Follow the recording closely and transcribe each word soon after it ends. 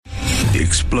the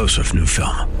explosive new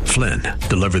film, Flynn,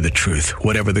 Deliver the Truth,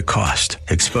 Whatever the Cost,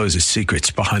 exposes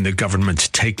secrets behind the government's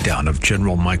takedown of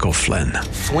General Michael Flynn.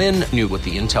 Flynn knew what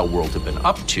the intel world had been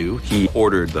up to. He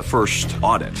ordered the first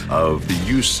audit of the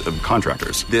use of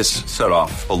contractors. This set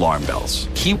off alarm bells.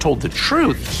 He told the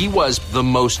truth. He was the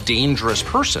most dangerous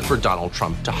person for Donald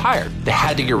Trump to hire. They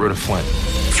had to get rid of Flynn.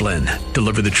 Flynn,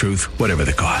 Deliver the Truth, Whatever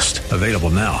the Cost. Available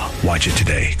now. Watch it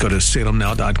today. Go to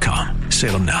salemnow.com.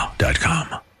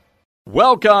 salemnow.com.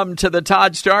 Welcome to the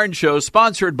Todd Starnes Show,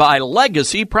 sponsored by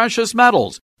Legacy Precious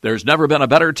Metals. There's never been a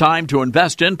better time to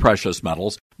invest in precious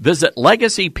metals. Visit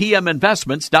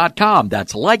LegacyPMInvestments.com.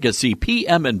 That's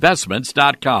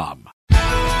LegacyPMInvestments.com.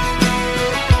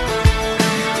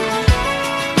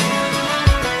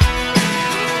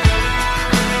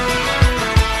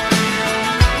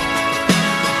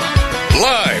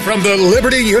 Live from the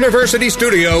Liberty University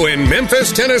studio in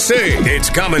Memphis, Tennessee, it's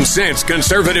common sense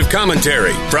conservative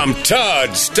commentary from Todd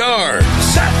Starnes.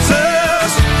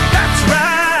 Texas, that's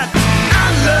right.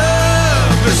 I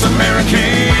love this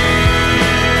American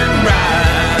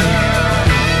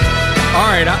ride. All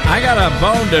right, I got a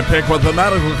bone to pick with the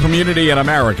medical community in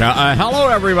America. Hello,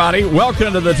 everybody.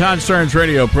 Welcome to the Todd Starnes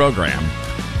radio program.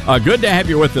 Good to have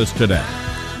you with us today.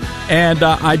 And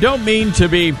I don't mean to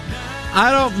be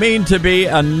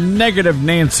a negative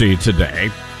Nancy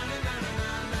today,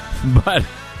 but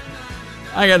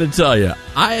I got to tell you,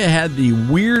 I had the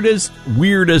weirdest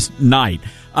night.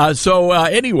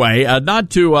 Anyway, not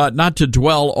to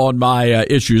dwell on my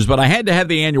issues, but I had to have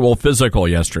the annual physical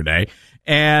yesterday.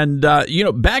 And,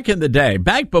 back in the day,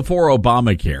 back before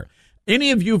Obamacare,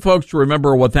 any of you folks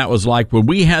remember what that was like when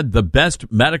we had the best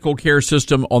medical care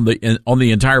system on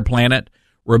the entire planet?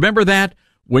 Remember that?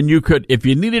 When you could, if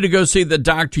you needed to go see the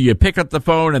doctor, you pick up the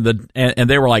phone and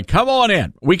they were like, "Come on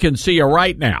in, we can see you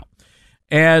right now."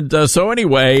 And so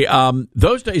anyway,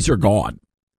 those days are gone.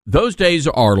 Those days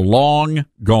are long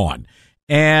gone.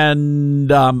 And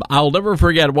I'll never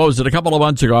forget. What was it? A couple of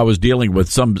months ago, I was dealing with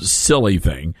some silly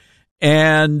thing,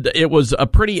 and it was a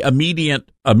pretty immediate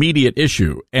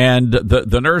issue. And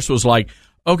the nurse was like,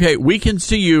 "Okay, we can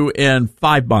see you in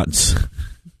 5 months."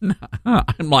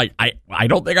 I'm like, I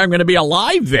don't think I'm going to be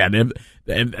alive then.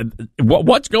 And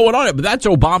what's going on? But that's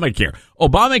Obamacare.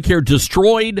 Obamacare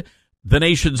destroyed the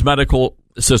nation's medical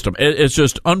system. It's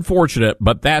just unfortunate,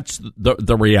 but that's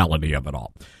the reality of it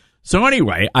all. So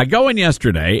anyway, I go in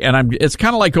yesterday, and it's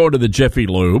kind of like going to the Jiffy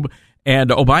Lube.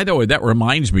 And, oh, by the way, that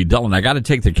reminds me, Dylan, I got to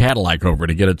take the Cadillac over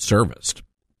to get it serviced.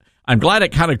 I'm glad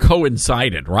it kind of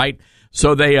coincided, right?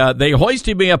 So they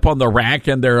hoisted me up on the rack,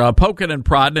 and they're poking and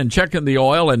prodding and checking the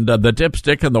oil and the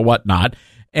dipstick and the whatnot.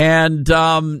 And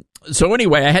so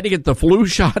anyway, I had to get the flu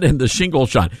shot and the shingle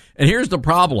shot. And here's the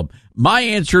problem. My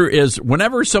answer is,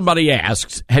 whenever somebody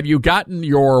asks, "Have you gotten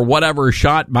your whatever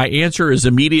shot?" my answer is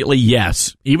immediately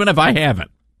yes, even if I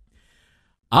haven't.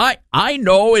 I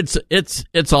know it's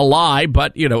a lie,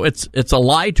 but it's a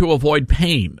lie to avoid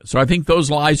pain. So I think those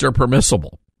lies are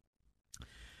permissible.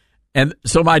 And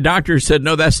so my doctor said,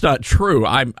 "No, that's not true.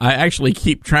 I actually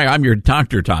keep track. I'm your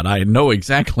doctor, Todd. I know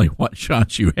exactly what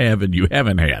shots you have and you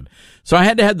haven't had." So I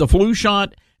had to have the flu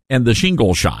shot and the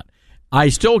shingle shot. I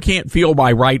still can't feel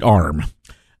my right arm.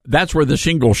 That's where the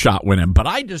shingle shot went in. But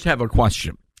I just have a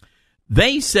question.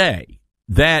 They say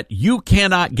that you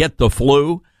cannot get the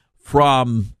flu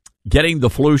from getting the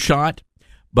flu shot.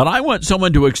 But I want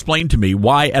someone to explain to me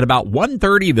why at about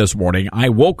 1:30 this morning, I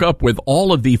woke up with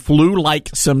all of the flu-like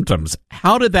symptoms.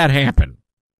 How did that happen?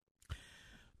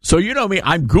 So you know me,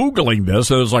 I'm Googling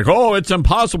this, and it's like, oh, it's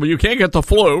impossible. You can't get the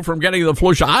flu from getting the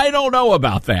flu shot. I don't know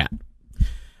about that.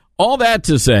 All that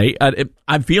to say,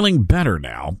 I'm feeling better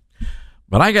now.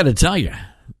 But I got to tell you,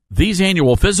 these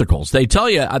annual physicals, they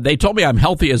told me I'm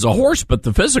healthy as a horse, but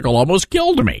the physical almost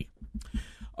killed me.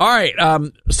 All right,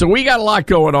 so we got a lot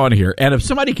going on here, and if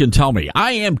somebody can tell me,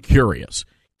 I am curious,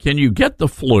 can you get the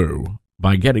flu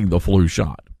by getting the flu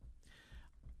shot?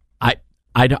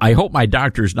 I hope my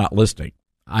doctor's not listening.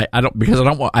 I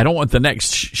don't want the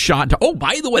next shot to. Oh,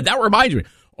 by the way, that reminds me.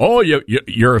 Oh,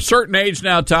 you're a certain age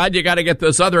now, Todd. You got to get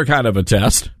this other kind of a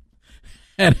test,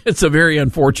 and it's a very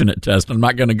unfortunate test. I'm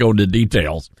not going to go into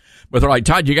details, but they're like,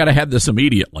 Todd, you got to have this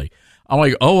immediately. I'm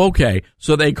like, oh, okay.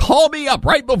 So they call me up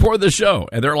right before the show,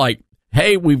 and they're like,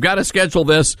 hey, we've got to schedule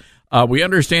this. We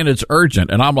understand it's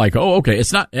urgent. And I'm like, oh, okay.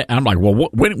 It's not. And I'm like, well,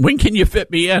 when can you fit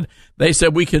me in? They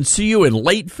said, we can see you in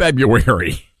late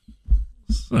February.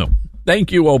 So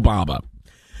thank you, Obama.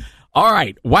 All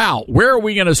right. Wow. Where are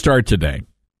we going to start today?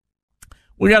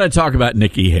 We got to talk about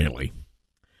Nikki Haley.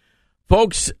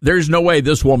 Folks, there's no way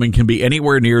this woman can be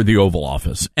anywhere near the Oval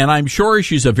Office. And I'm sure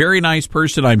she's a very nice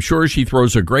person. I'm sure she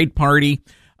throws a great party.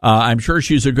 I'm sure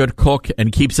she's a good cook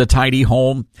and keeps a tidy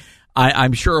home.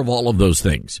 I'm sure of all of those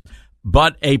things.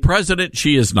 But a president,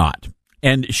 she is not,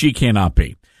 and she cannot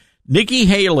be. Nikki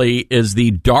Haley is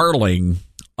the darling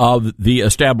of the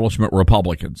establishment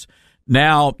Republicans.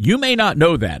 Now, you may not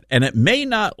know that, and it may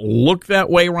not look that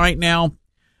way right now,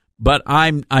 but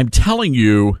I'm telling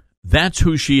you, that's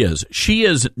who she is. She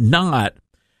is not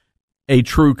a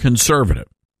true conservative.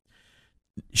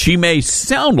 She may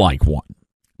sound like one,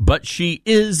 but she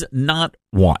is not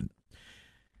one.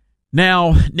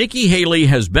 Now, Nikki Haley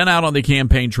has been out on the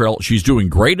campaign trail. She's doing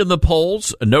great in the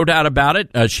polls, no doubt about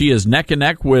it. She is neck and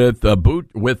neck with our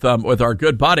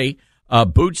good buddy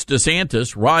Boots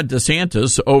DeSantis, Rod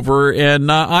DeSantis, over in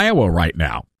Iowa right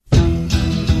now.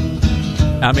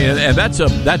 I mean, and that's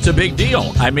a big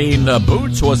deal. I mean,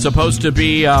 Boots was supposed to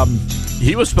be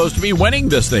he was supposed to be winning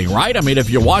this thing, right? I mean, if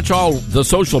you watch all the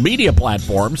social media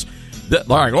platforms, that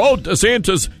like, oh,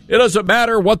 DeSantis, it doesn't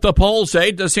matter what the polls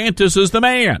say, DeSantis is the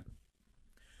man.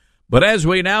 But as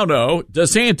we now know,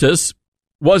 DeSantis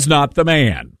was not the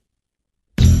man.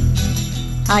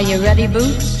 Are you ready,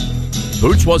 Boots?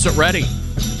 Boots wasn't ready.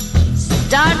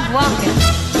 Start walking.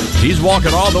 He's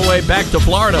walking all the way back to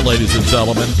Florida, ladies and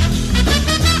gentlemen.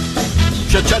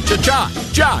 Cha-cha-cha-cha,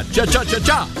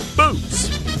 cha-cha-cha-cha, Boots.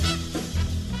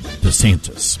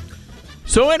 DeSantis.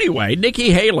 So anyway,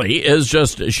 Nikki Haley is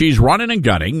she's running and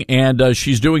gunning, and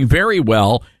she's doing very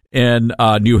well in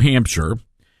New Hampshire.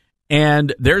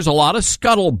 And there's a lot of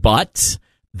scuttlebutt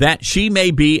that she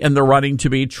may be in the running to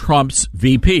be Trump's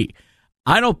VP.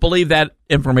 I don't believe that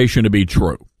information to be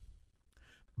true.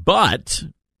 But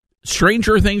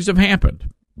stranger things have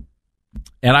happened.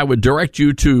 And I would direct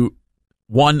you to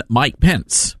one Mike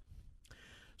Pence.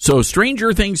 So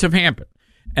stranger things have happened.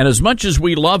 And as much as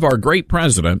we love our great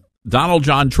president, Donald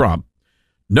John Trump,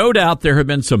 no doubt there have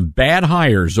been some bad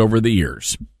hires over the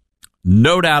years.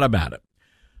 No doubt about it.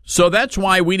 So that's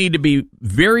why we need to be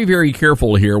very, very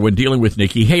careful here when dealing with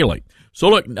Nikki Haley. So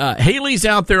look, Haley's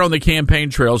out there on the campaign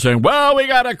trail saying, well, we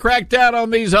got to crack down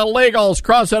on these illegals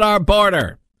crossing our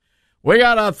border. We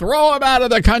got to throw them out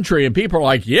of the country. And people are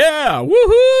like, yeah,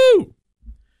 woohoo.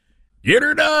 Get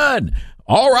her done.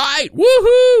 All right,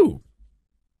 woohoo.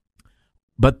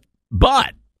 But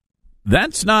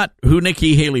that's not who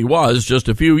Nikki Haley was just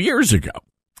a few years ago.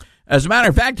 As a matter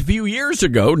of fact, a few years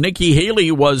ago, Nikki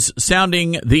Haley was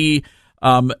sounding the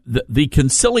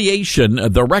conciliation,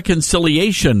 the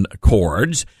reconciliation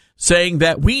chords, saying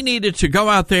that we needed to go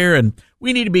out there and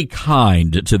we need to be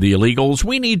kind to the illegals.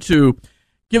 We need to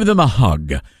give them a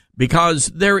hug because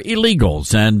they're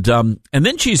illegals. And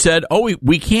then she said, oh,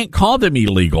 we can't call them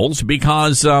illegals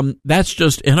because that's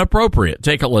just inappropriate.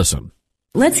 Take a listen.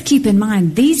 Let's keep in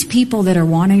mind, these people that are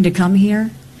wanting to come here,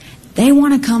 they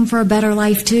want to come for a better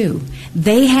life, too.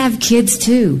 They have kids,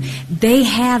 too. They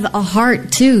have a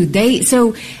heart, too.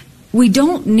 So we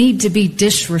don't need to be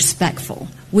disrespectful.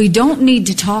 We don't need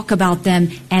to talk about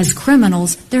them as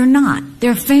criminals. They're not.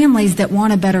 They're families that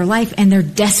want a better life, and they're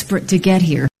desperate to get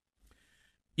here.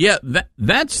 Yeah,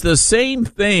 that's the same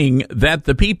thing that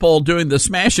the people doing the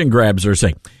smash and grabs are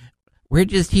saying. We're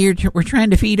just here. We're trying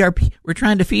to feed our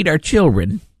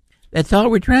children. That's all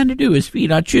we're trying to do is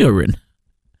feed our children.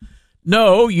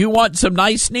 No, you want some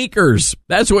nice sneakers.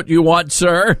 That's what you want,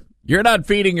 sir. You're not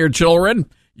feeding your children.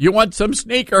 You want some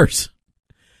sneakers.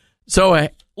 So,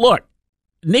 look,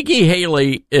 Nikki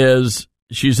Haley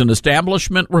she's an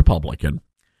establishment Republican.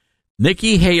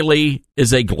 Nikki Haley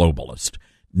is a globalist.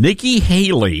 Nikki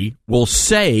Haley will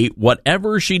say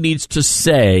whatever she needs to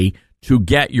say to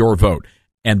get your vote.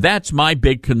 And that's my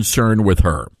big concern with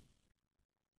her.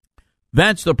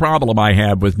 That's the problem I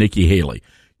have with Nikki Haley.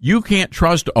 You can't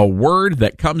trust a word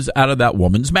that comes out of that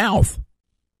woman's mouth.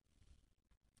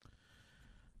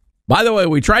 By the way,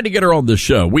 we tried to get her on the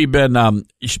show. We've been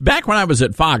back when I was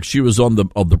at Fox. She was on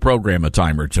the program a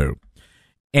time or two,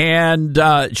 and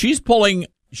she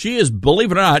is,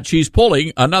 believe it or not, she's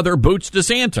pulling another Boots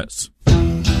DeSantis.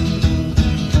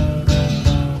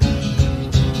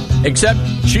 Except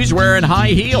she's wearing high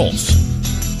heels.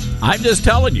 I'm just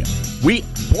telling you.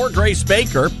 Poor Grace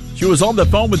Baker. She was on the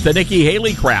phone with the Nikki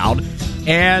Haley crowd,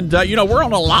 and we're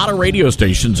on a lot of radio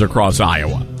stations across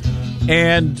Iowa.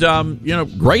 And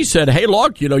Grace said, "Hey,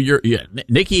 look,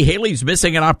 Nikki Haley's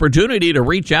missing an opportunity to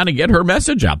reach out and get her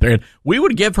message out there. And we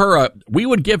would give her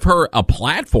a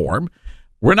platform.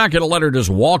 We're not going to let her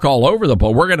just walk all over the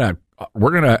place.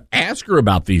 We're gonna ask her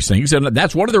about these things, and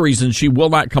that's one of the reasons she will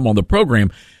not come on the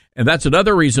program. And that's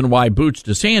another reason why Boots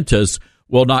DeSantis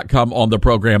will not come on the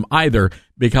program either,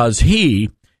 because he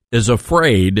is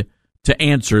afraid to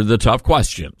answer the tough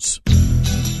questions."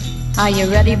 Are you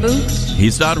ready, Boots?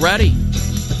 He's not ready.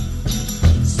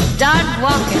 Start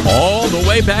walking. All the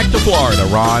way back to Florida,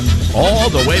 Ron.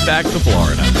 All the way back to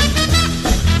Florida.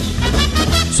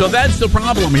 So that's the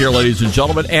problem here, ladies and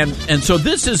gentlemen. And so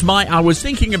this is I was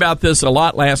thinking about this a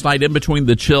lot last night in between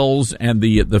the chills and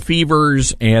the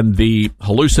fevers and the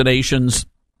hallucinations.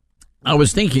 I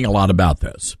was thinking a lot about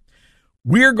this.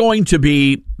 We're going to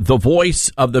be the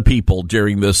voice of the people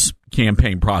during this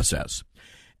campaign process.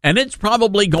 And it's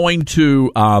probably going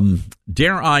to,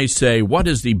 dare I say, what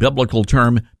is the biblical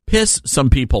term? Piss some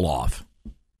people off.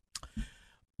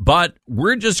 But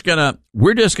we're just gonna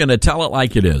tell it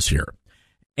like it is here.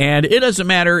 And it doesn't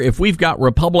matter if we've got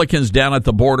Republicans down at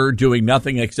the border doing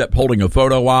nothing except holding a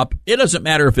photo op. It doesn't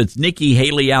matter if it's Nikki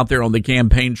Haley out there on the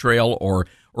campaign trail or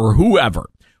whoever.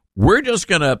 We're just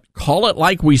going to call it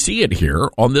like we see it here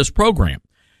on this program.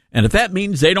 And if that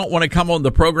means they don't want to come on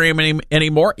the program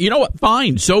anymore, you know what?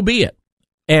 Fine, so be it.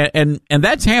 And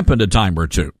that's happened a time or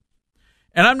two.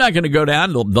 And I'm not going to go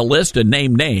down the list and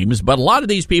name names, but a lot of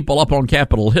these people up on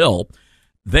Capitol Hill,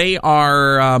 they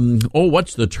are,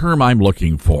 what's the term I'm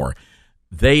looking for?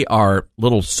 They are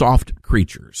little soft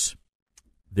creatures.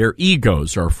 Their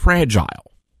egos are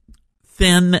fragile,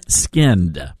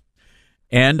 thin-skinned.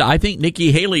 And I think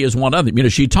Nikki Haley is one of them. You know,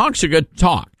 she talks a good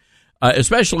talk,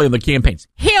 especially in the campaigns.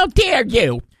 How dare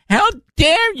you? How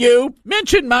dare you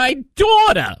mention my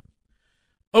daughter?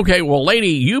 Okay, well, lady,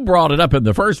 you brought it up in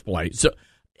the first place. So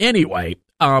anyway,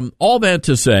 all that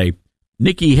to say,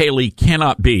 Nikki Haley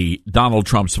cannot be Donald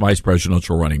Trump's vice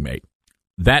presidential running mate.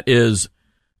 That's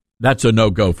a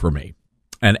no-go for me,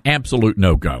 an absolute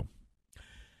no-go.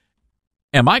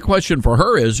 And my question for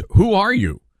her is, who are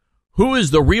you? Who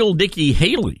is the real Nikki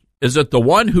Haley? Is it the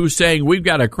one who's saying we've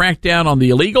got to crack down on the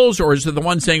illegals, or is it the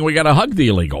one saying we got to hug the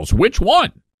illegals? Which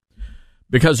one?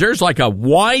 Because there's like a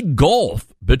wide gulf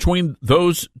between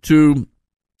those two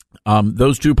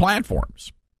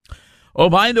platforms. Oh,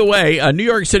 by the way, New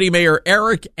York City Mayor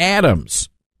Eric Adams,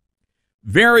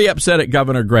 very upset at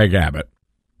Governor Greg Abbott,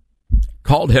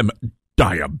 called him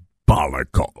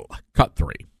diabolical. Cut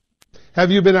 3.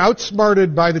 Have you been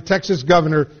outsmarted by the Texas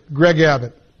governor, Greg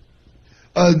Abbott?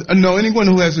 No, anyone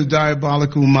who has a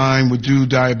diabolical mind would do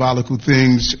diabolical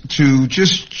things to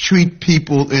just treat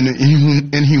people in an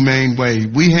inhumane way.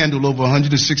 We handle over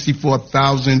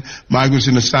 164,000 migrants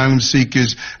and asylum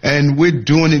seekers, and we're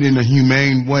doing it in a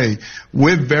humane way.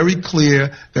 We're very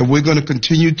clear that we're going to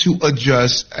continue to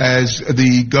adjust as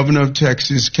the governor of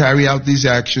Texas carry out these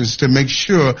actions to make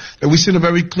sure that we send a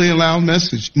very clear and loud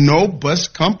message. No bus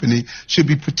company should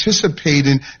be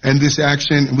participating in this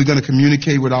action, and we're going to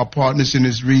communicate with our partners in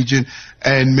this region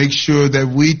and make sure that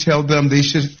we tell them they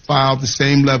should file the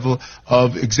same level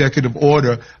of executive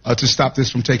order to stop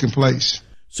this from taking place.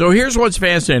 So here's what's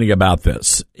fascinating about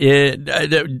this.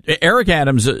 Eric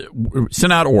Adams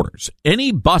sent out orders.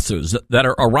 Any buses that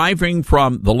are arriving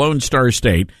from the Lone Star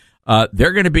State,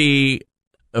 they're going to be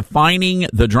fining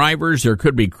the drivers. There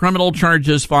could be criminal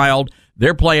charges filed.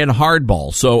 They're playing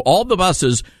hardball. So all the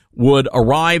buses would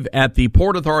arrive at the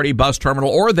Port Authority bus terminal,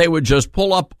 or they would just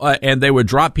pull up and they would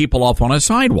drop people off on a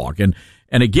sidewalk. And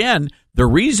again, the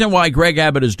reason why Greg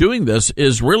Abbott is doing this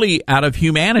is really out of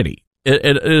humanity.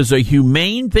 It is a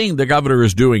humane thing the governor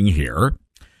is doing here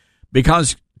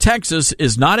because Texas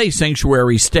is not a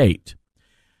sanctuary state.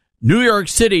 New York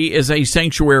City is a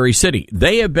sanctuary city.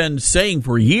 They have been saying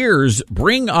for years,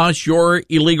 bring us your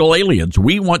illegal aliens.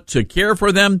 We want to care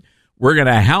for them. We're going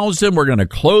to house them. We're going to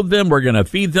clothe them. We're going to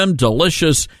feed them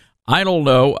delicious,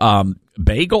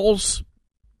 bagels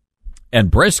and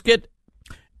brisket.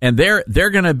 And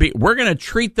we're going to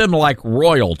treat them like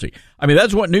royalty. I mean,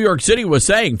 that's what New York City was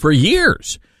saying for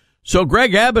years. So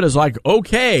Greg Abbott is like,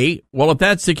 okay, well, if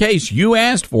that's the case, you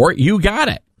asked for it, you got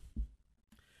it.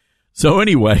 So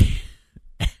anyway,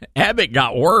 Abbott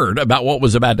got word about what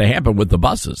was about to happen with the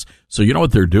buses. So you know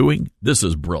what they're doing? This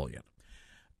is brilliant.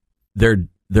 They're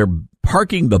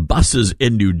parking the buses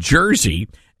in New Jersey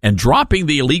and dropping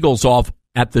the illegals off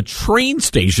at the train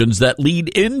stations that lead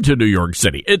into New York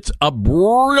City. It's a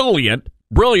brilliant,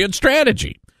 brilliant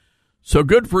strategy. So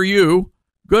good for you,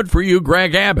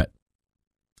 Greg Abbott.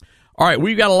 All right,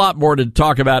 we've got a lot more to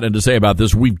talk about and to say about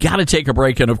this. We've got to take a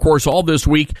break. And, of course, all this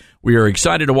week, we are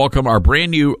excited to welcome our brand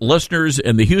new listeners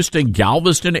in the Houston,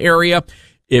 Galveston area.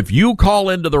 If you call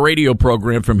into the radio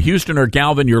program from Houston or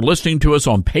Galvin, you're listening to us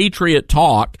on Patriot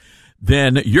Talk,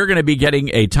 then you're going to be getting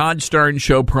a Todd Stern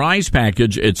Show prize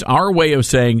package. It's our way of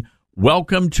saying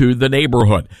welcome to the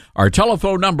neighborhood. Our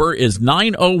telephone number is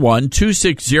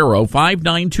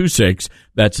 901-260-5926.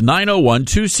 That's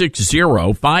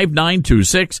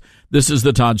 901-260-5926. This is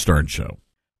the Todd Stern Show.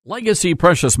 Legacy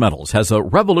Precious Metals has a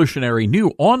revolutionary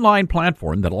new online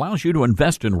platform that allows you to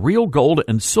invest in real gold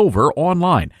and silver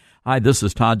online. Hi, this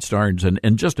is Todd Starnes, and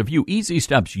in just a few easy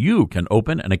steps, you can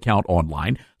open an account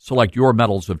online, select your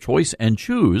metals of choice, and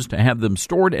choose to have them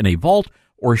stored in a vault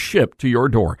or shipped to your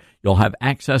door. You'll have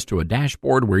access to a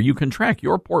dashboard where you can track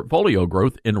your portfolio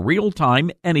growth in real time,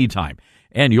 anytime.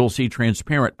 And you'll see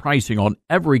transparent pricing on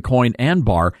every coin and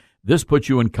bar. This puts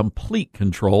you in complete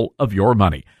control of your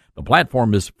money. The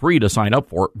platform is free to sign up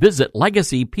for. Visit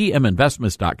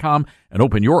LegacyPMInvestments.com and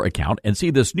open your account and see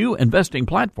this new investing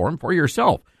platform for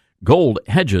yourself. Gold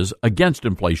hedges against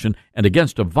inflation and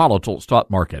against a volatile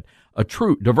stock market. A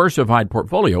true diversified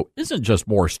portfolio isn't just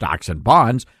more stocks and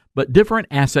bonds, but different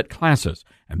asset classes.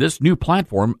 And this new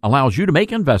platform allows you to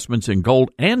make investments in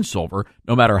gold and silver,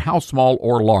 no matter how small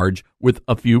or large, with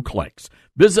a few clicks.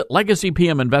 Visit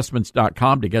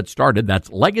LegacyPMInvestments.com to get started. That's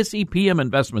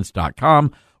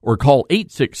LegacyPMInvestments.com, or call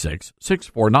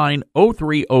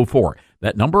 866-649-0304.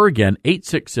 That number again,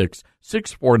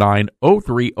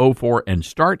 866-649-0304, and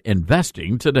start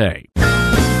investing today.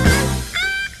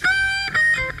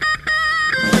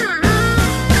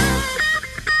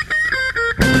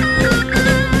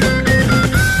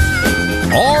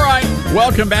 All right,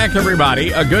 welcome back,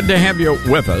 everybody. Good to have you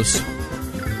with us.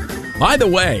 By the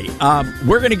way,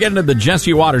 we're going to get into the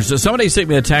Jesse Watters. So somebody sent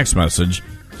me a text message.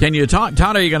 Can you talk,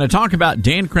 Todd, are you going to talk about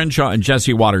Dan Crenshaw and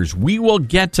Jesse Watters? We will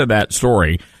get to that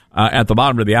story at the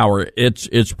bottom of the hour.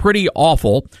 It's pretty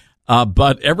awful,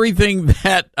 but everything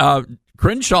that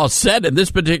Crenshaw said in this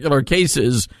particular case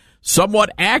is somewhat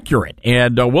accurate,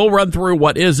 and we'll run through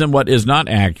what is and what is not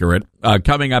accurate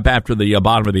coming up after the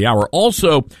bottom of the hour.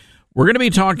 Also, we're going to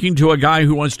be talking to a guy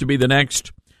who wants to be the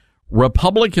next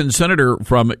Republican senator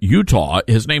from Utah.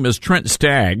 His name is Trent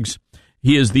Staggs.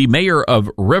 He is the mayor of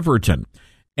Riverton.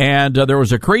 And there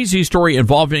was a crazy story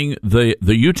involving the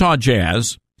Utah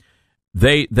Jazz.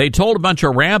 They told a bunch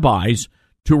of rabbis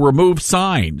to remove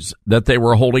signs that they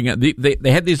were holding. They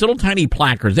had these little tiny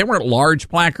placards. They weren't large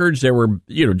placards. They were,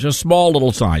 just small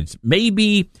little signs,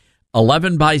 maybe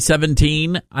 11 by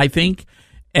 17, I think.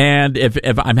 And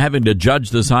if I'm having to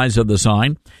judge the size of the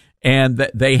sign, and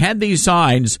they had these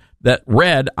signs that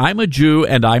read, "I'm a Jew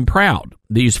and I'm proud."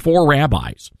 These four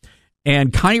rabbis.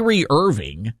 And Kyrie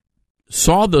Irving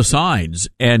saw the signs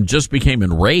and just became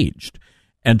enraged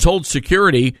and told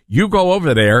security, "You go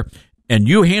over there and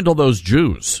you handle those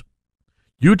Jews.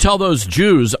 You tell those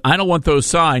Jews, I don't want those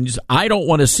signs. I don't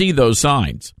want to see those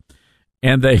signs."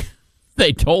 And they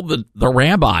told the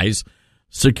rabbis,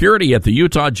 security at the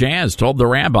Utah Jazz told the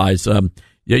rabbis,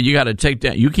 you got to take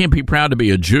that. You can't be proud to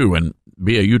be a Jew and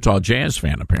be a Utah Jazz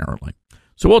fan, apparently.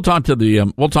 So we'll talk to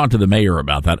the mayor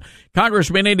about that.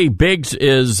 Congressman Andy Biggs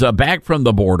is back from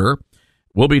the border.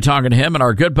 We'll be talking to him, and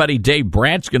our good buddy Dave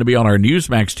Bratt's going to be on our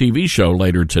Newsmax TV show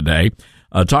later today,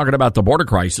 talking about the border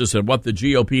crisis and what the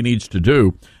GOP needs to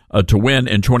do to win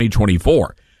in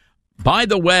 2024. By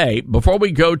the way, before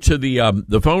we go to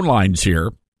the phone lines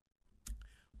here,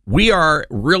 we are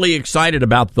really excited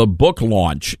about the book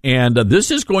launch, and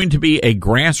this is going to be a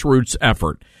grassroots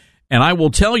effort. And I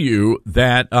will tell you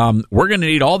that we're going to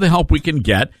need all the help we can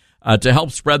get to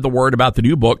help spread the word about the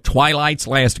new book, Twilight's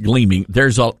Last Gleaming.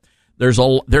 There's a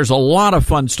lot of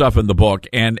fun stuff in the book,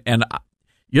 and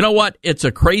you know what? It's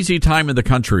a crazy time in the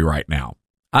country right now.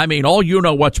 I mean,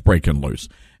 what's breaking loose.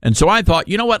 And so I thought,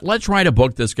 you know what? Let's write a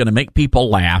book that's going to make people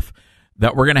laugh.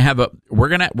 That we're going to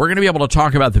be able to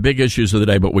talk about the big issues of the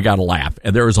day, but we got to laugh.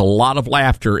 And there is a lot of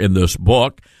laughter in this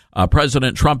book.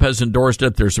 President Trump has endorsed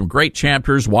it. There's some great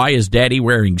chapters. Why is Daddy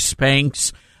wearing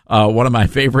Spanx? One of my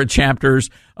favorite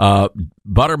chapters.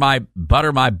 Butter my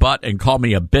butt and call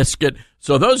me a biscuit.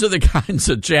 So those are the kinds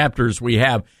of chapters we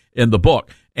have in the book.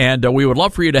 And we would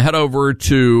love for you to head over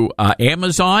to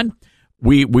Amazon.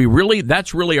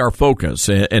 That's really our focus.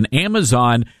 And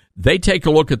Amazon, they take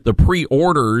a look at the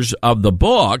pre-orders of the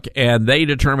book, and they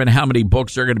determine how many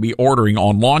books they're going to be ordering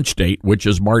on launch date, which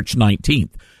is March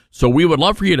 19th. So we would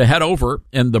love for you to head over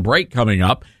in the break coming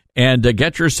up and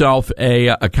get yourself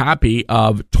a copy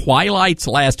of Twilight's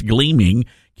Last Gleaming,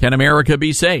 Can America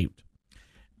Be Saved?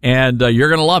 And you're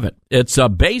going to love it. It's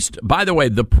based, by the way,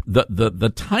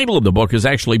 the title of the book is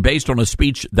actually based on a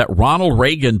speech that Ronald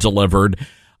Reagan delivered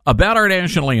about our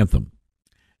national anthem.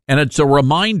 And it's a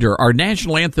reminder, our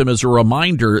national anthem is a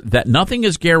reminder that nothing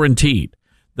is guaranteed,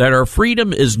 that our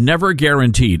freedom is never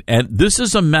guaranteed. And this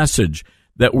is a message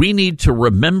that we need to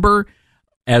remember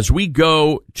as we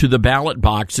go to the ballot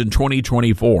box in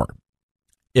 2024.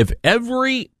 If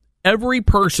every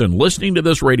person listening to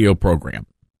this radio program,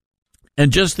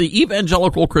 and just the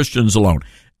evangelical Christians alone,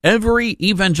 every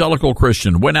evangelical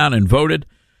Christian went out and voted,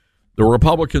 the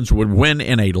Republicans would win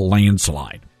in a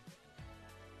landslide.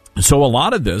 So a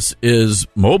lot of this is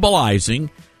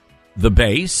mobilizing the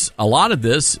base. A lot of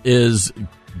this is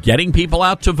getting people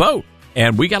out to vote.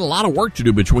 And we got a lot of work to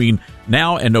do between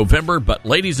now and November. But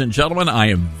ladies and gentlemen,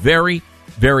 I am very,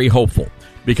 very hopeful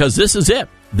because this is it.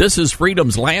 This is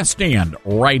freedom's last stand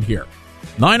right here.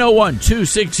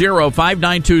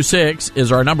 901-260-5926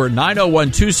 is our number,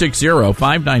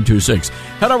 901-260-5926.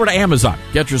 Head over to Amazon.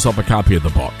 Get yourself a copy of the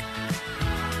book.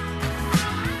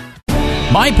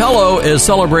 MyPillow is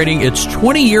celebrating its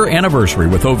 20-year anniversary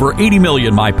with over 80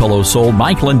 million MyPillows sold.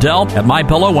 Mike Lindell at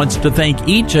MyPillow wants to thank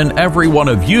each and every one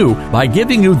of you by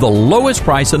giving you the lowest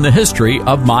price in the history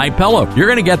of MyPillow. You're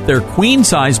going to get their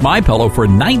queen-size MyPillow for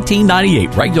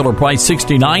 $19.98, regular price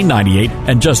 $69.98,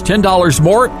 and just $10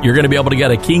 more, you're going to be able to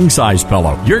get a king-size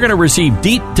pillow. You're going to receive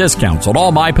deep discounts on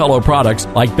all MyPillow products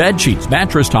like bed sheets,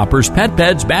 mattress toppers, pet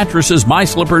beds, mattresses, My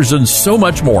Slippers, and so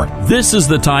much more. This is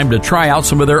the time to try out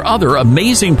some of their other amazing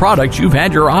products you've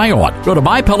had your eye on. Go to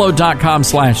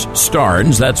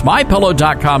MyPillow.com/Starnes. That's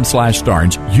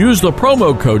MyPillow.com/Starnes. Use the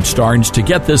promo code Starnes to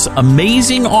get this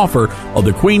amazing offer of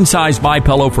the queen-size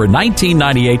MyPillow for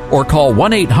 $19.98 or call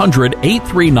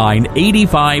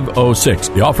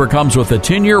 1-800-839-8506. The offer comes with a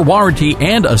 10-year warranty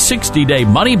and a 60-day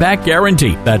money-back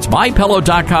guarantee. That's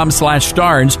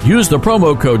MyPillow.com/Starnes. Use the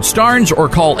promo code Starnes or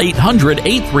call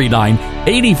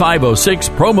 800-839-8506.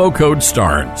 Promo code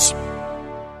Starnes.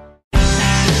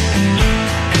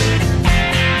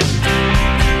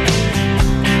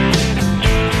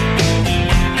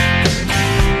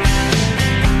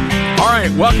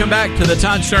 Welcome back to the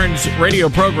Todd Starnes radio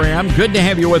program. Good to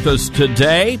have you with us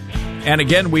today. And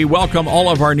again, we welcome all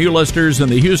of our new listeners in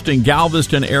the Houston,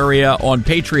 Galveston area on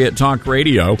Patriot Talk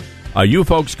Radio. You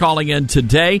folks calling in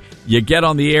today, you get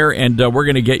on the air, and we're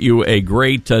going to get you a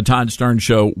great Todd Starnes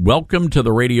show. Welcome to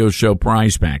the radio show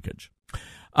prize package.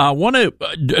 I want to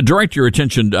direct your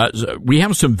attention. We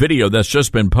have some video that's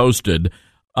just been posted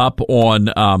up on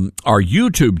our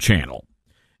YouTube channel.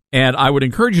 And I would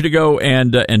encourage you to go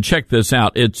and check this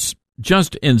out. It's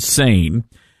just insane.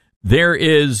 There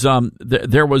is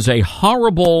there was a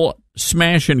horrible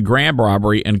smash and grab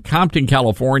robbery in Compton,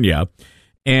 California,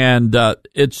 and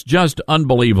it's just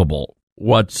unbelievable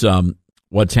what's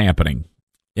happening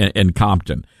in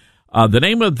Compton. The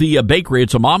name of the bakery,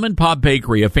 it's a mom and pop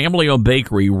bakery, a family-owned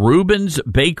bakery, Reuben's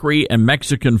Bakery and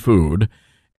Mexican Food.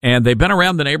 And they've been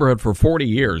around the neighborhood for 40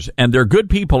 years, and they're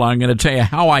good people. I'm going to tell you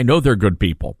how I know they're good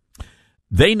people.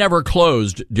 They never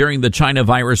closed during the China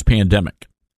virus pandemic.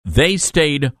 They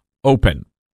stayed open.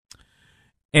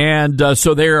 And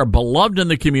so they are beloved in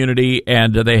the community,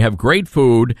 and they have great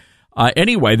food.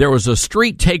 Anyway, there was a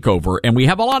street takeover, and we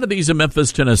have a lot of these in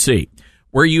Memphis, Tennessee,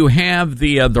 where you have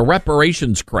the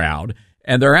reparations crowd,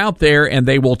 and they're out there, and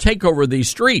they will take over these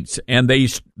streets, and they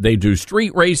do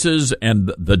street races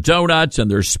and the donuts,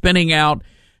 and they're spinning out,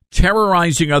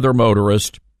 terrorizing other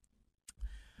motorists.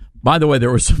 By the way,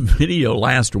 there was some video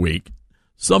last week.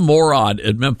 Some moron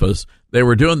in Memphis, they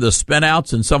were doing the spin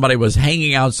outs, and somebody was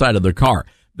hanging outside of the car.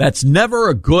 That's never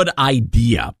a good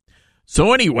idea.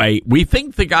 So anyway, we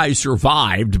think the guy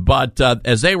survived, but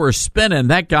as they were spinning,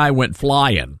 that guy went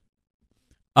flying.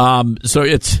 So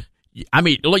it's, I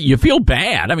mean, look, you feel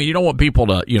bad. I mean, you don't want people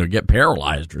to, get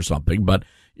paralyzed or something, but,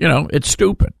 it's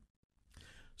stupid.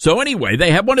 So anyway,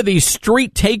 they had one of these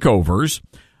street takeovers.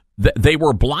 They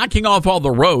were blocking off all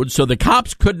the roads, so the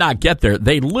cops could not get there.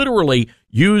 They literally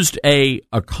used a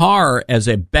car as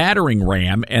a battering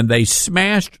ram, and they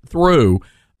smashed through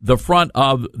the front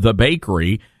of the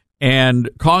bakery and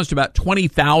caused about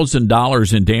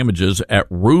 $20,000 in damages at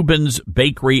Reuben's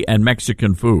Bakery and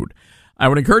Mexican Food. I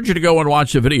would encourage you to go and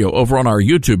watch the video over on our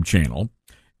YouTube channel,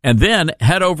 and then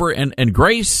head over and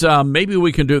Grace, maybe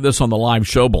we can do this on the live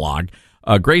show blog.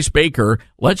 Grace Baker,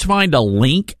 let's find a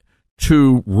link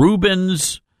to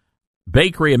Reuben's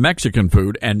Bakery and Mexican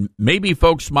Food, and maybe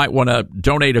folks might want to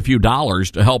donate a few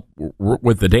dollars to help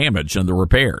with the damage and the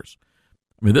repairs.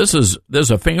 I mean, this is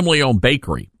a family-owned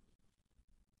bakery.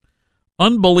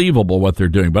 Unbelievable what they're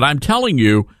doing. But I'm telling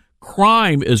you,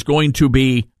 crime is going to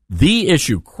be the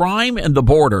issue. Crime and the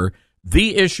border,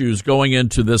 the issues going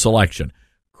into this election.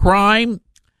 Crime,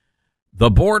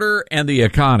 the border, and the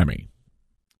economy.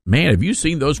 Man, have you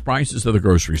seen those prices at the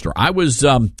grocery store? I was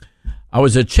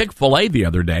at Chick-fil-A the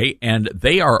other day, and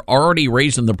they are already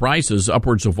raising the prices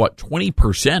upwards of,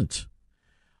 20%.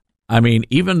 I mean,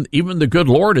 even the good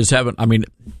Lord is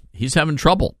he's having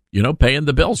trouble, paying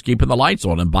the bills, keeping the lights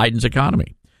on in Biden's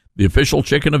economy. The official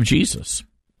chicken of Jesus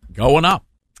going up.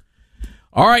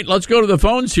 All right, let's go to the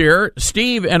phones here.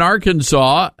 Steve in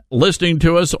Arkansas, listening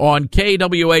to us on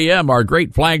KWAM, our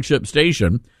great flagship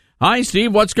station. Hi,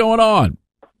 Steve. What's going on?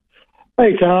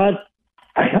 Hey, Todd.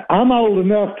 I'm old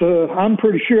enough I'm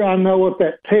pretty sure I know what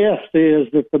that test is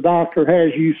that the doctor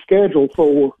has you scheduled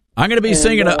for. I'm going to be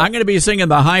singing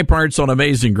the high parts on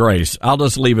Amazing Grace. I'll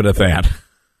just leave it at that.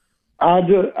 I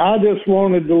just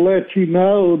wanted to let you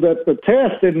know that the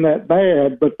test isn't that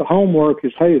bad, but the homework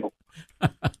is hell.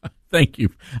 Thank you.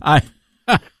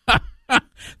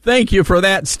 Thank you for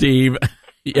that, Steve.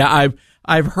 Yeah,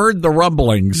 I've heard the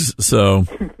rumblings. So,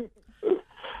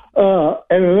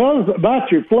 and another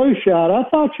about your flu shot. I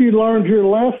thought you learned your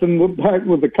lesson back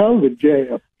with the COVID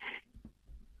jab.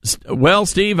 Well,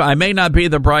 Steve, I may not be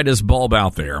the brightest bulb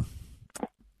out there.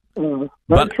 My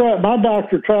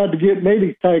doctor tried to get me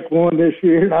to take one this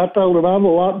year, and I told him I'm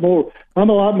a lot more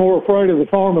afraid of the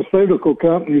pharmaceutical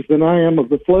companies than I am of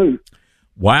the flu.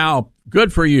 Wow,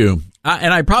 good for you.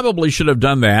 And I probably should have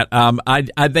done that.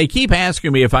 They keep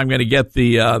asking me if I'm going to get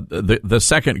the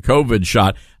second COVID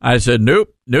shot. I said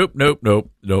nope, not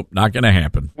going to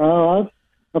happen.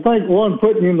 I think one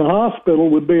putting you in the hospital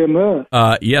would be enough.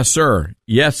 Yes, sir.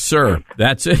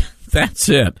 That's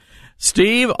it.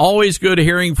 Steve, always good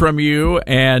hearing from you,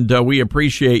 and we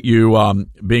appreciate you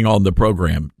being on the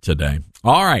program today.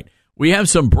 All right, we have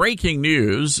some breaking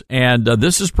news, and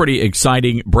this is pretty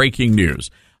exciting breaking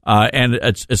news. And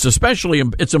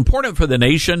it's important for the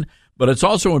nation, but it's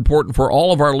also important for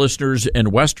all of our listeners in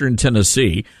Western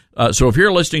Tennessee. So if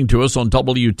you're listening to us on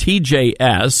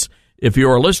WTJS, if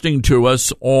you are listening to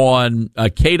us on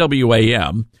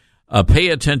KWAM, pay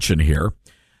attention here.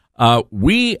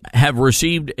 We have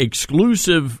received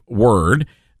exclusive word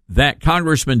that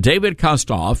Congressman David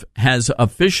Kustoff has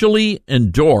officially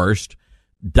endorsed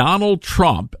Donald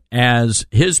Trump as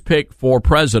his pick for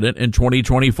president in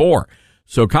 2024.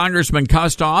 So Congressman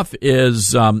Kustoff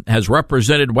has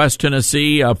represented West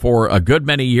Tennessee for a good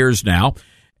many years now,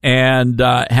 and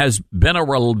has been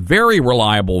a very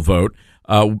reliable vote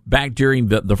back during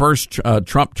the first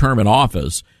Trump term in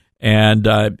office,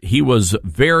 and he was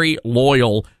very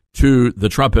loyal to the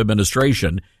Trump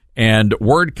administration. And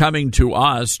word coming to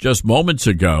us just moments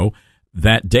ago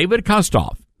that David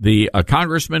Kustoff, the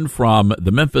congressman from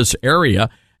the Memphis area,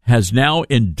 has now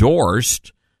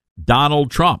endorsed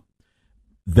Donald Trump.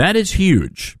 That is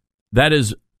huge. That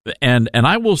is, and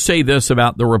I will say this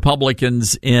about the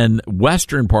Republicans in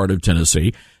western part of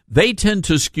Tennessee. They tend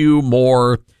to skew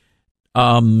more,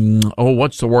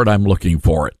 what's the word I'm looking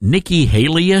for? Nikki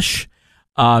Haley-ish.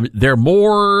 They're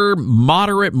more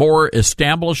moderate, more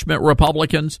establishment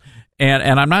Republicans.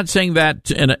 And I'm not saying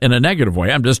that in a negative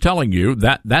way. I'm just telling you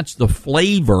that that's the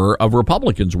flavor of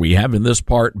Republicans we have in this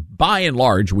part, by and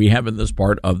large, we have in this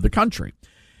part of the country.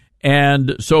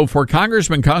 And so for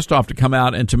Congressman Kustoff to come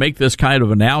out and to make this kind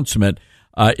of announcement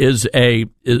is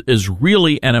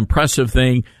really an impressive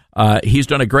thing. He's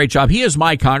done a great job. He is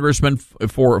my congressman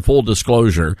for full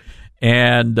disclosure,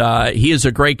 and he is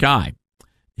a great guy.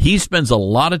 He spends a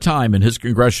lot of time in his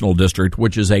congressional district,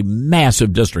 which is a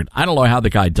massive district. I don't know how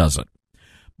the guy does it.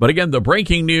 But again, the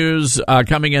breaking news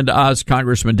coming into us,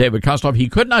 Congressman David Kustoff, he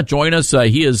could not join us.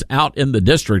 He is out in the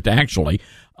district, actually,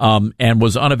 and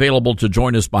was unavailable to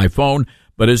join us by phone.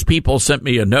 But his people sent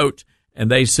me a note, and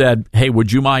they said, hey,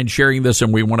 would you mind sharing this?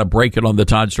 And we want to break it on the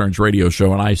Todd Stearns Radio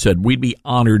Show. And I said, we'd be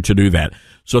honored to do that.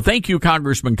 So thank you,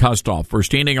 Congressman Kustoff, for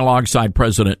standing alongside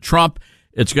President Trump.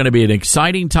 It's going to be an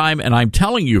exciting time. And I'm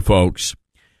telling you, folks,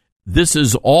 this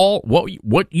is all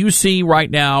what you see right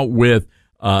now with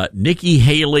Nikki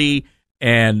Haley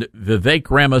and Vivek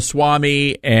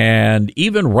Ramaswamy and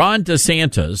even Ron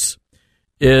DeSantis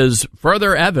is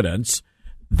further evidence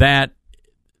that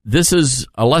this is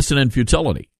a lesson in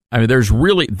futility. I mean, there's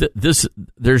really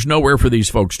there's nowhere for these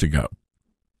folks to go.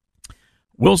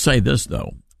 We'll say this,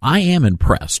 though. I am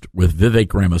impressed with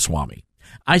Vivek Ramaswamy.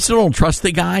 I still don't trust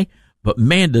the guy, but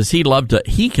man, does he love to.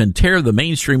 He can tear the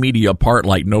mainstream media apart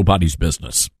like nobody's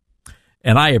business.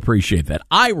 And I appreciate that.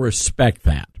 I respect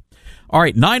that. All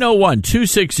right,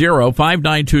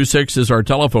 901-260-5926 is our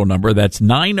telephone number. That's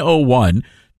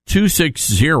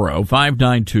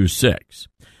 901-260-5926.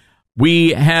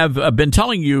 We have been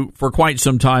telling you for quite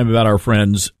some time about our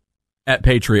friends at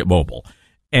Patriot Mobile,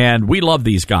 and we love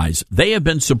these guys. They have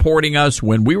been supporting us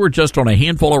when we were just on a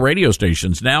handful of radio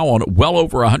stations, now on well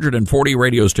over 140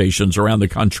 radio stations around the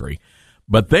country.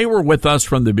 But they were with us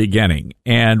from the beginning,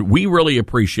 and we really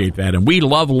appreciate that. And we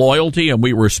love loyalty, and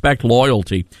we respect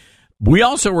loyalty. We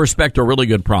also respect a really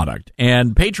good product.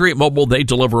 And Patriot Mobile, they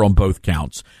deliver on both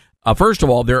counts. First of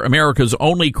all, they're America's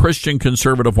only Christian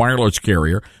conservative wireless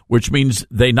carrier, which means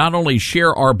they not only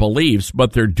share our beliefs,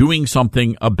 but they're doing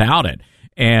something about it.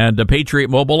 And Patriot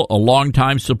Mobile, a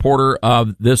longtime supporter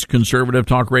of this conservative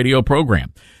talk radio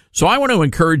program. So I want to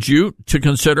encourage you to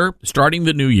consider starting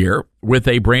the new year with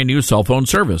a brand new cell phone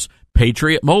service,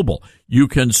 Patriot Mobile. You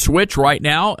can switch right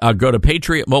now. Go to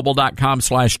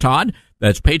patriotmobile.com/Todd.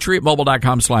 That's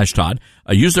patriotmobile.com/Todd.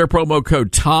 Use their promo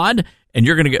code Todd, and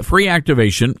you're going to get free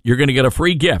activation. You're going to get a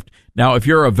free gift. Now, if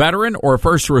you're a veteran or a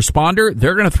first responder,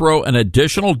 they're going to throw an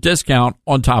additional discount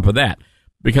on top of that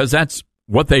because that's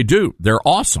what they do. They're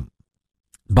awesome.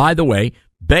 By the way,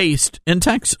 based in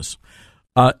Texas.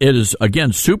 It is,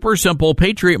 again, super simple,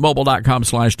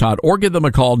 patriotmobile.com/Todd, or give them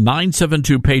a call,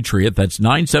 972-PATRIOT. That's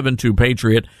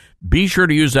 972-PATRIOT. Be sure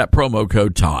to use that promo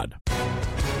code Todd.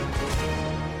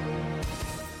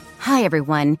 Hi,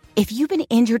 everyone. If you've been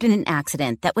injured in an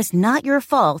accident that was not your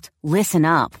fault, listen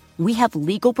up. We have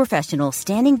legal professionals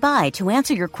standing by to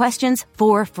answer your questions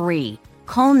for free.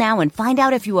 Call now and find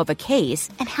out if you have a case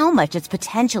and how much it's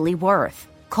potentially worth.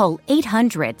 Call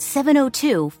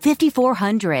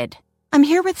 800-702-5400. I'm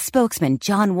here with spokesman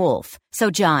John Wolf. So,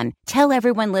 John, tell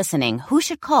everyone listening who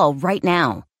should call right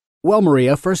now. Well,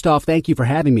 Maria, first off, thank you for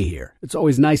having me here. It's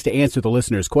always nice to answer the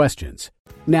listeners' questions.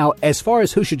 Now, as far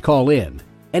as who should call in,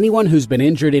 anyone who's been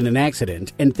injured in an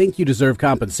accident and think you deserve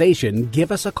compensation, give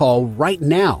us a call right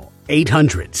now.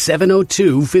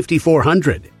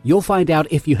 800-702-5400. You'll find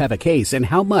out if you have a case and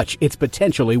how much it's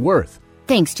potentially worth.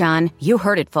 Thanks, John. You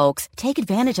heard it, folks. Take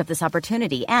advantage of this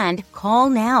opportunity and call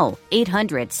now.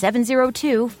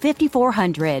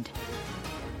 800-702-5400.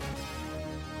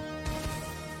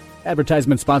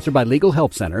 Advertisement sponsored by Legal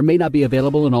Help Center. May not be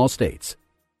available in all states.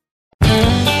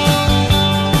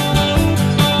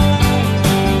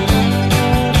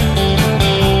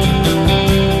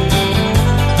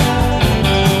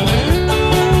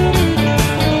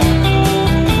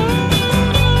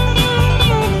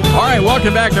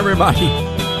 Welcome back, everybody.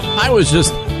 I was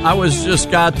just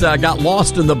got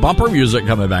lost in the bumper music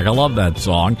coming back. I love that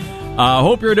song.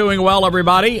 Hope you're doing well,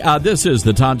 everybody. This is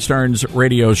the Todd Starnes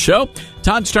Radio Show.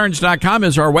 ToddStarnes.com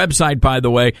is our website, by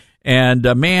the way. And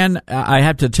man, I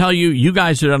have to tell you, you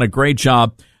guys have done a great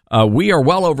job. We are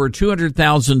well over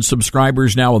 200,000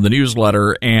 subscribers now in the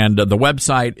newsletter, and the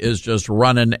website is just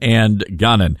running and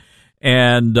gunning.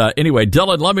 And anyway,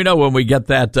 Dylan, let me know when we get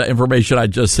that information I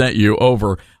just sent you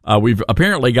over. We've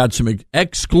apparently got some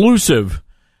exclusive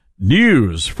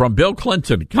news from Bill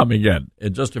Clinton coming in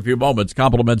just a few moments.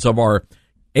 Compliments of our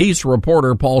ace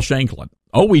reporter, Paul Shanklin.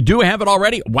 Oh, we do have it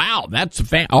already? Wow, that's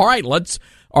all right.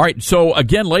 All right. So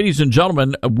again, ladies and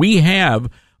gentlemen, we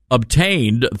have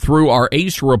obtained through our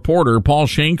ace reporter, Paul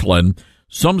Shanklin,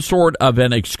 some sort of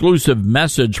an exclusive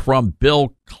message from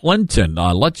Bill Clinton.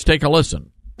 Let's take a listen.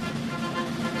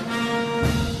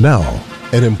 Now,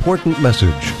 an important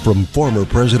message from former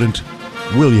President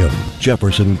William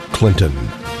Jefferson Clinton.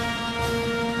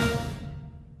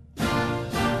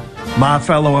 My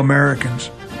fellow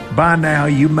Americans, by now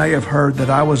you may have heard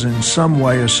that I was in some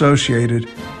way associated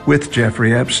with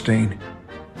Jeffrey Epstein.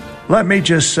 Let me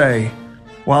just say,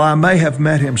 while I may have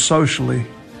met him socially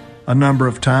a number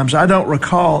of times, I don't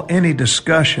recall any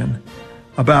discussion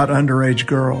about underage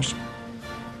girls.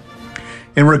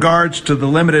 In regards to the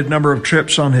limited number of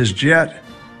trips on his jet,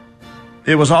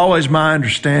 it was always my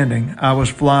understanding I was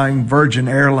flying Virgin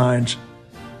Airlines,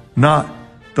 not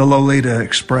the Lolita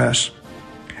Express.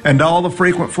 And all the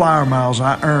frequent flyer miles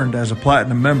I earned as a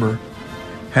platinum member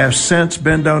have since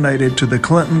been donated to the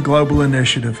Clinton Global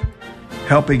Initiative,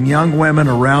 helping young women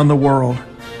around the world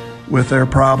with their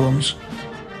problems.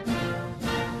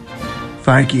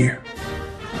 Thank you.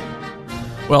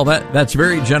 Well, that's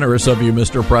very generous of you,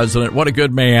 Mr. President. What a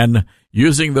good man,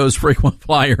 using those frequent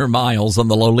flyer miles on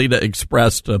the Lolita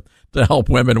Express to help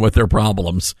women with their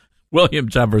problems. William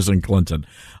Jefferson Clinton.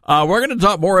 We're going to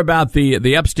talk more about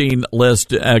the Epstein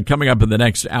list coming up in the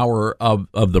next hour of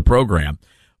the program.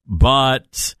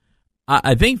 But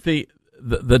I think the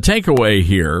takeaway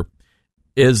here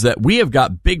is that we have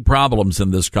got big problems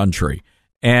in this country.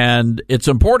 And it's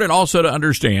important also to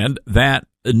understand that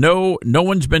no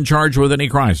one's been charged with any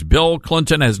crimes. Bill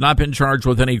Clinton has not been charged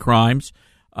with any crimes.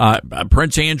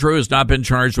 Prince Andrew has not been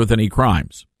charged with any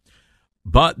crimes.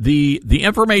 But the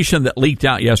information that leaked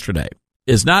out yesterday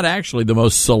is not actually the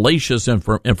most salacious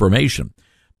information,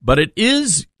 but it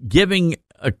is giving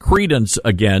a credence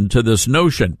again to this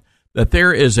notion that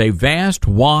there is a vast,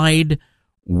 wide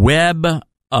web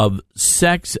of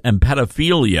sex and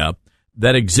pedophilia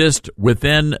that exist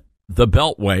within the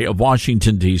Beltway of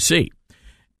Washington, D.C.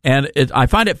 And I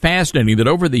find it fascinating that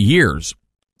over the years,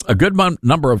 a good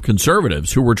number of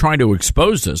conservatives who were trying to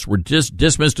expose this were just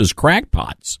dismissed as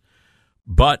crackpots.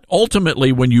 But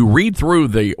ultimately, when you read through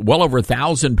the well over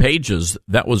 1,000 pages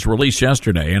that was released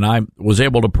yesterday, and I was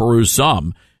able to peruse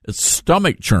some, it's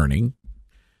stomach churning.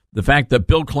 The fact that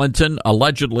Bill Clinton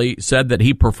allegedly said that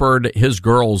he preferred his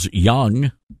girls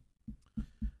young,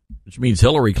 which means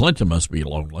Hillary Clinton must be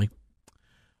lonely.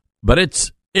 But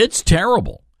it's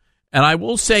terrible. And I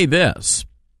will say this.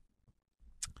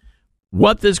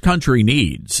 What this country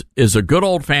needs is a good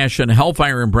old-fashioned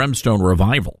hellfire and brimstone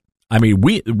revival. I mean,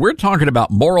 we're talking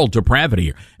about moral depravity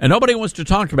here, and nobody wants to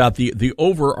talk about the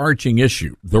overarching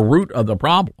issue. The root of the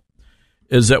problem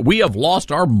is that we have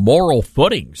lost our moral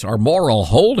footings, our moral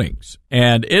holdings,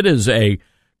 and it is a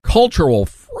cultural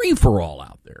free-for-all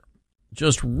out there.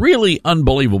 Just really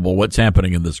unbelievable what's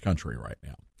happening in this country right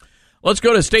now. Let's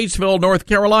go to Statesville, North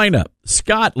Carolina.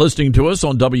 Scott listening to us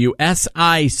on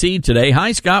WSIC today.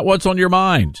 Hi, Scott. What's on your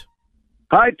mind?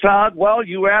 Hi, Todd. Well,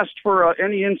 you asked for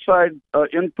any inside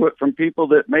input from people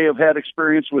that may have had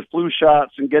experience with flu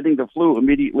shots and getting the flu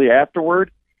immediately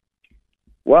afterward.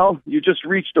 Well, you just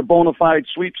reached a bona fide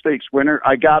sweepstakes winner.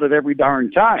 I got it every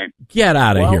darn time. Get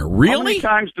out of here. Really? How many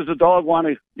times does a dog want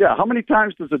to? Yeah. How many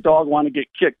times does a dog want to get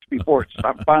kicked before it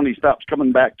finally stops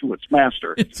coming back to its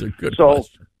master? It's a good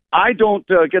question. I don't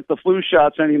get the flu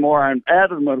shots anymore. I'm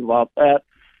adamant about that.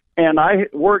 And I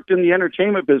worked in the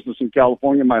entertainment business in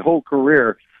California my whole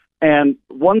career. And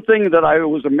one thing that I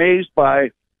was amazed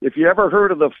by, if you ever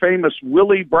heard of the famous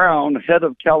Willie Brown, head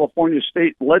of California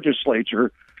state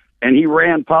legislature, and he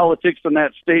ran politics in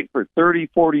that state for 30,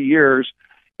 40 years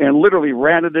and literally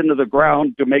ran it into the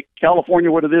ground to make California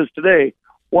what it is today.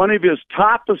 One of his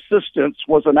top assistants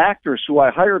was an actress who I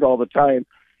hired all the time.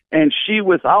 And she,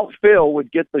 without fail,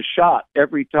 would get the shot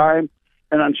every time.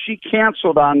 And she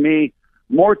canceled on me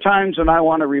more times than I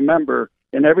want to remember.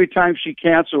 And every time she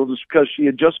canceled was because she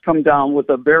had just come down with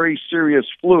a very serious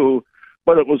flu,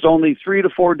 but it was only 3 to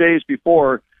 4 days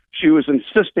before she was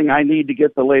insisting I need to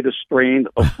get the latest strain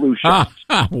of flu shots.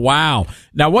 Wow.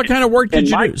 Now, what kind of work did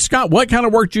you do? Scott, what kind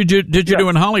of work did you do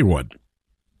in Hollywood?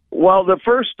 Well, the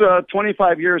first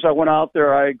 25 years I went out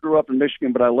there, I grew up in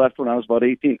Michigan, but I left when I was about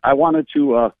 18. I wanted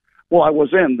to, I was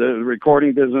in the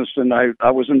recording business, and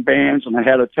I was in bands, and I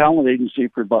had a talent agency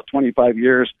for about 25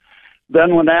 years.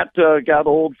 Then when that got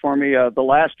old for me, the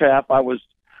last half,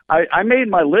 I made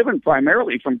my living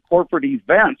primarily from corporate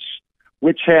events,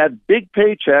 which had big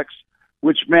paychecks,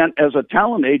 which meant as a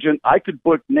talent agent, I could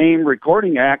book name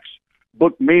recording acts,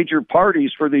 book major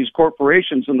parties for these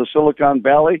corporations in the Silicon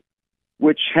Valley,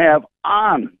 which have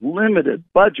unlimited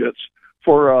budgets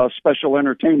for special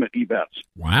entertainment events.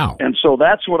 Wow. And so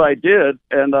that's what I did.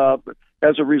 And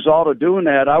as a result of doing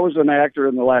that, I was an actor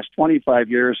in the last 25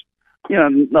 years,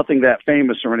 nothing that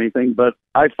famous or anything, but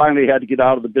I finally had to get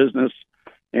out of the business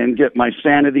and get my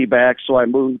sanity back. So I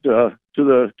moved to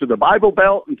the Bible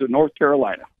Belt and to North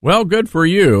Carolina. Well, good for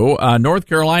you. North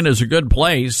Carolina is a good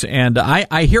place, and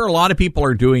I hear a lot of people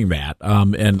are doing that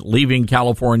and leaving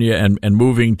California and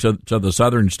moving to the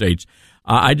southern states.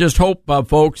 I just hope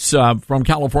folks from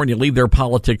California leave their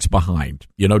politics behind.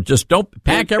 Just don't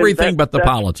pack everything but the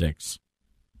politics.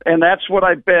 And that's what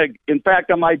I beg. In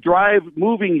fact, on my drive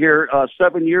moving here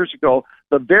 7 years ago,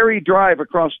 the very drive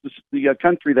across the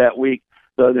country that week,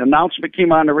 the announcement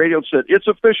came on the radio and said, "It's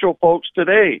official, folks,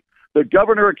 today. The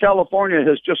governor of California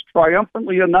has just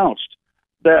triumphantly announced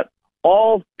that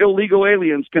all illegal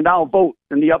aliens can now vote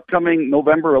in the upcoming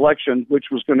November election," which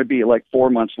was going to be like 4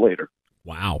 months later.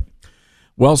 Wow.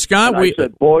 Well, Scott, I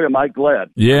said, boy, am I glad.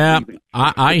 Yeah,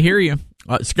 I hear you.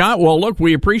 Scott, well, look,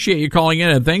 we appreciate you calling in,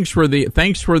 and thanks for the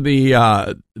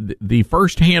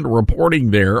firsthand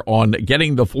reporting there on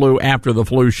getting the flu after the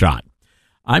flu shot.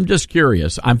 I'm just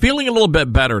curious. I'm feeling a little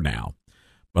bit better now,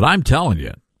 but I'm telling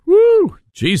you, whoo,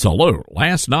 geez, hello,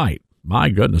 last night, my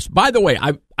goodness. By the way,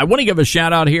 I want to give a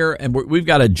shout out here, and we've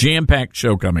got a jam-packed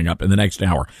show coming up in the next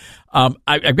hour.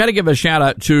 I've got to give a shout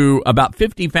out to about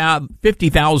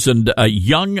 50,000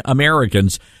 young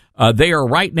Americans. They are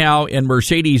right now in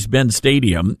Mercedes-Benz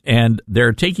Stadium, and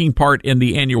they're taking part in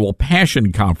the annual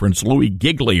Passion Conference. Louis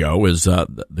Giglio is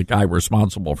the guy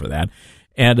responsible for that.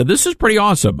 And this is pretty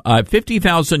awesome.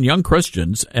 50,000 young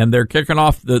Christians, and they're kicking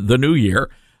off the new year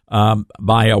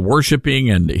by worshiping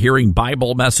and hearing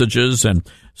Bible messages. And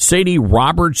Sadie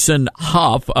Robertson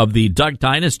Huff of the Duck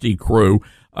Dynasty crew,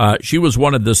 she was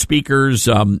one of the speakers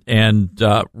and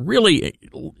really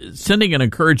sending an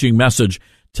encouraging message,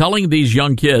 telling these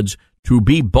young kids to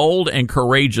be bold and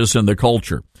courageous in the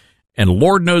culture. And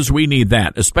Lord knows we need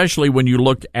that, especially when you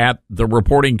look at the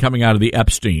reporting coming out of the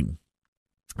Epstein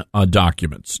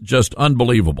documents. Just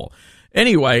unbelievable.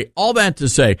 Anyway, all that to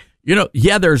say,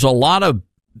 there's a lot of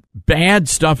bad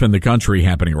stuff in the country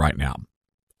happening right now.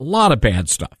 A lot of bad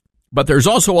stuff. But there's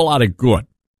also a lot of good.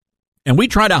 And we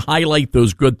try to highlight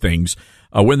those good things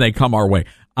when they come our way.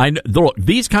 Look,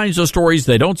 these kinds of stories,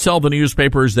 they don't sell the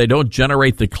newspapers, they don't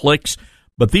generate the clicks,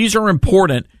 but these are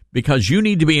important because you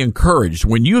need to be encouraged.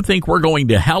 When you think we're going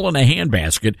to hell in a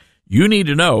handbasket, you need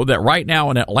to know that right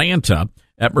now in Atlanta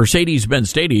at Mercedes-Benz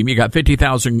Stadium, you got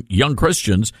 50,000 young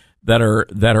Christians that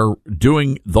are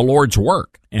doing the Lord's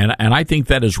work. And I think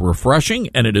that is refreshing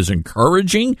and it is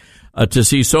encouraging to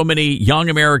see so many young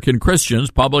American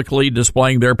Christians publicly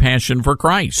displaying their passion for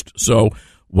Christ. So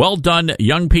well done,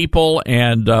 young people.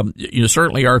 And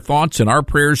certainly our thoughts and our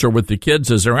prayers are with the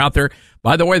kids as they're out there.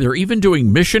 By the way, they're even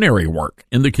doing missionary work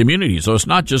in the community. So it's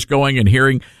not just going and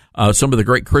hearing some of the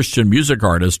great Christian music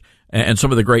artists and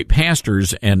some of the great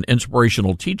pastors and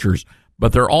inspirational teachers,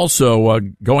 but they're also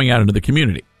going out into the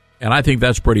community. And I think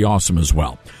that's pretty awesome as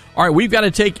well. All right, we've got to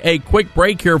take a quick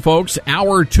break here, folks.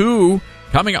 Hour 2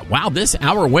 coming up. Wow, this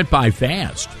hour went by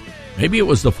fast. Maybe it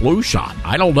was the flu shot.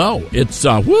 I don't know. It's,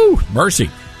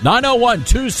 mercy.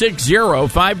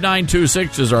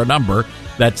 901-260-5926 is our number.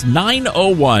 That's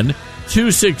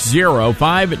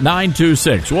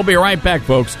 901-260-5926. We'll be right back,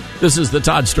 folks. This is the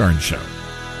Todd Stern Show.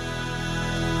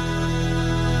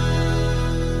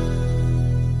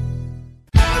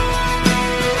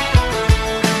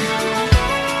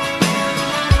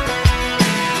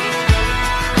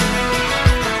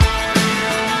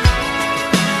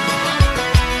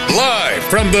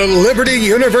 From the Liberty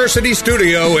University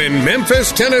studio in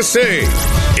Memphis, Tennessee,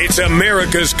 it's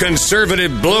America's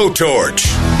conservative blowtorch.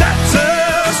 That's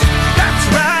us. That's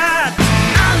right.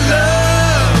 I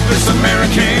love this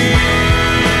American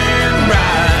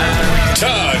ride.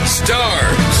 Todd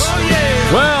Starnes. Oh,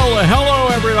 yeah. Well, hello,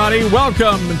 everybody.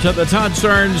 Welcome to the Todd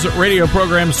Starnes radio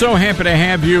program. So happy to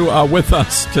have you with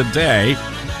us today.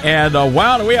 And,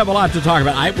 wow, we have a lot to talk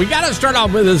about. We got to start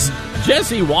off with this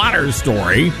Jesse Waters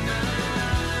story.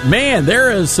 Man,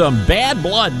 there is some bad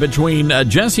blood between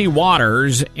Jesse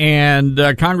Waters and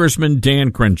Congressman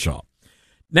Dan Crenshaw.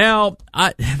 Now,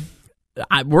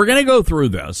 we're going to go through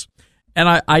this,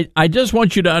 and I just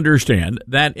want you to understand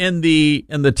that in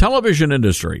the television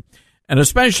industry, and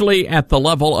especially at the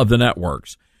level of the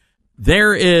networks,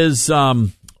 there is what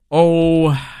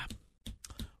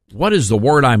is the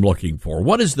word I'm looking for?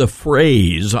 What is the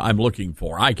phrase I'm looking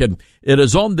for? It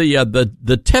is on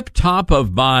the tip top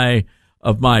of my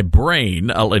brain,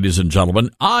 ladies and gentlemen.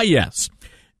 Yes.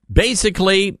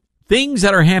 Basically, things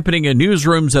that are happening in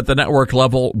newsrooms at the network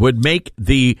level would make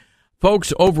the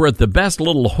folks over at the best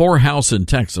little whorehouse in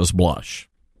Texas blush.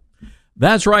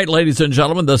 That's right, ladies and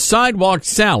gentlemen. The sidewalk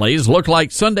Sallies look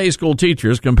like Sunday school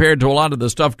teachers compared to a lot of the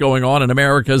stuff going on in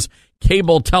America's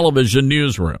cable television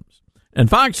newsrooms. And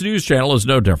Fox News Channel is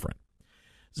no different.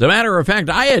 As a matter of fact,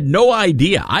 I had no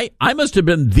idea. I must have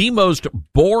been the most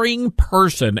boring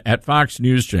person at Fox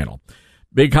News Channel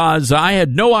because I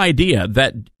had no idea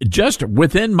that just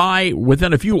within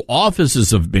a few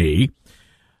offices of me,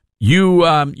 you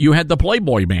had the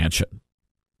Playboy Mansion.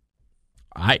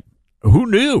 Who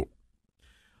knew?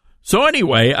 So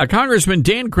anyway, Congressman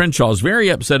Dan Crenshaw is very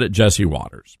upset at Jesse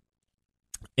Waters.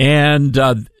 And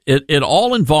it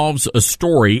all involves a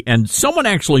story, and someone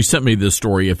actually sent me this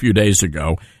story a few days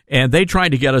ago, and they tried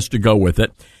to get us to go with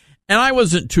it. And I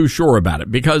wasn't too sure about it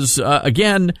because,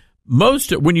 again,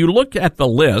 when you look at the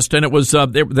list, and it was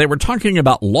they were talking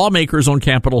about lawmakers on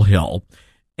Capitol Hill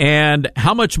and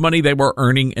how much money they were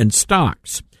earning in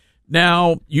stocks.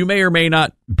 Now, you may or may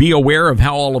not be aware of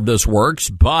how all of this works,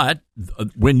 but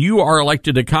when you are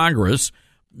elected to Congress,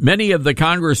 many of the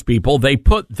Congress people, they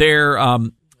put their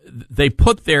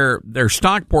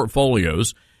stock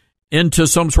portfolios into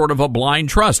some sort of a blind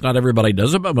trust. Not everybody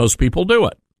does it, but most people do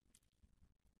it.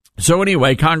 So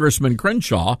anyway, Congressman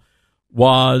Crenshaw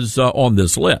was on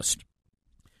this list.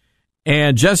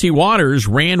 And Jesse Waters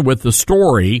ran with the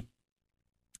story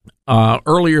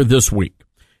earlier this week.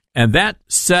 And that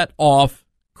set off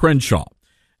Crenshaw.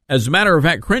 As a matter of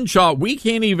fact, Crenshaw, we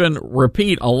can't even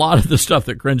repeat a lot of the stuff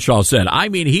that Crenshaw said. I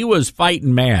mean, he was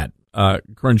fighting mad,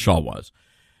 Crenshaw was.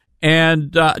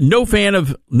 And no fan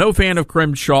of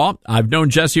Crenshaw. I've known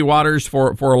Jesse Waters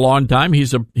for a long time.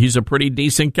 He's a pretty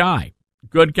decent guy,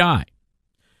 good guy.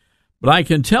 But I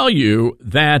can tell you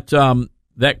that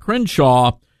that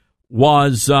Crenshaw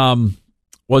was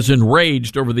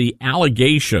enraged over the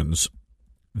allegations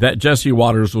that Jesse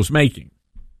Waters was making.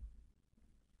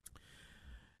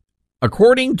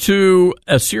 According to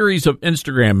a series of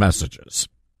Instagram messages,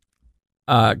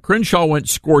 Crenshaw went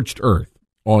scorched earth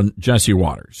on Jesse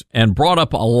Waters and brought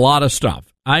up a lot of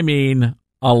stuff. I mean,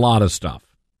 a lot of stuff.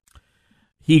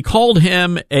 He called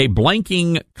him a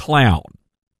blanking clown.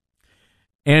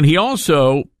 And he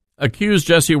also accused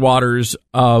Jesse Waters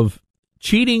of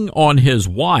cheating on his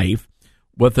wife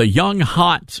with a young,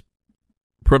 hot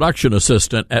production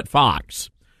assistant at Fox,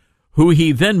 who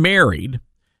he then married,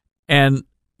 and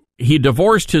he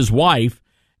divorced his wife.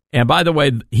 And by the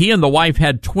way, he and the wife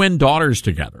had twin daughters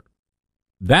together.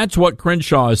 That's what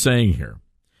Crenshaw is saying here.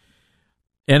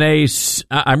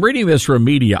 I'm reading this from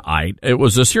Mediaite. It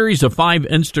was a series of 5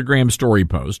 Instagram story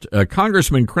posts.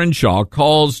 Congressman Crenshaw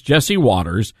calls Jesse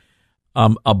Waters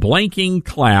a blanking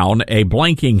clown, a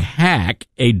blanking hack,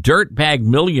 a dirtbag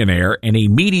millionaire, and a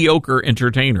mediocre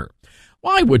entertainer.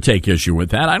 Well, I would take issue with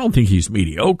that. I don't think he's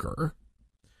mediocre.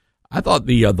 I thought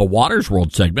the Waters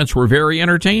World segments were very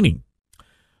entertaining.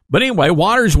 But anyway,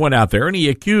 Waters went out there and he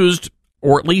accused,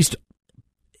 or at least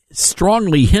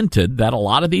strongly hinted, that a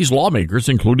lot of these lawmakers,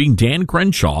 including Dan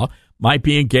Crenshaw, might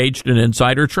be engaged in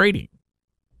insider trading.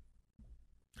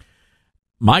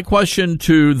 My question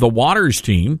to the Waters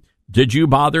team: did you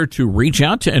bother to reach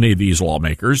out to any of these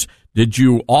lawmakers? Did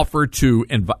you offer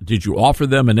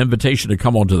them an invitation to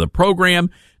come onto the program?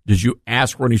 Did you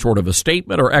ask for any sort of a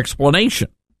statement or explanation?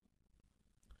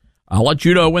 I'll let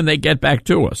you know when they get back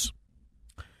to us.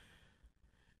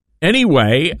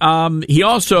 Anyway, he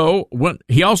also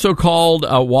called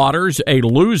Waters a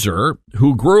loser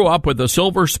who grew up with a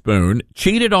silver spoon,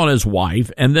 cheated on his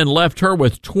wife, and then left her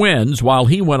with twins while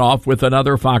he went off with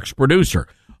another Fox producer.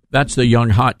 That's the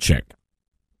young hot chick.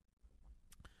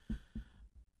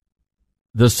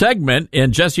 The segment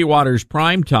in Jesse Waters'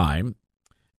 prime time,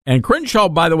 and Crenshaw,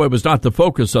 by the way, was not the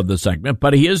focus of the segment,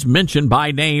 but he is mentioned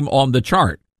by name on the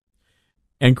chart.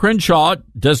 And Crenshaw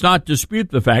does not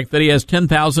dispute the fact that he has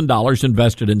 $10,000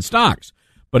 invested in stocks,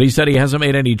 but he said he hasn't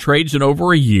made any trades in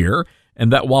over a year,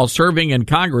 and that while serving in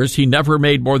Congress, he never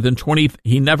had more than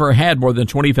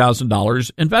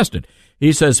 $20,000 invested.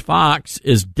 He says Fox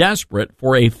is desperate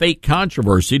for a fake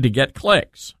controversy to get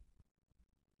clicks.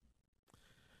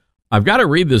 I've got to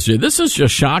read this here. This is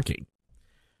just shocking.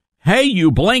 Hey,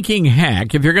 you blanking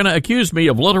hack, if you're going to accuse me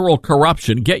of literal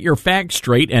corruption, get your facts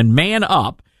straight and man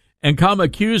up and come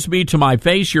accuse me to my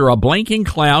face. You're a blanking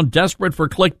clown desperate for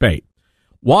clickbait.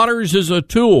 Waters is a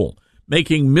tool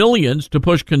making millions to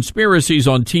push conspiracies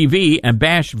on TV and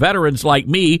bash veterans like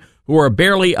me who are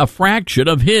barely a fraction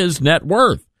of his net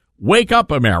worth. Wake up,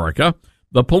 America.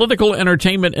 The political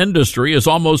entertainment industry is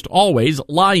almost always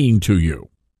lying to you.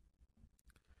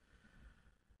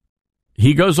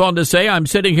 He goes on to say, I'm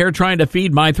sitting here trying to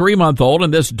feed my 3-month-old,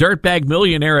 and this dirtbag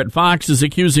millionaire at Fox is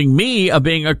accusing me of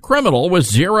being a criminal with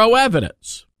zero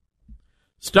evidence.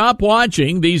 Stop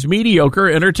watching these mediocre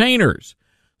entertainers.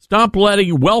 Stop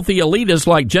letting wealthy elitists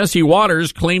like Jesse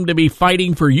Waters claim to be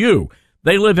fighting for you.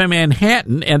 They live in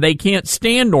Manhattan, and they can't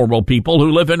stand normal people who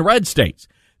live in red states.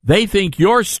 They think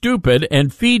you're stupid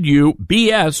and feed you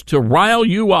BS to rile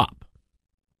you up.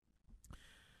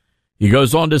 He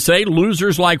goes on to say,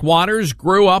 losers like Waters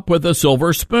grew up with a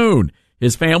silver spoon.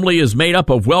 His family is made up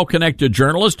of well-connected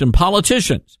journalists and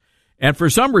politicians. And for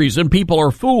some reason, people are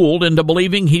fooled into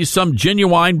believing he's some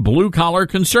genuine blue-collar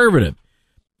conservative.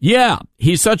 Yeah,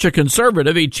 he's such a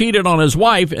conservative, he cheated on his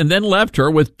wife and then left her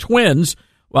with twins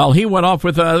while he went off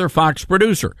with another Fox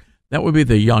producer. That would be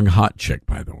the young hot chick,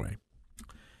 by the way.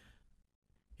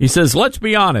 He says, let's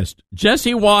be honest,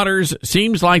 Jesse Waters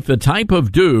seems like the type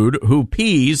of dude who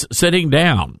pees sitting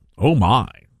down. Oh, my.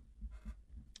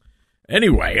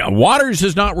 Anyway, Waters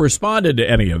has not responded to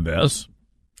any of this.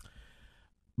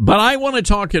 But I want to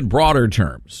talk in broader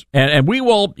terms. And we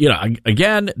will,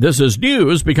 again, this is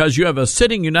news because you have a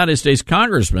sitting United States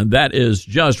congressman that is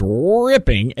just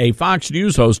ripping a Fox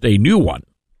News host a new one.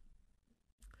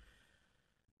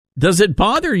 Does it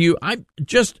bother you?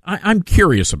 I'm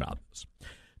curious about this.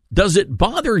 Does it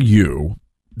bother you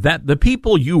that the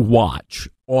people you watch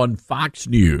on Fox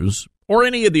News or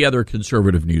any of the other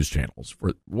conservative news channels,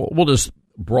 we'll just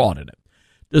broaden it,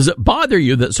 does it bother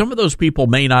you that some of those people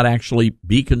may not actually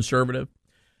be conservative?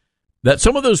 That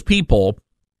some of those people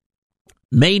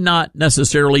may not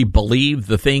necessarily believe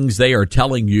the things they are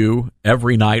telling you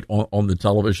every night on the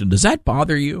television? Does that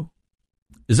bother you?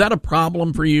 Is that a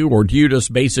problem for you? Or do you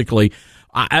just basically,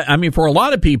 I mean, for a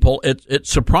lot of people, it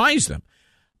surprised them.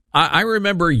 I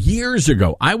remember years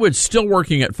ago, I was still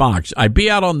working at Fox. I'd be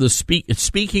out on the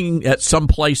speaking at some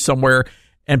place somewhere,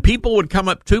 and people would come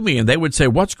up to me and they would say,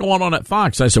 what's going on at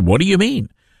Fox? I said, what do you mean?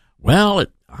 Well,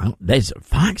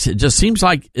 Fox, it just seems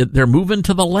like they're moving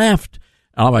to the left.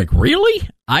 And I'm like, really?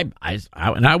 And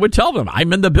I would tell them,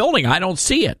 I'm in the building. I don't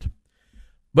see it.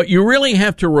 But you really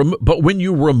have to but when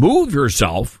you remove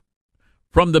yourself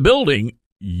from the building,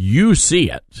 you see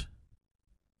it.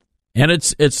 And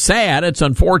it's sad, it's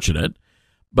unfortunate,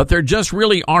 but there just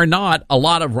really are not a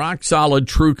lot of rock-solid,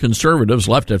 true conservatives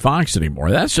left at Fox anymore.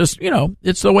 That's just,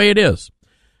 it's the way it is.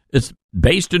 It's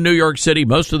based in New York City.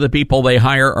 Most of the people they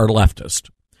hire are leftist.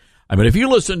 I mean, if you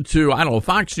listen to, I don't know,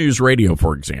 Fox News Radio,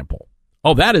 for example,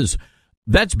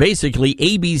 that's basically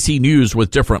ABC News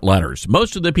with different letters.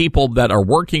 Most of the people that are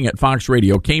working at Fox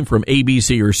Radio came from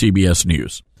ABC or CBS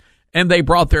News, and they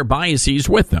brought their biases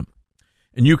with them.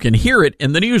 And you can hear it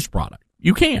in the news product.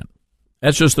 You can.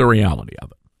 That's just the reality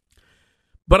of it.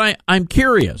 But I'm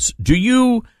curious,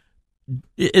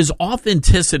 is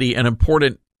authenticity an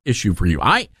important issue for you?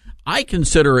 I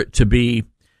consider it to be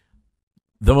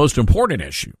the most important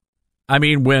issue. I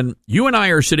mean, when you and I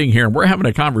are sitting here and we're having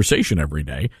a conversation every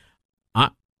day,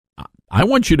 I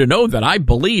want you to know that I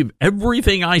believe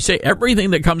everything I say,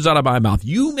 everything that comes out of my mouth.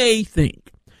 You may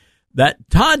think that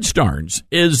Todd Starnes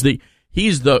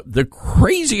he's the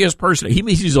craziest person.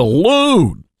 He's a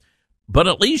loon. But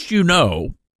at least you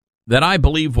know that I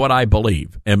believe what I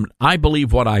believe, and I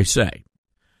believe what I say.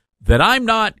 That I'm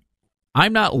not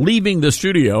leaving the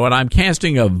studio and I'm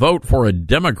casting a vote for a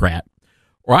Democrat,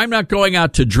 or I'm not going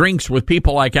out to drinks with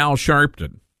people like Al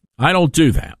Sharpton. I don't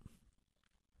do that.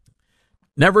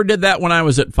 Never did that when I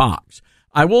was at Fox.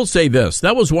 I will say this.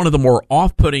 That was one of the more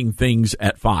off-putting things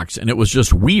at Fox, and it was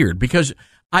just weird because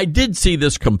I did see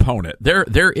this component.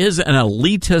 There is an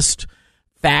elitist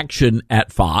faction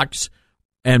at Fox,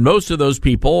 and most of those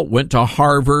people went to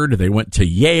Harvard, they went to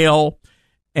Yale,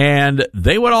 and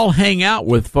they would all hang out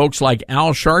with folks like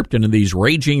Al Sharpton and these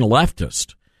raging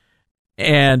leftists.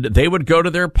 And they would go to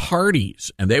their parties,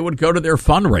 and they would go to their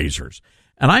fundraisers.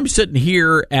 And I'm sitting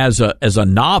here as a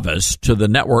novice to the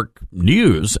network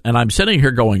news, and I'm sitting here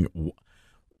going,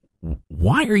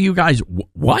 why are you guys,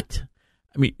 what?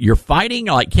 I mean, you're fighting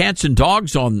like cats and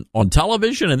dogs on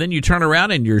television, and then you turn around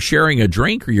and you're sharing a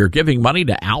drink or you're giving money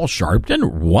to Al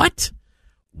Sharpton? What?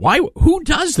 Why? Who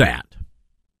does that?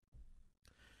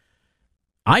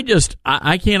 I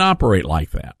can't operate like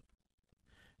that.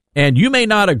 And you may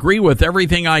not agree with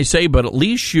everything I say, but at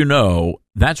least you know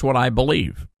that's what I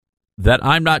believe. That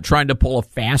I'm not trying to pull a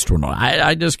fast one.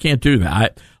 I just can't do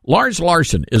that. Lars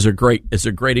Larson is a great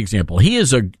example. He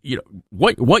is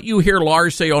what you hear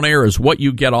Lars say on air is what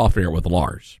you get off air with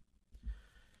Lars.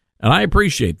 And I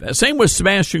appreciate that. Same with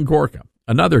Sebastian Gorka,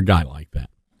 another guy like that.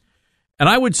 And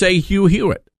I would say Hugh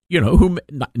Hewitt, who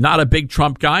not a big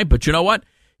Trump guy, but you know what?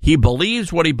 He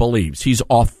believes what he believes. He's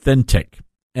authentic.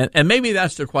 And maybe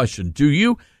that's the question.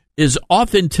 Is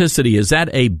authenticity, is that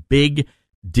a big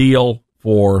deal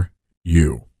for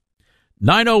you?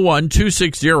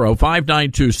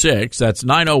 901-260-5926. That's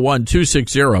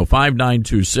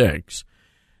 901-260-5926.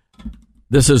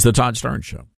 This is the Todd Starnes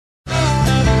Show.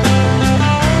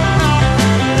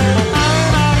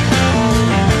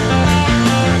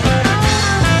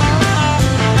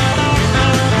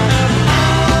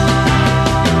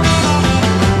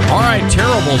 All right,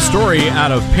 terrible story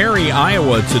out of Perry,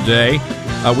 Iowa today.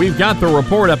 We've got the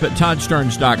report up at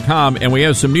ToddStarnes.com, and we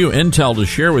have some new intel to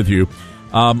share with you.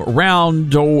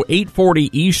 Around 8:40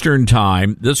 Eastern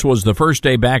time, this was the first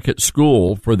day back at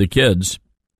school for the kids.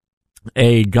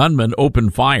 A gunman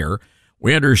opened fire.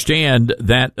 We understand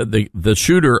that the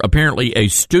shooter, apparently a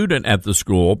student at the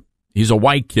school, he's a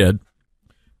white kid,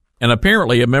 and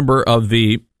apparently a member of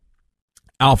the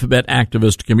alphabet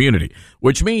activist community,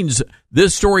 which means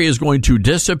this story is going to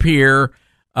disappear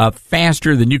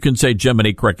faster than you can say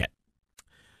Jiminy Cricket.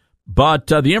 But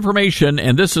the information,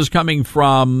 and this is coming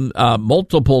from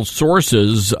multiple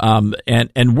sources,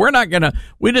 and we're not going to,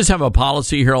 we just have a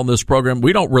policy here on this program.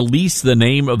 We don't release the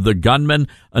name of the gunman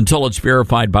until it's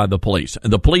verified by the police.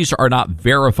 And the police are not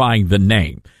verifying the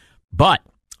name. But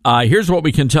here's what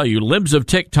we can tell you. Libs of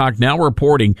TikTok now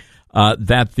reporting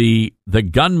that the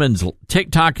gunman's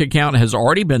TikTok account has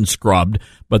already been scrubbed,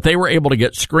 but they were able to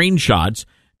get screenshots.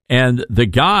 And the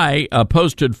guy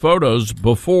posted photos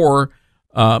before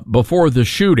the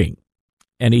shooting,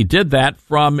 and he did that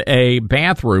from a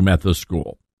bathroom at the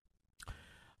school.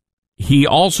 He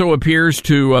also appears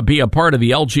to be a part of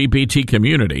the LGBT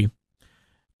community.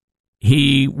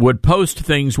 He would post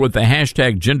things with the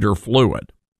hashtag gender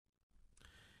fluid.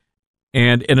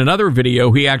 And in another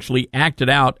video, he actually acted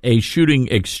out a shooting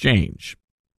exchange.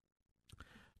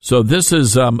 So this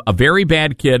is a very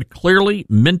bad kid, clearly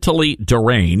mentally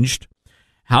deranged.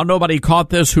 How nobody caught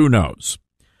this, who knows?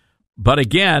 But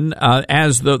again,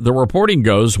 as the reporting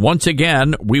goes, once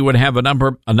again, we would have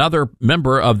another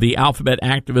member of the alphabet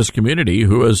activist community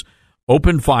who has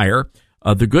opened fire.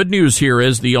 The good news here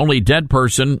is the only dead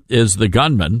person is the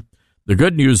gunman. The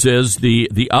good news is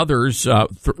the others,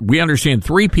 we understand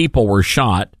 3 people were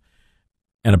shot,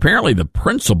 and apparently the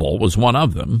principal was one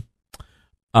of them.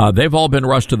 They've all been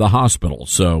rushed to the hospital,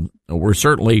 so we're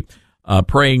certainly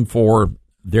praying for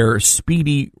their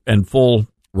speedy and full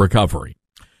recovery.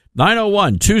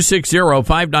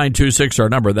 901-260-5926, our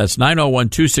number. That's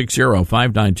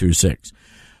 901-260-5926.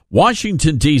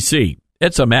 Washington, D.C.,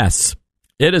 it's a mess.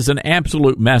 It is an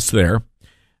absolute mess there.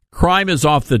 Crime is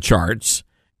off the charts.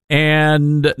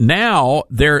 And now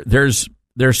there's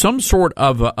some sort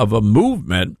of a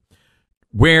movement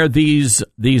where these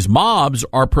mobs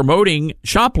are promoting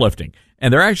shoplifting.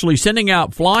 And they're actually sending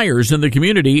out flyers in the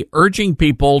community urging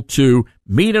people to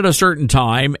meet at a certain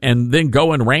time and then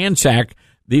go and ransack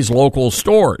these local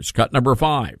stores. Cut number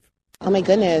 5. Oh, my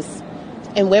goodness.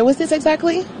 And where was this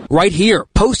exactly? Right here,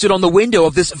 posted on the window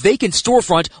of this vacant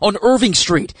storefront on Irving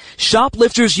Street.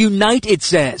 Shoplifters unite, it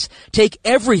says. Take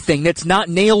everything that's not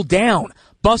nailed down.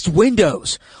 Bust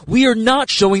windows. We are not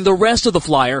showing the rest of the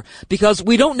flyer because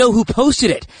we don't know who posted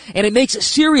it, and it makes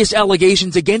serious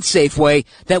allegations against Safeway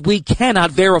that we cannot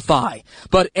verify.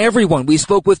 But everyone we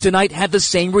spoke with tonight had the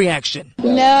same reaction.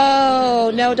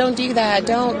 No, don't do that.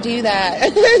 Don't do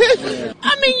that.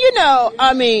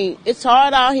 It's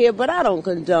hard out here, but I don't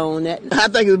condone it. I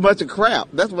think it's a bunch of crap.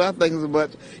 That's what I think it's a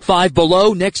bunch. Five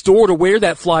Below, next door to where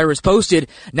that flyer is posted,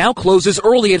 now closes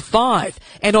early at 5.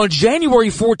 And on January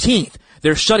 14th,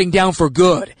 they're shutting down for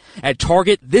good. At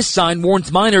Target, this sign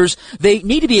warns minors they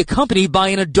need to be accompanied by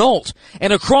an adult.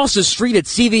 And across the street at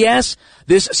CVS,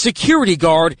 this security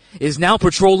guard is now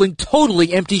patrolling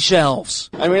totally empty shelves.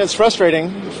 It's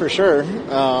frustrating for sure.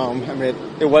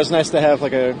 It was nice to have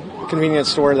like a convenience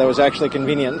store that was actually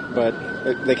convenient, but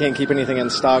they can't keep anything in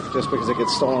stock just because it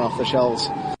gets stolen off the shelves.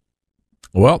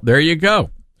 Well, there you go.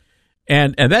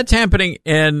 And that's happening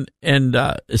in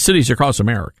cities across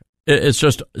America. It's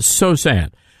just so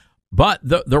sad. But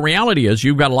the reality is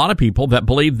you've got a lot of people that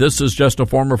believe this is just a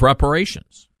form of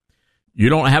reparations. You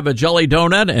don't have a jelly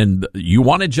donut and you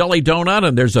want a jelly donut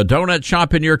and there's a donut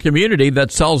shop in your community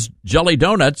that sells jelly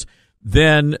donuts,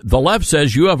 then the left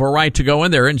says you have a right to go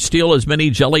in there and steal as many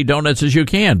jelly donuts as you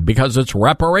can because it's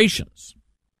reparations.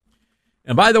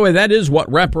 And by the way, that is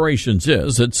what reparations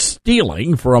is. It's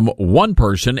stealing from one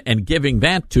person and giving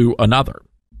that to another.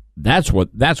 That's what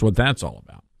that's all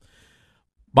about.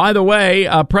 By the way,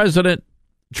 President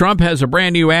Trump has a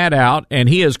brand new ad out, and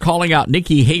he is calling out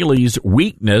Nikki Haley's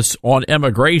weakness on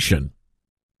immigration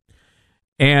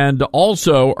and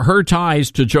also her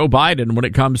ties to Joe Biden when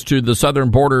it comes to the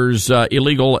southern border's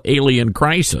illegal alien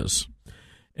crisis.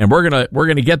 And we're gonna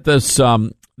get this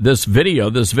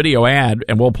video ad,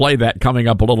 and we'll play that coming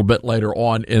up a little bit later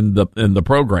on in the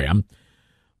program.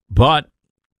 But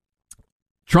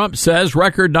Trump says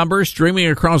record numbers streaming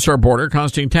across our border,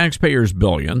 costing taxpayers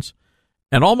billions,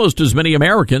 and almost as many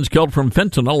Americans killed from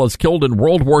fentanyl as killed in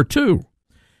World War II.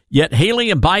 Yet Haley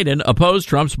and Biden oppose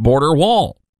Trump's border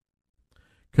wall.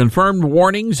 Confirmed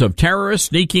warnings of terrorists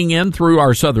sneaking in through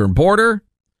our southern border.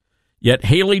 Yet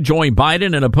Haley joined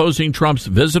Biden in opposing Trump's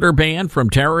visitor ban from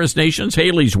terrorist nations.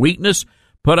 Haley's weakness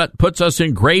puts us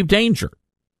in grave danger.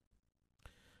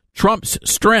 Trump's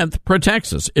strength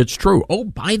protects us. It's true. Oh,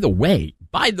 by the way,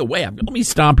 let me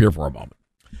stop here for a moment.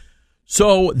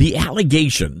 So the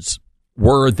allegations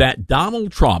were that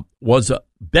Donald Trump was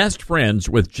best friends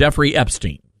with Jeffrey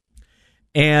Epstein,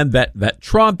 and that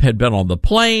Trump had been on the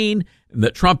plane, and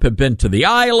that Trump had been to the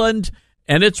island,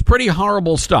 and it's pretty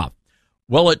horrible stuff.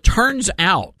 Well, it turns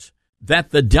out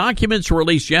that the documents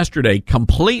released yesterday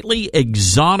completely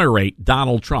exonerate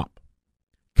Donald Trump.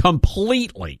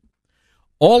 Completely.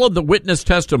 All of the witness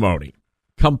testimony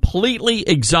completely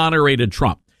exonerated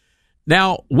Trump.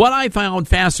 Now, what I found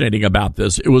fascinating about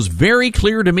this, it was very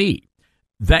clear to me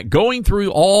that going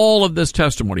through all of this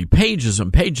testimony, pages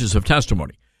and pages of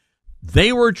testimony,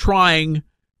 they were trying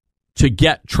to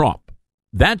get Trump.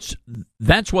 That's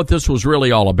what this was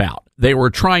really all about. They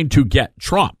were trying to get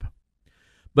Trump.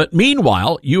 But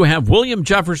meanwhile, you have William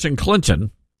Jefferson Clinton,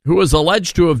 who is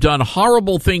alleged to have done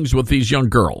horrible things with these young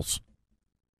girls.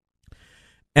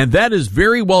 And that is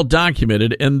very well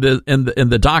documented in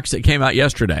the docs that came out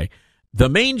yesterday. The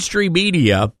mainstream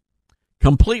media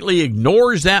completely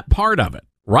ignores that part of it,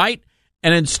 right?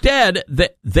 And instead,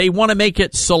 they want to make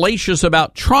it salacious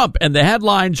about Trump. And the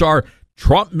headlines are,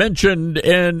 Trump mentioned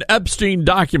in Epstein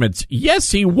documents.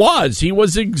 Yes, he was. He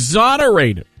was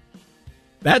exonerated.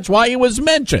 That's why he was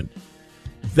mentioned.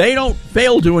 They don't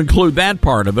fail to include that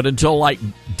part of it until like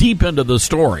deep into the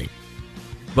story.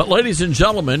 But ladies and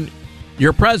gentlemen,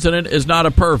 your president is not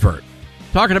a pervert.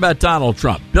 Talking about Donald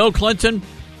Trump. Bill Clinton,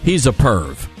 he's a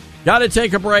perv. Got to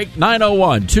take a break.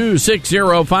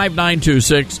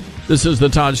 901-260-5926. This is the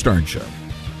Todd Stern Show.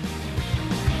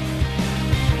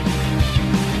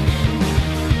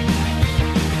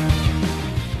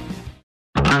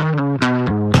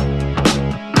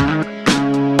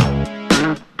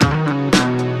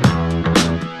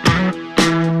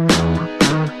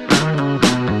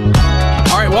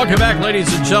 Welcome back,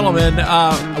 ladies and gentlemen.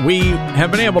 We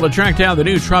have been able to track down the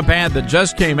new Trump ad that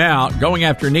just came out going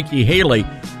after Nikki Haley.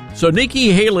 So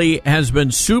Nikki Haley has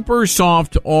been super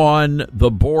soft on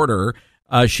the border.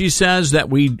 She says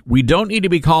that we don't need to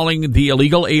be calling the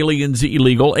illegal aliens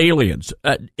illegal aliens.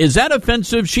 Is that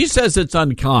offensive? She says it's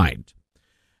unkind.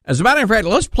 As a matter of fact,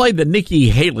 let's play the Nikki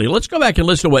Haley. Let's go back and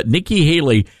listen to what Nikki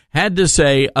Haley had to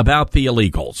say about the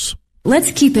illegals.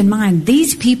 Let's keep in mind,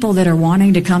 these people that are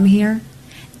wanting to come here,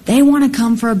 they want to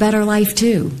come for a better life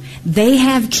too. They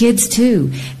have kids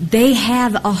too. They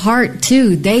have a heart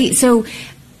too. So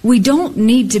we don't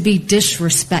need to be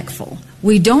disrespectful.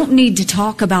 We don't need to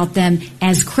talk about them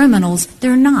as criminals.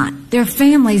 They're not. They're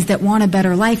families that want a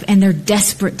better life, and they're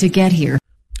desperate to get here.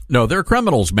 No, they're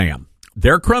criminals, ma'am.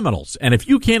 They're criminals. And if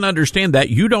you can't understand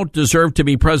that, you don't deserve to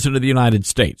be president of the United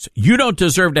States. You don't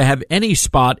deserve to have any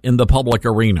spot in the public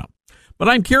arena. But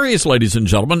I'm curious, ladies and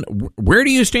gentlemen, where do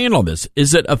you stand on this?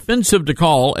 Is it offensive to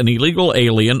call an illegal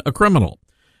alien a criminal?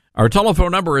 Our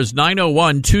telephone number is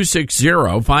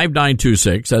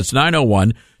 901-260-5926. That's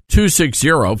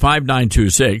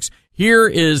 901-260-5926. Here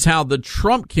is how the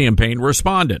Trump campaign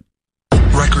responded.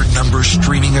 Record numbers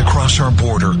streaming across our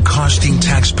border, costing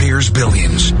taxpayers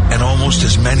billions, and almost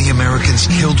as many Americans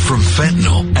killed from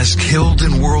fentanyl as killed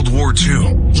in World War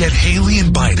II. Yet Haley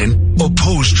and Biden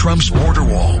oppose Trump's border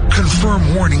wall,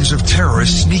 confirm warnings of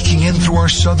terrorists sneaking in through our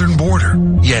southern border.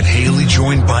 Yet Haley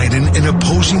joined Biden in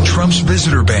opposing Trump's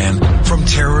visitor ban from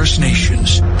terrorist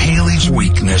nations. Haley's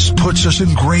weakness puts us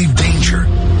in grave danger.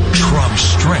 Trump's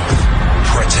strength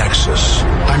protects us.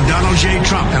 I'm Donald J.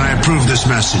 Trump, and I approve this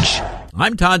message.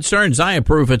 I'm Todd Stearns. I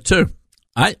approve it, too.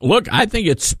 I think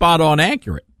it's spot on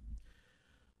accurate.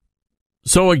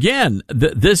 So, again,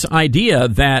 this idea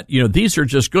that, these are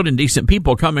just good and decent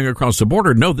people coming across the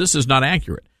border, no, this is not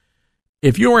accurate.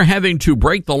 If you are having to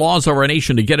break the laws of our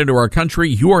nation to get into our country,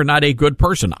 you are not a good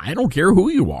person. I don't care who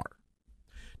you are.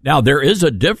 Now, there is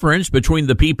a difference between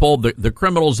the people, the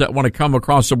criminals that want to come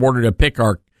across the border to pick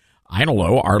our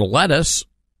lettuce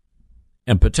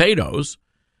and potatoes,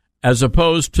 as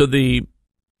opposed to the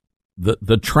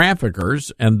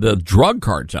traffickers and the drug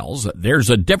cartels.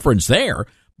 There's a difference there,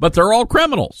 but they're all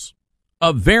criminals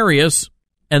of various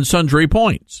and sundry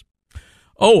points.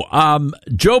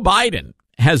 Joe Biden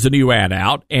has a new ad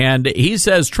out, and he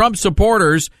says, Trump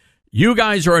supporters, you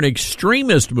guys are an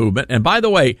extremist movement. And by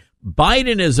the way,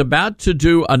 Biden is about to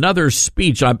do another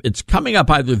speech. It's coming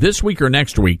up either this week or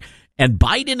next week. And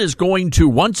Biden is going to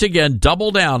once again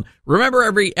double down. Remember,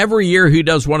 every year he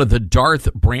does one of the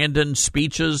Darth Brandon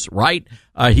speeches, right?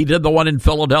 He did the one in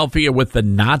Philadelphia with the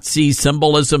Nazi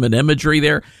symbolism and imagery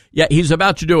there. Yeah, he's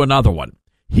about to do another one.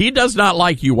 He does not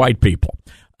like you white people.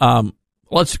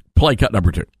 Let's play cut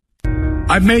number 2.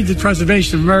 I've made the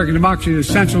preservation of American democracy the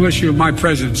central issue of my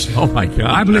presidency. Oh, my God.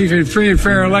 I believe in free and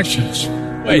fair elections.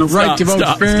 Wait, and the right to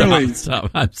vote fairly.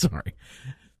 Stop. I'm sorry.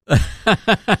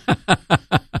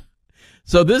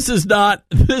 So this is not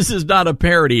a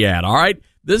parody ad, all right?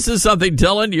 This is something,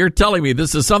 Dylan, you're telling me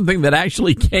this is something that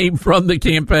actually came from the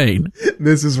campaign.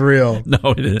 This is real. No,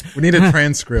 it isn't. We need a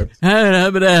transcript.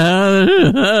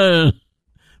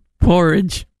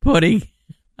 Porridge, pudding,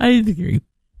 ice cream.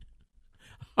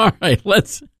 All right,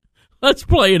 let's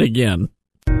play it again.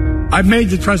 I've made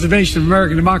the preservation of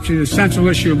American democracy the central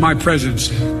issue of my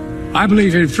presidency. I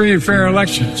believe in free and fair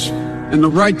elections and the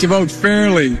right to vote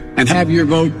fairly and have your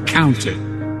vote counted.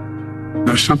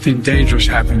 There's something dangerous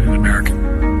happening in America.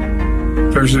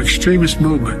 There's an extremist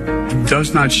movement that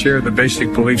does not share the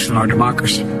basic beliefs in our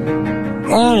democracy.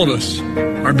 All of us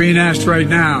are being asked right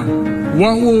now,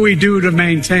 what will we do to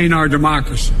maintain our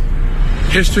democracy?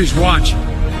 History's watching.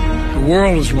 The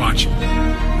world is watching.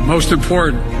 And most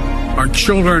important, our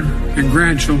children and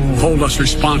grandchildren will hold us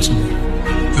responsible.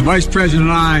 The Vice President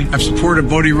and I have supported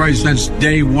voting rights since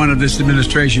day one of this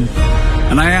administration,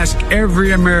 and I ask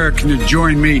every American to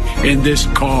join me in this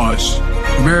cause.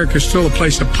 America is still a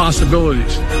place of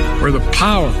possibilities where the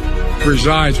power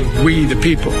resides with we, the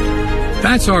people.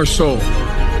 That's our soul.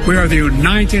 We are the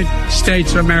United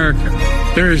States of America.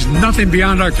 There is nothing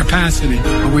beyond our capacity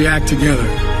when we act together.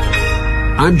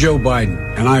 I'm Joe Biden,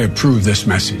 and I approve this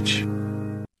message.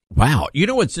 Wow. You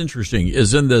know what's interesting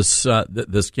is in this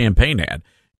this campaign ad,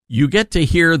 you get to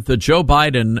hear the Joe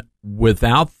Biden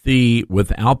without the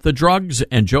drugs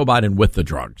and Joe Biden with the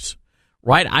drugs,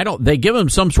 right? They give him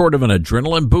some sort of an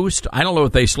adrenaline boost. I don't know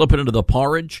if they slip it into the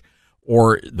porridge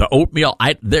or the oatmeal.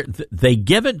 They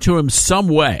give it to him some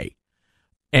way.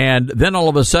 And then all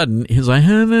of a sudden he's like,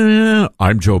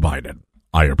 I'm Joe Biden.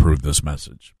 I approve this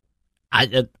message.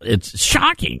 It's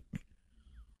shocking.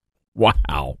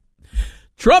 Wow.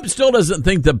 Trump still doesn't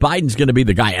think that Biden's going to be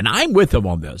the guy, and I'm with him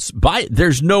on this.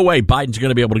 There's no way Biden's going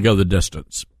to be able to go the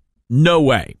distance. No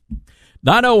way.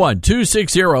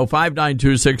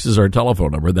 901-260-5926 is our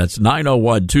telephone number. That's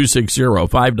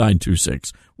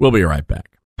 901-260-5926. We'll be right back.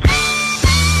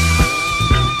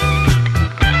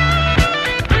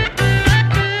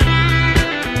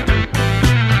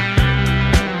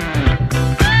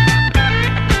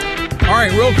 All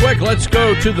right, real quick, let's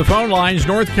go to the phone lines.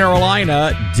 North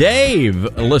Carolina,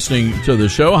 Dave listening to the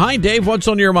show. Hi, Dave. What's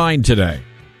on your mind today?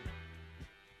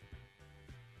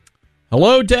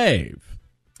 Hello, Dave.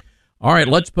 All right,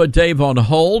 let's put Dave on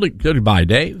hold. Goodbye,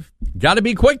 Dave. Got to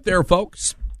be quick there,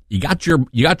 folks. You got your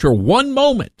 1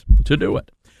 moment to do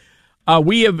it.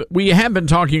 We have been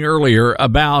talking earlier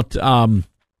about all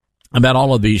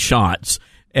of these shots,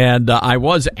 and I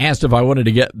was asked if I wanted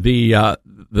to get the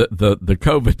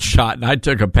COVID shot, and I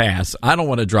took a pass. I don't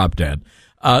want to drop dead.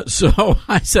 So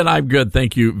I said, I'm good.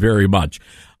 Thank you very much.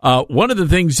 One of the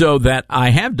things, though, that I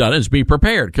have done is be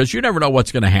prepared, because you never know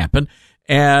what's going to happen.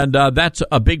 And that's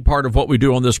a big part of what we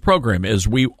do on this program is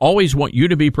we always want you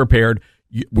to be prepared.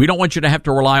 We don't want you to have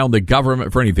to rely on the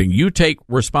government for anything. You take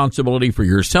responsibility for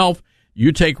yourself.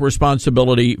 You take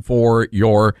responsibility for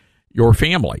your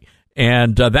family.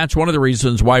 And that's one of the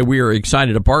reasons why we are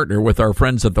excited to partner with our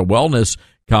friends at the Wellness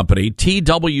Company.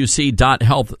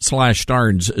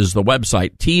 TWC.health/Starnes is the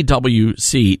website.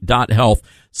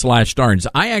 TWC.health/Starnes.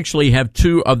 I actually have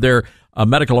 2 of their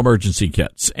medical emergency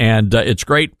kits, and it's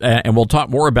great, and we'll talk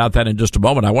more about that in just a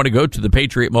moment. I want to go to the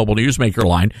Patriot Mobile Newsmaker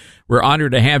line. We're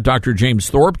honored to have Dr. James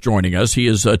Thorpe joining us. He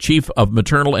is Chief of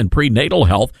Maternal and Prenatal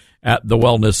Health at the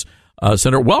Wellness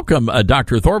Center. Welcome,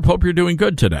 Dr. Thorpe. Hope you're doing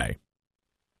good today.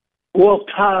 Well,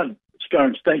 Todd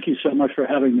Starnes, thank you so much for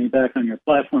having me back on your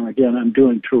platform again. I'm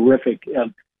doing terrific.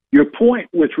 Your point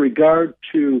with regard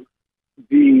to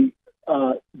the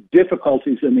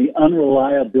difficulties and the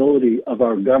unreliability of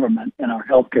our government and our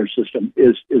healthcare system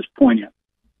is poignant.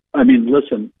 I mean,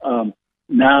 listen,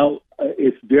 now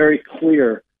it's very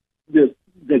clear that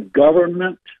the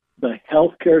government, the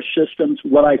healthcare systems,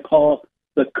 what I call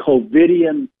the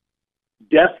COVIDian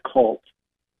death cult,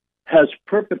 has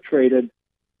perpetrated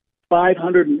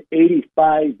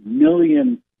 585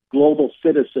 million global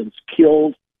citizens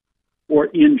killed or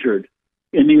injured.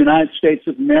 In the United States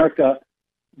of America,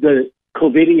 the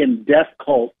COVIDian death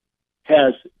cult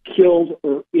has killed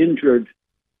or injured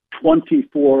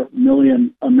 24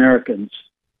 million Americans.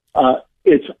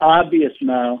 It's obvious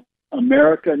now.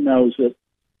 America knows it.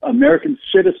 American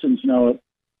citizens know it.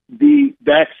 The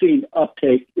vaccine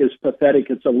uptake is pathetic.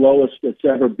 It's the lowest it's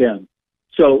ever been.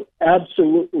 So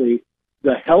absolutely,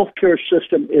 the healthcare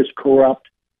system is corrupt.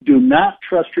 Do not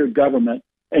trust your government,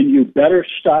 and you better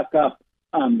stock up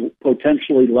on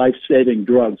potentially life-saving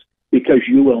drugs, because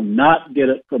you will not get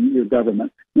it from your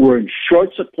government. We're in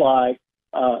short supply.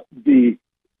 The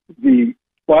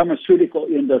pharmaceutical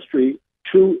industry,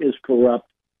 too, is corrupt.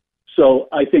 So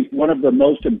I think one of the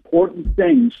most important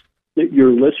things that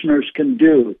your listeners can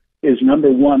do is, number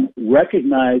one,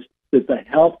 recognize that the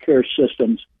healthcare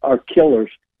systems are killers.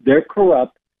 They're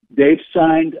corrupt. They've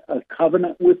signed a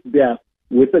covenant with death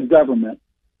with the government,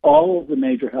 all of the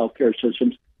major healthcare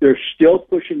systems. They're still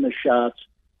pushing the shots,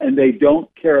 and they don't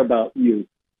care about you.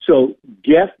 So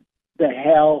get the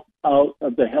hell out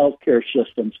of the healthcare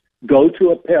systems. Go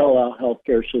to a parallel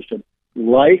healthcare system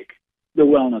like the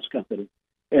Wellness Company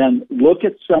and look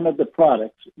at some of the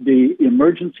products. The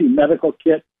emergency medical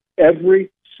kit,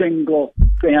 every single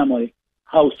family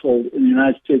household in the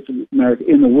United States of America,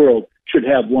 in the world, should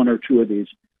have 1 or 2 of these.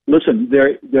 Listen,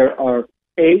 there are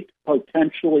 8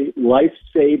 potentially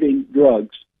life-saving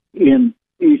drugs in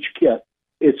each kit.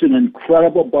 It's an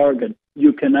incredible bargain.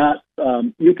 You cannot,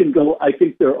 you can go, I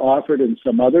think they're offered in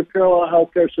some other parallel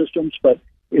healthcare systems, but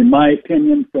in my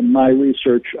opinion, from my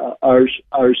research, ours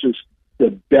is the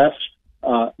best,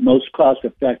 most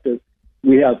cost-effective.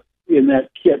 We have, in that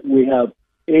kit, we have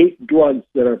 8 drugs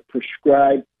that are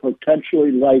prescribed,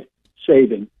 potentially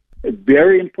life-saving. It's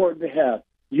very important to have.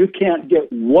 You can't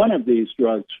get one of these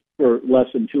drugs for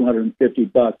less than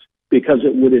 $250 because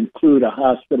it would include a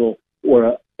hospital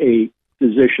or a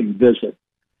physician visit.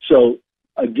 So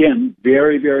again,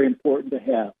 very, very important to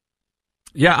have.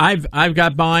 Yeah, I've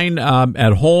got mine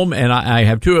at home, and I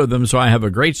have 2 of them, so I have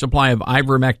a great supply of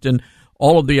ivermectin,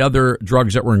 all of the other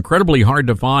drugs that were incredibly hard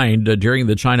to find during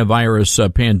the China virus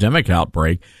pandemic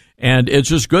outbreak. And it's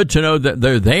just good to know that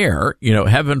they're there. You know,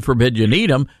 heaven forbid you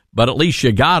need them, but at least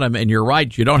you got them. And you're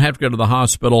right, you don't have to go to the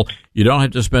hospital. You don't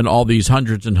have to spend all these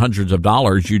hundreds and hundreds of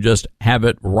dollars. You just have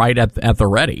it right at the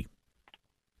ready.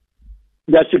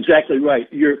 That's exactly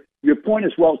right. Your point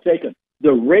is well taken.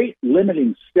 The rate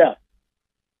limiting step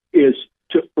is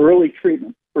to early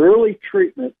treatment. Early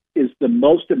treatment is the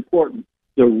most important.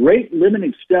 The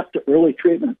rate-limiting step to early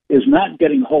treatment is not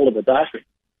getting a hold of a doctor.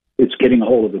 It's getting a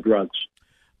hold of the drugs.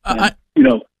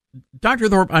 Dr.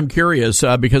 Thorpe, I'm curious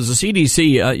because the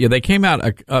CDC, they came out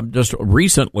just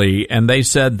recently, and they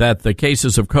said that the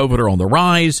cases of COVID are on the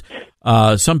rise.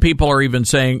 Some people are even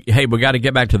saying, hey, we got to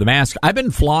get back to the mask. I've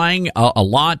been flying a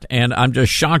lot, and I'm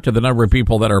just shocked at the number of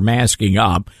people that are masking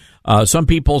up. Some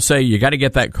people say you got to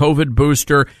get that COVID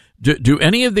booster. Do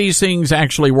any of these things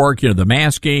actually work? The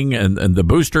masking and the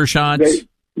booster shots?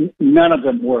 None of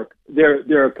them work.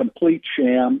 They're a complete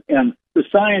sham, and the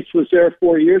science was there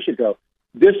 4 years ago.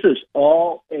 This is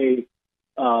all a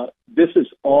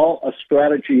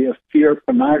strategy of fear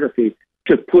pornography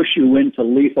to push you into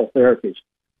lethal therapies.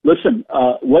 Listen,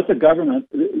 what the government,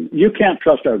 you can't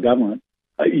trust our government.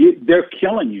 They're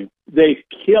killing you. They've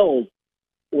killed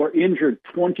or injured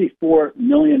 24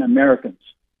 million Americans.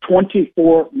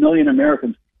 24 million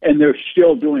Americans, and they're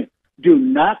still doing it. Do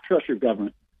not trust your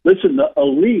government. Listen, the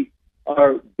elite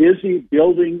are busy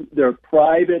building their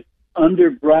private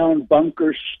underground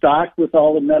bunkers stocked with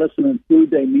all the medicine and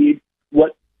food they need.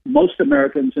 What most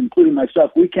Americans, including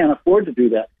myself, we can't afford to do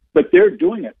that, but they're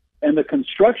doing it. And the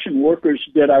construction workers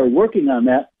that are working on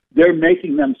that, they're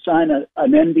making them sign an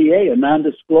NDA, a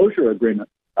non-disclosure agreement.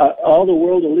 All the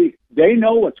world elite, they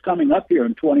know what's coming up here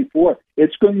in 24.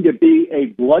 It's going to be a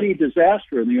bloody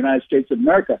disaster in the United States of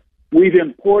America. We've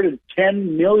imported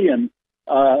 10 million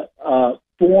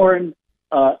foreign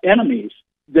enemies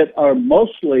that are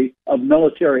mostly of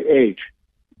military age.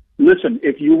 Listen,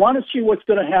 if you want to see what's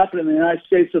going to happen in the United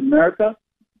States of America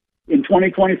in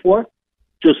 2024,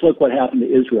 just look what happened to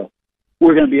Israel.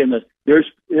 We're going to be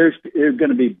there's going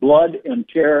to be blood and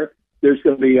terror. There's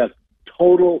going to be a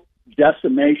total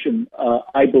decimation,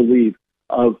 I believe,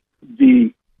 of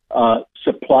the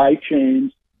supply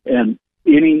chains and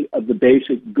any of the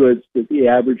basic goods that the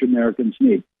average Americans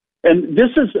need. And this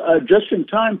is just in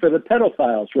time for the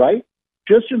pedophiles, right?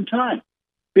 Just in time.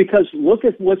 Because look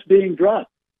at what's being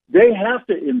dropped. They have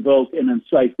to invoke and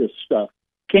incite this stuff.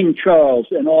 King Charles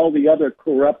and all the other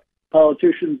corrupt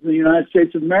politicians in the United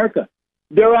States of America,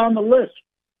 they're on the list.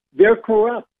 They're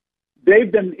corrupt.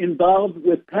 They've been involved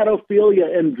with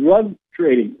pedophilia and drug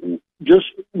trading, just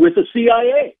with the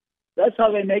CIA. That's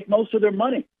how they make most of their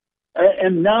money.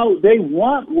 And now they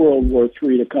want World War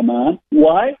III to come on.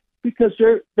 Why? Because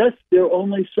that's their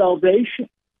only salvation.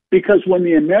 Because when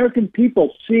the American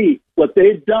people see what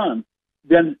they've done,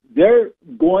 then they're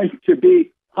going to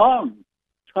be hung,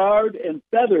 tarred, and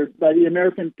feathered by the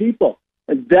American people.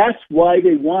 And that's why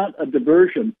they want a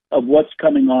diversion of what's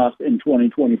coming off in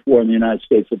 2024 in the United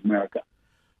States of America.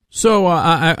 So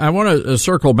I want to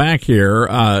circle back here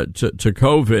to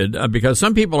COVID because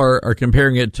some people are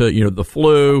comparing it to the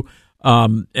flu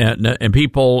and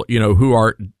people who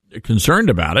are concerned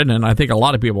about it, and I think a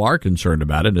lot of people are concerned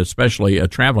about it, especially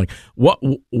traveling.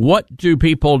 What do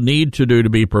people need to do to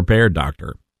be prepared,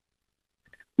 Doctor?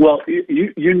 Well,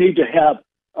 you need to have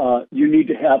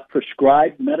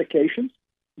prescribed medications.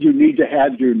 You need to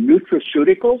have your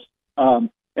nutraceuticals,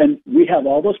 and we have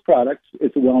all those products.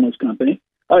 It's a wellness company.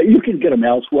 You can get them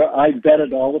elsewhere. I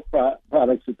vetted all the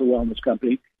products at the wellness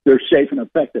company. They're safe and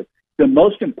effective. The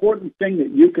most important thing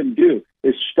that you can do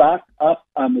is stock up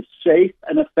on the safe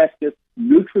and effective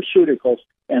nutraceuticals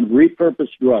and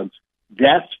repurposed drugs.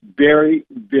 That's very,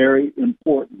 very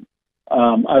important.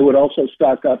 I would also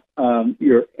stock up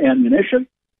your ammunition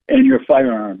and your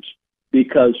firearms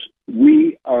because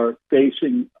we are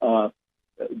facing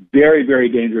very, very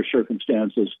dangerous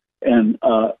circumstances, and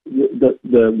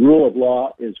the rule of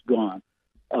law is gone.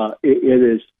 It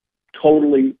is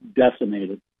totally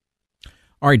decimated.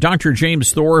 All right, Dr.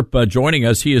 James Thorpe joining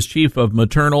us. He is Chief of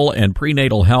Maternal and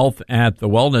Prenatal Health at the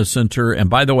Wellness Center.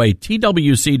 And by the way,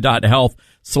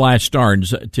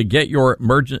 twc.health/Starnes to get your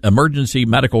emergency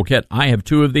medical kit. I have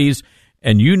 2 of these,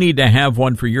 and you need to have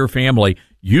one for your family.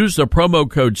 Use the promo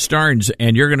code STARNS,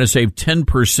 and you're going to save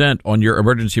 10% on your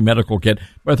emergency medical kit.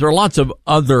 But there are lots of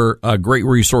other great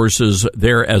resources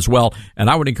there as well. And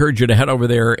I would encourage you to head over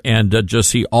there and just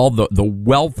see all the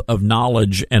wealth of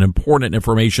knowledge and important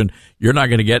information you're not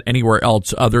going to get anywhere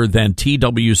else other than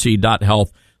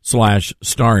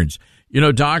twc.health/Starnes.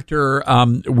 Doctor,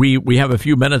 we have a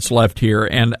few minutes left here,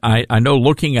 and I know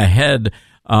looking ahead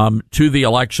to the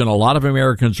election, a lot of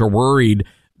Americans are worried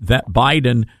that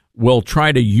Biden will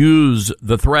try to use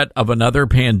the threat of another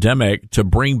pandemic to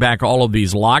bring back all of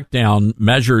these lockdown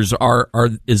measures.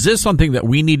 Is this something that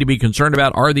we need to be concerned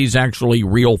about? Are these actually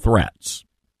real threats?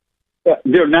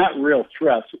 They're not real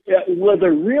threats. Well,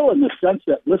 they're real in the sense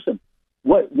that, listen,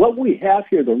 what we have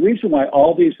here, the reason why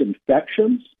all these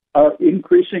infections are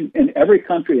increasing in every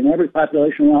country and every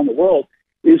population around the world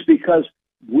is because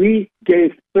we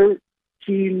gave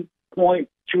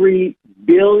 13.3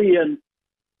 billion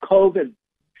COVID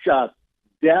shots,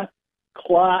 death,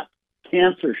 clot,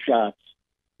 cancer shots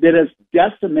that has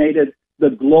decimated the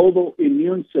global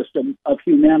immune system of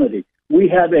humanity. We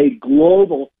have a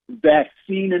global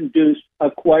vaccine-induced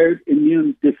acquired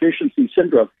immune deficiency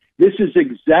syndrome. This is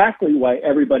exactly why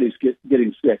everybody's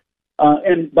getting sick.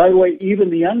 And by the way, even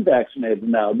the unvaccinated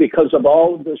now, because of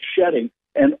all of the shedding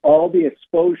and all the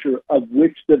exposure of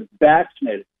which the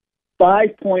vaccinated,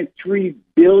 5.3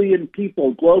 billion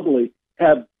people globally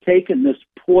have taken this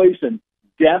poison,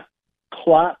 death,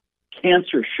 clot,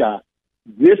 cancer shot.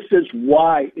 This is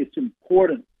why it's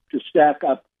important to stack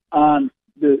up on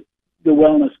the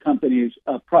wellness companies'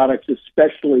 products,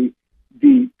 especially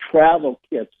the travel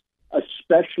kits,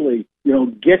 especially,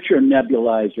 get your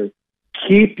nebulizer,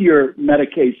 keep your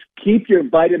medications, keep your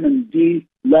vitamin D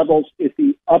levels at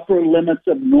the upper limits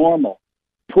of normal.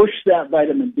 Push that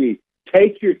vitamin D.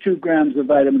 Take your 2 grams of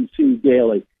vitamin C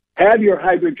daily. Have your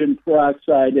hydrogen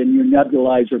peroxide and your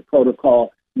nebulizer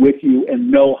protocol with you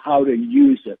and know how to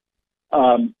use it.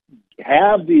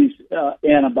 Have these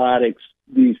antibiotics,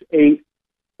 these 8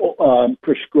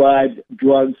 prescribed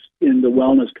drugs in the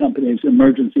wellness company's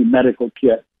emergency medical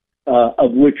kit,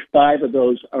 of which 5 of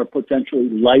those are potentially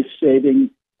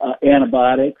life-saving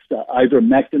antibiotics,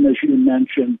 ivermectin, as you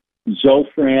mentioned,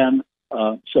 Zofran,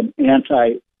 some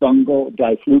antifungal,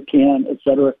 diflucan, et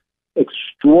cetera.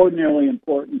 Extraordinarily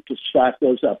important to stock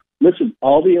those up. Listen,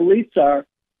 all the elites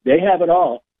they have it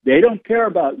all. They don't care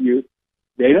about you.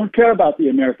 They don't care about the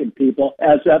American people,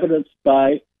 as evidenced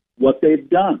by what they've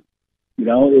done.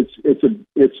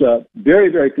 It's a very,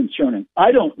 very concerning.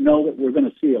 I don't know that we're going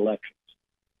to see elections.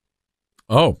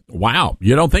 Oh, wow.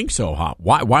 You don't think so, huh?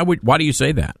 Why do you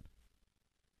say that?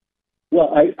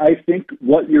 Well, I think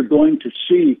what you're going to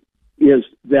see is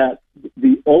that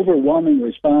the overwhelming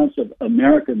response of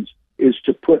Americans is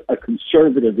to put a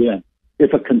conservative in.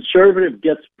 If a conservative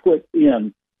gets put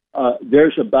in,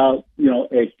 there's about,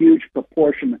 a huge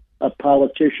proportion of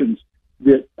politicians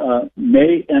that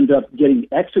may end up getting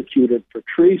executed for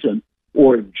treason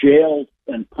or jailed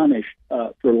and punished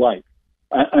for life.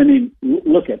 I mean,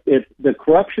 look at it. The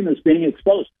corruption is being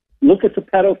exposed. Look at the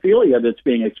pedophilia that's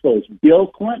being exposed. Bill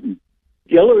Clinton,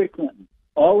 Hillary Clinton,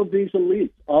 all of these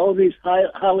elites, all of these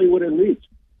Hollywood elites.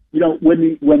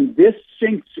 When this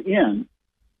sinks in,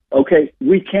 okay,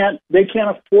 they can't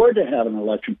afford to have an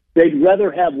election. They'd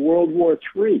rather have World War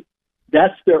III.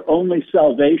 That's their only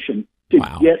salvation to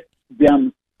get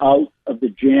them out of the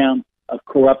jam of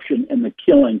corruption and the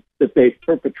killing that they've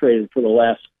perpetrated for the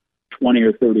last 20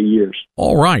 or 30 years.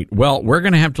 All right. Well, we're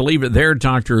going to have to leave it there,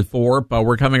 Dr. Thorpe.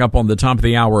 We're coming up on the top of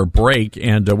the hour break,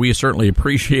 and we certainly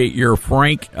appreciate your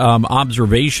frank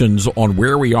observations on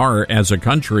where we are as a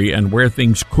country and where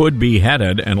things could be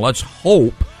headed. And let's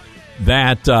hope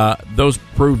that those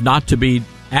prove not to be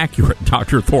accurate,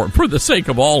 Dr. Thorpe, for the sake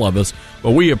of all of us.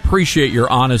 But we appreciate your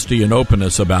honesty and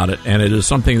openness about it, and it is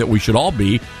something that we should all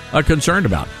be concerned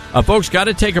about. Folks, got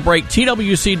to take a break.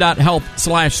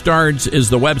 twc.health/STARS is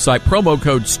the website. Promo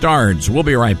code STARS. We'll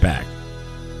be right back.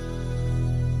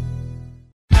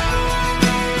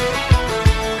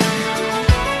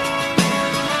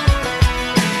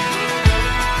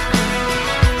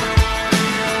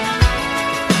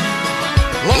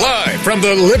 From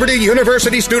the Liberty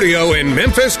University studio in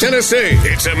Memphis, Tennessee,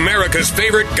 it's America's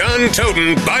favorite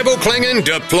gun-toting, Bible-clinging,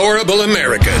 deplorable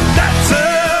American. That's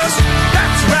us.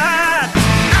 That's right.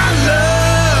 I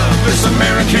love this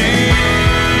American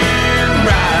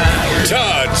ride.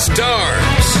 Todd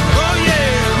Starnes. Oh,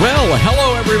 yeah. Well,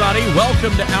 hello, everybody.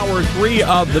 Welcome to Hour 3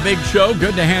 of The Big Show.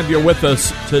 Good to have you with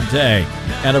us today.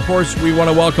 And, of course, we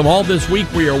want to welcome all this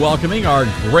week. We are welcoming our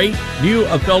great new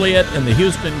affiliate in the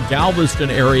Houston,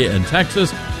 Galveston area in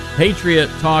Texas, Patriot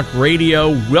Talk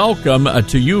Radio. Welcome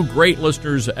to you, great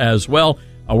listeners, as well.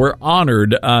 We're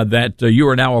honored that you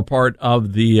are now a part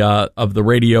of the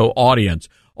radio audience.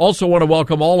 Also want to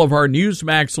welcome all of our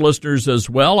Newsmax listeners as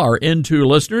well, our N2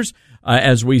 listeners,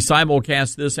 as we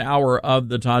simulcast this hour of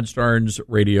the Todd Starnes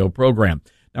radio program.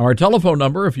 Now, our telephone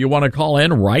number, if you want to call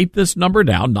in, write this number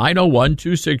down,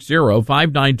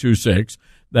 901-260-5926.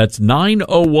 That's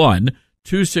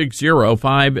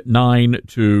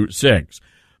 901-260-5926.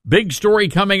 Big story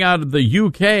coming out of the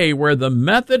UK where the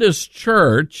Methodist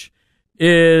Church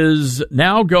is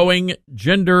now going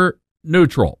gender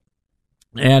neutral.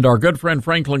 And our good friend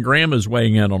Franklin Graham is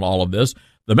weighing in on all of this.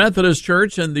 The Methodist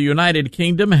Church in the United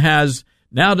Kingdom has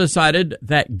now decided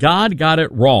that God got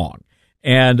it wrong.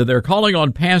 And they're calling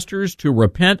on pastors to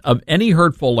repent of any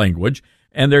hurtful language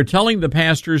and they're telling the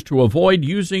pastors to avoid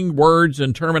using words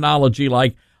and terminology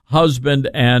like husband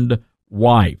and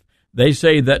wife. They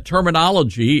say that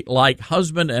terminology like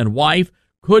husband and wife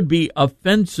could be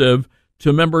offensive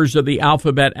to members of the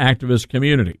alphabet activist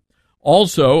community.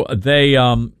 Also, they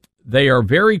are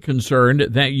very concerned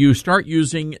that you start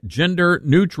using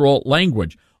gender-neutral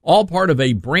language, all part of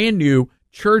a brand-new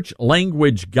church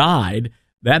language guide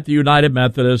that the United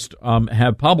Methodists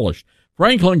have published.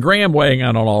 Franklin Graham weighing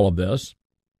in on all of this.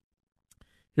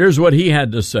 Here's what he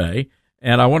had to say,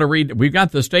 and I want to read. We've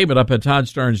got the statement up at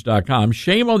toddstearns.com.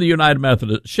 Shame on the United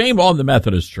Methodist. Shame on the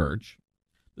Methodist Church.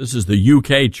 This is the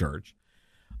UK church.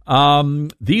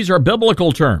 These are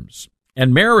biblical terms,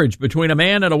 and marriage between a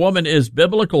man and a woman is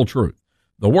biblical truth.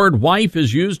 The word wife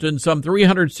is used in some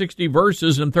 360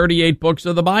 verses in 38 books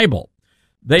of the Bible.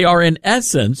 They are, in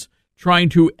essence, trying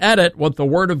to edit what the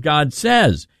Word of God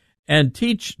says and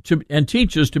teach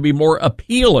us to be more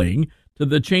appealing to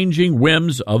the changing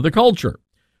whims of the culture.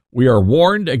 We are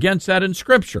warned against that in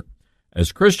Scripture.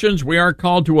 As Christians, we are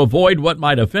called to avoid what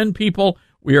might offend people.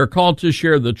 We are called to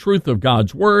share the truth of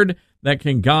God's Word that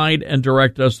can guide and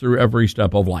direct us through every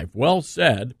step of life. Well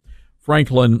said,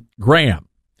 Franklin Graham.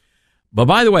 But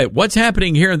by the way, what's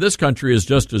happening here in this country is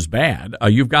just as bad.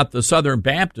 You've got the Southern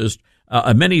Baptist.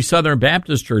 Many Southern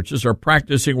Baptist churches are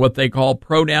practicing what they call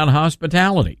pronoun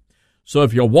hospitality. So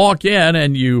if you walk in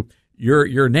and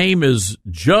your name is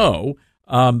Joe,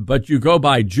 but you go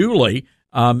by Julie,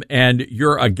 and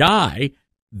you're a guy,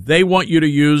 they want you to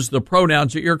use the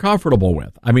pronouns that you're comfortable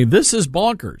with. I mean, this is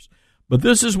bonkers. But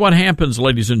this is what happens,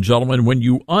 ladies and gentlemen, when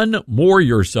you unmoor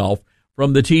yourself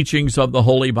from the teachings of the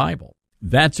Holy Bible.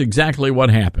 That's exactly what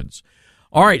happens.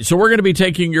 All right, so we're going to be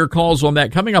taking your calls on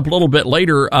that. Coming up a little bit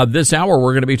later this hour,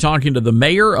 we're going to be talking to the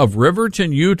mayor of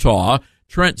Riverton, Utah,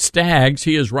 Trent Staggs.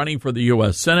 He is running for the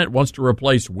U.S. Senate, wants to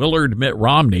replace Willard Mitt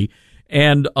Romney.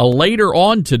 And later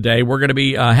on today, we're going to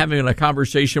be having a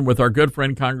conversation with our good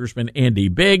friend, Congressman Andy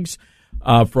Biggs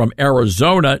from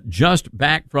Arizona, just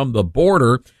back from the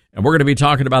border. And we're going to be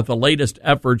talking about the latest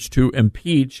efforts to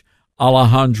impeach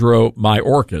Alejandro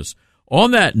Mayorkas.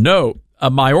 On that note,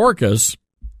 Mayorkas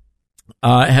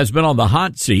has been on the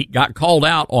hot seat, got called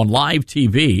out on live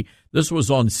TV. This was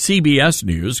on CBS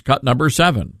News, cut number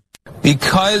 7.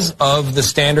 Because of the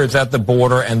standards at the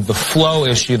border and the flow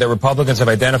issue that Republicans have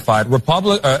identified,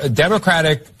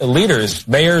 Democratic leaders,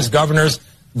 mayors, governors,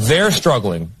 they're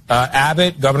struggling.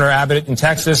 Governor Abbott in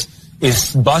Texas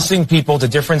is busing people to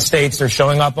different states. They're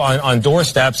showing up on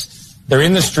doorsteps. They're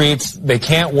in the streets. They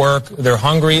can't work. They're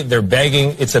hungry. They're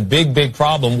begging. It's a big, big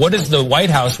problem. What is the White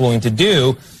House willing to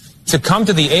do to come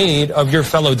to the aid of your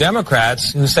fellow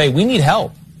Democrats who say, we need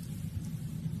help?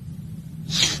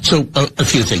 So a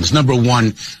few things. Number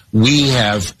one, we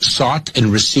have sought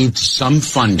and received some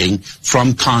funding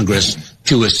from Congress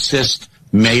to assist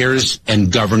mayors and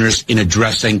governors in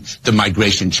addressing the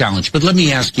migration challenge. But let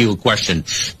me ask you a question.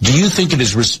 Do you think it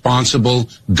is responsible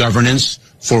governance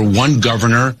for one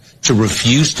governor to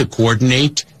refuse to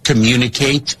coordinate,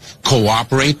 communicate,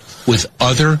 cooperate with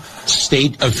other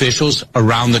state officials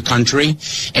around the country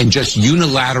and just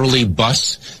unilaterally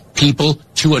bus people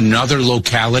to another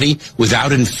locality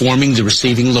without informing the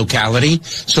receiving locality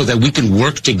so that we can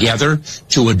work together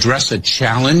to address a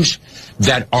challenge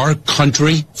that our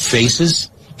country faces?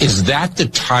 Is that the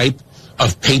type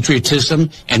of patriotism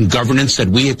and governance that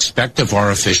we expect of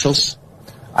our officials?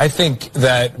 I think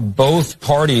that both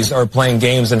parties are playing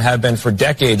games and have been for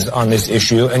decades on this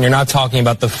issue, and you're not talking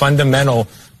about the fundamental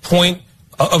point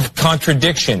of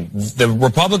contradiction. The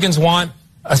Republicans want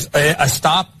a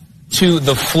stop to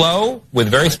the flow with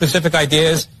very specific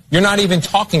ideas. You're not even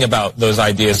talking about those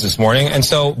ideas this morning, and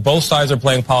so both sides are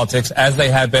playing politics as they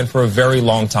have been for a very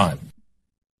long time.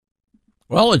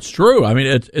 Well, it's true. I mean,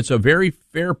 it's a very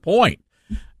fair point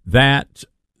that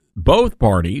both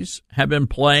parties have been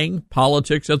playing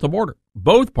politics at the border.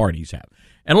 Both parties have.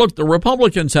 And look, the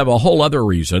Republicans have a whole other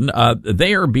reason.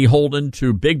 They are beholden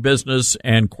to big business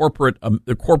and corporate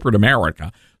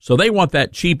America. So they want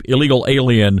that cheap illegal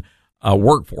alien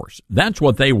workforce. That's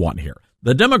what they want here.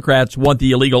 The Democrats want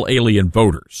the illegal alien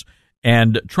voters.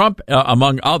 And Trump,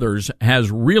 among others,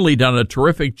 has really done a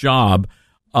terrific job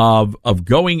of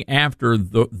going after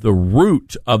the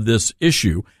root of this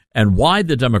issue and why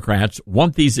the Democrats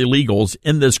want these illegals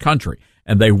in this country.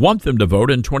 And they want them to vote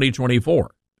in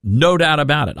 2024. No doubt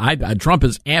about it. Trump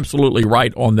is absolutely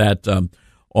right on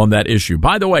that issue.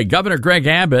 By the way, Governor Greg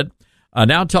Abbott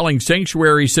now telling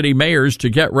sanctuary city mayors to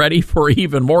get ready for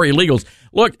even more illegals.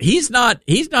 Look, he's not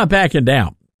backing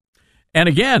down. And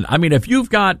again, I mean, if you've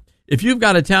got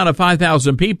a town of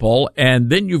 5,000 people and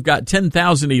then you've got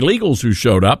 10,000 illegals who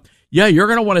showed up, yeah, you're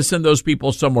going to want to send those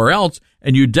people somewhere else,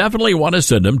 and you definitely want to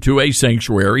send them to a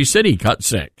sanctuary city. Cut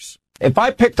 6. If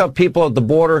I picked up people at the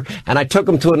border and I took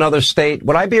them to another state,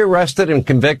 would I be arrested and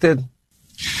convicted?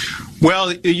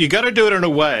 Well, you got to do it in a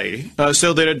way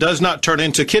so that it does not turn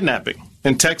into kidnapping.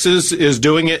 And Texas is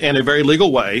doing it in a very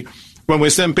legal way. When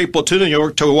we send people to New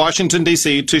York, to Washington,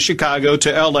 D.C., to Chicago,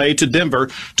 to L.A., to Denver,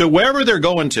 to wherever they're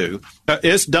going to,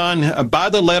 it's done by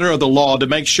the letter of the law to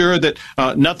make sure that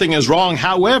nothing is wrong.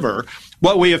 However,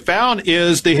 what we have found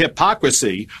is the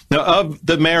hypocrisy of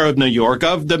the mayor of New York,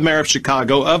 of the mayor of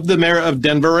Chicago, of the mayor of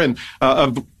Denver, and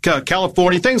of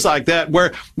California, things like that,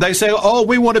 where they say, oh,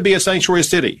 we want to be a sanctuary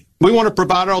city. We want to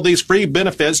provide all these free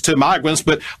benefits to migrants,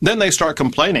 but then they start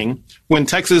complaining when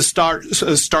Texas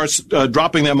starts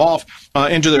dropping them off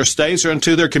into their states or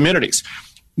into their communities.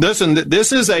 Listen,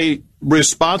 this is a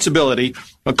responsibility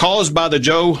caused by the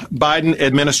Joe Biden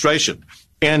administration.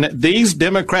 And these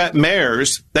Democrat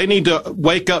mayors, they need to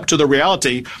wake up to the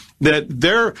reality that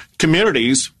their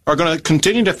communities are going to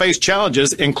continue to face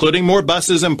challenges, including more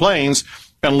buses and planes,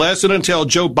 unless and until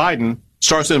Joe Biden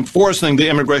starts enforcing the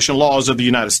immigration laws of the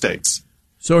United States.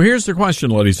 So here's the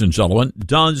question, ladies and gentlemen.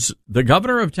 Does the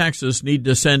governor of Texas need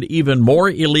to send even more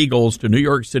illegals to New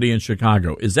York City and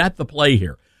Chicago? Is that the play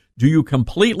here? Do you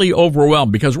completely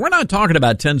overwhelm? Because we're not talking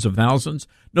about tens of thousands.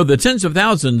 No, the tens of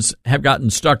thousands have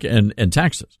gotten stuck in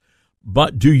Texas.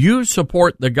 But do you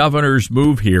support the governor's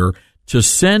move here to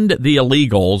send the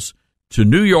illegals to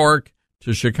New York,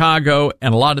 to Chicago,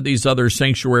 and a lot of these other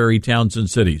sanctuary towns and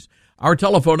cities? Our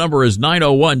telephone number is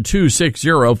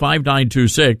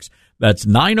 901-260-5926. That's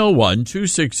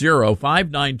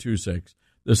 901-260-5926.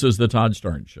 This is the Todd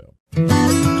Starnes Show.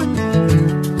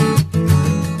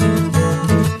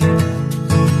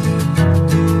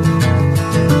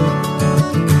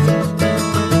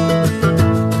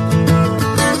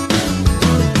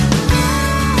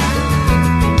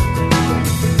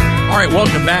 All right,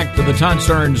 welcome back to the Todd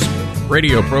Starnes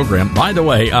radio program. By the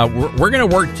way, we're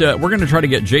going to try to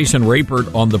get Jason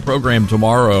Rapert on the program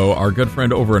tomorrow. Our good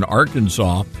friend over in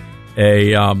Arkansas,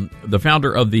 the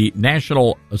founder of the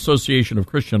National Association of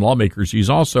Christian Lawmakers. He's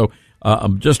also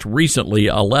just recently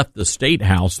left the state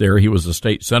house there. He was a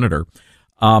state senator.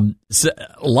 So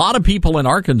a lot of people in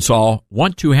Arkansas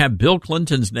want to have Bill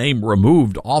Clinton's name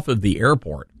removed off of the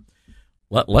airport.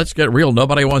 Let's get real.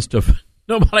 Nobody wants to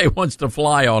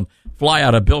fly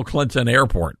out of Bill Clinton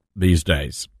Airport these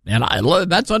days, and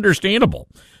that's understandable.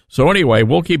 So anyway,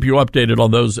 we'll keep you updated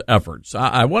on those efforts.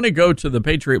 I want to go to the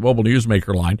Patriot Mobile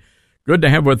Newsmaker line. Good to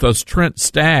have with us Trent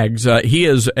Staggs. He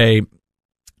is a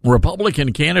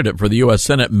Republican candidate for the U.S.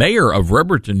 Senate, mayor of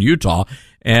Riverton, Utah.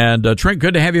 And Trent,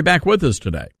 good to have you back with us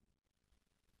today.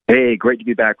 Hey, great to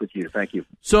be back with you. Thank you.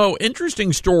 So,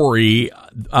 interesting story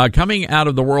coming out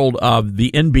of the world of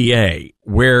the NBA,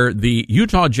 where the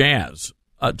Utah Jazz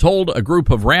told a group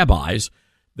of rabbis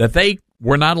that they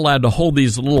were not allowed to hold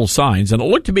these little signs, and it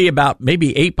looked to be about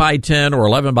maybe 8 by 10 or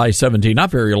 11 by 17, not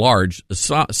very large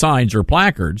signs or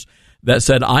placards that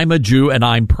said, "I'm a Jew and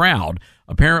I'm proud."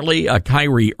 Apparently,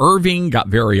 Kyrie Irving got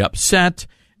very upset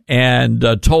and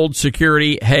told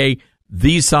security, "Hey,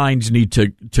 these signs need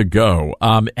to go."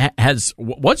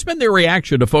 What's been their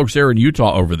reaction to folks there in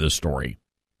Utah over this story?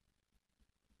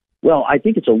 Well, I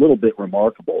think it's a little bit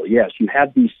remarkable. Yes, you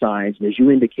have these signs, and as you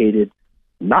indicated,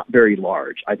 not very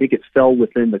large. I think it fell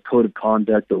within the code of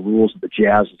conduct, the rules that the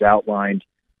Jazz has outlined,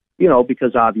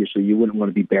 because obviously you wouldn't want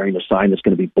to be bearing a sign that's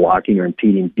going to be blocking or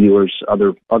impeding viewers,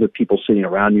 other people sitting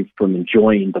around you from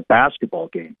enjoying the basketball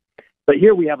game. But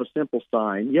here we have a simple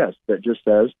sign, yes, that just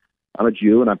says, "I'm a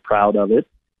Jew and I'm proud of it."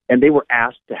 And they were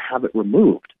asked to have it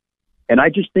removed. And I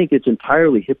just think it's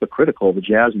entirely hypocritical of the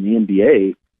Jazz and the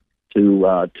NBA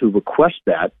to request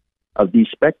that of these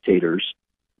spectators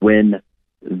when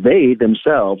they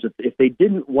themselves, if they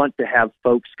didn't want to have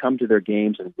folks come to their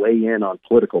games and weigh in on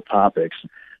political topics,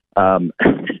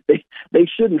 they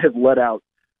shouldn't have let out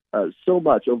so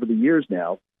much over the years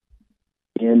now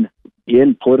in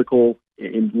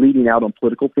leading out on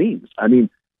political themes. I mean,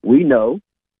 we know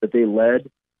that they led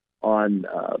on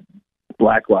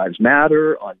Black Lives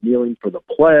Matter, on kneeling for the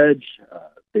pledge.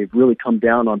 They've really come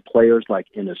down on players like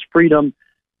Enes Freedom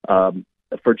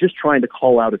for just trying to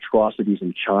call out atrocities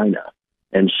in China.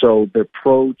 And so their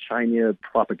pro-China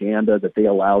propaganda that they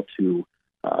allow to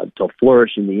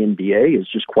flourish in the NBA is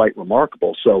just quite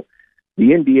remarkable. So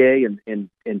the NBA and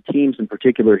teams in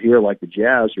particular here, like the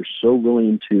Jazz, are so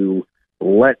willing to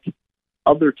let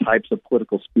other types of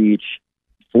political speech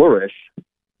flourish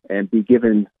and be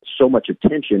given so much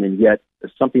attention, and yet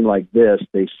something like this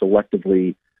they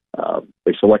selectively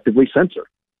censor.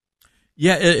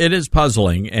 Yeah, it is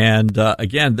puzzling. And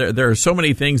again, there are so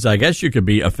many things I guess you could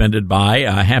be offended by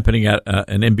happening at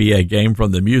an NBA game,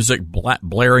 from the music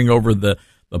blaring over the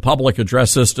public address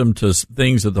system to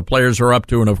things that the players are up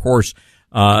to. And, of course,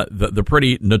 the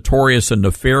pretty notorious and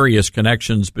nefarious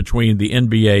connections between the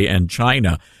NBA and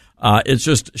China. It's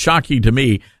just shocking to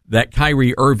me that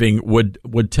Kyrie Irving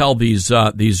would tell these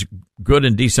good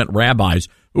and decent rabbis,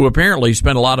 who apparently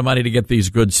spend a lot of money to get these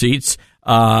good seats,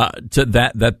 to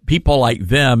that people like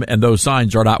them and those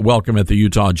signs are not welcome at the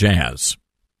Utah Jazz.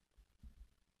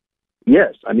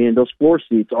 Yes, I mean, those floor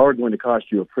seats are going to cost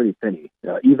you a pretty penny,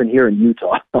 even here in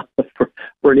Utah,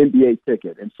 for an NBA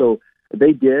ticket. And so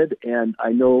they did, and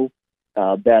I know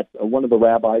that one of the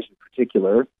rabbis in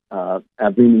particular,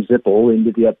 Avrini Zippel,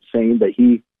 ended up saying that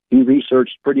he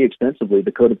researched pretty extensively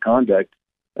the code of conduct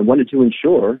and wanted to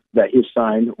ensure that his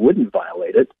sign wouldn't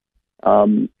violate it.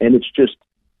 And it's just,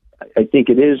 I think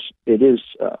it is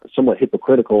somewhat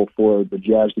hypocritical for the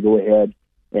Jazz to go ahead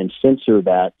and censor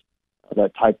that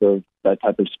type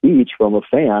of speech from a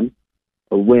fan,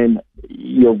 when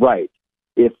you're right.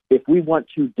 If we want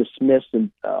to dismiss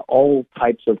all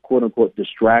types of quote unquote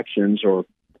distractions or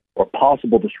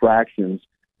possible distractions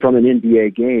from an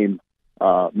NBA game,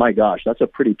 my gosh, that's a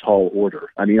pretty tall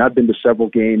order. I mean, I've been to several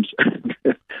games.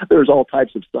 There's all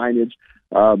types of signage.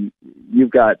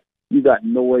 You've got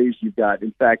noise.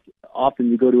 In fact, often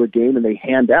you go to a game and they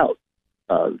hand out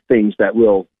things that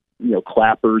will,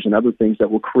 clappers and other things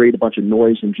that will create a bunch of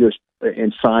noise,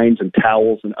 and signs and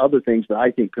towels and other things that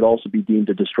I think could also be deemed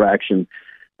a distraction.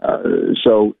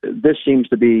 So this seems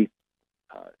to be,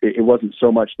 it wasn't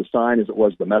so much the sign as it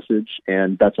was the message,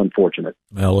 and that's unfortunate.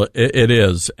 Well, it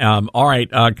is. All right.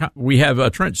 We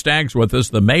have Trent Staggs with us.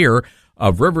 The mayor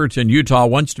of Riverton, Utah,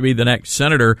 wants to be the next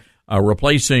senator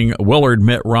replacing Willard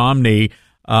Mitt Romney.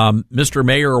 Mr.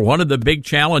 Mayor, one of the big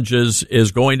challenges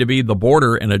is going to be the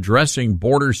border and addressing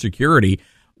border security.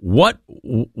 What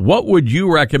would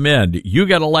you recommend? You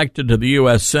got elected to the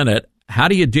U.S. Senate. How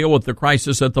do you deal with the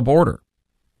crisis at the border?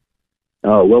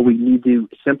 Oh, well, we need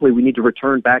to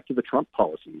return back to the Trump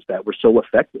policies that were so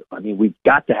effective. I mean, we've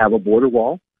got to have a border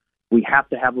wall. We have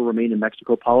to have a Remain in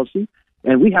Mexico policy,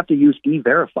 and we have to use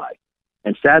E-Verify.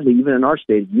 And sadly, even in our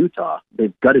state of Utah,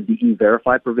 they've gutted the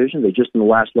E-Verify provision. They just, in the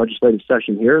last legislative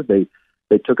session here, they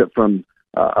took it from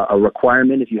a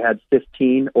requirement if you had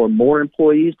 15 or more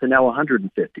employees to now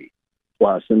 150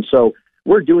 plus. And so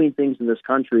we're doing things in this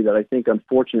country that I think,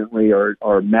 unfortunately,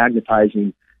 are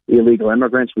magnetizing illegal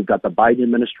immigrants. We've got the Biden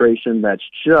administration that's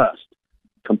just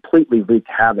completely wreaked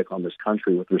havoc on this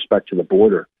country with respect to the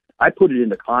border. I put it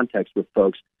into context with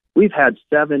folks. We've had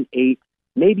 7, 8,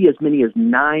 maybe as many as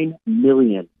 9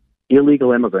 million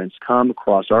illegal immigrants come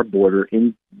across our border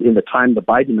in the time the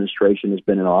Biden administration has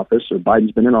been in office, or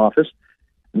Biden's been in office.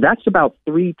 That's about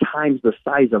 3 times the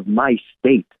size of my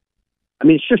state. I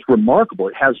mean, it's just remarkable.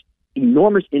 It has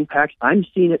enormous impacts. I'm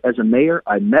seeing it as a mayor.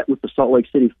 I met with the Salt Lake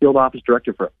City field office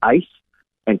director for ICE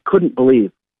and couldn't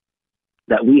believe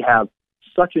that we have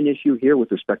such an issue here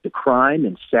with respect to crime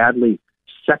and, sadly,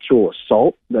 sexual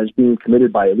assault that is being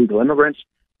committed by illegal immigrants.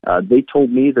 They told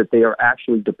me that they are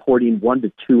actually deporting 1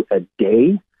 to 2 a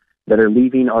day that are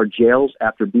leaving our jails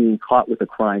after being caught with a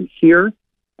crime here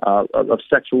of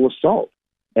sexual assault.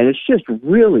 And it's just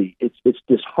really, it's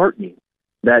disheartening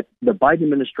that the Biden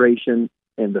administration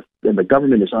and the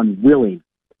government is unwilling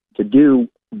to do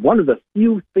one of the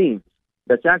few things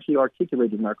that's actually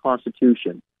articulated in our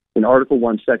Constitution in Article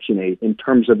 1, Section 8, in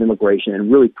terms of immigration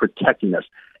and really protecting us.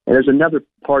 And there's another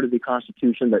part of the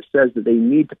Constitution that says that they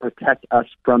need to protect us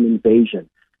from invasion.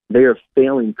 They are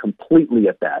failing completely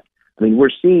at that. I mean, we're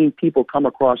seeing people come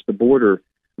across the border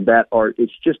that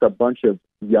it's just a bunch of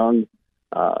young,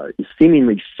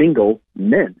 seemingly single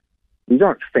men. These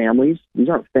aren't families. These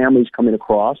aren't families coming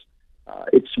across.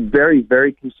 It's very,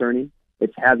 very concerning.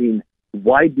 It's having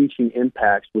wide-reaching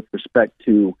impacts with respect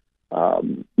to,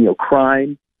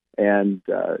 crime and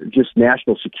just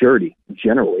national security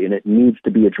generally, and it needs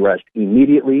to be addressed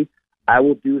immediately. I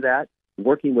will do that,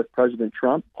 working with President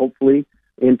Trump, hopefully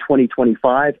in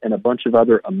 2025, and a bunch of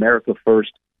other America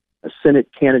First Senate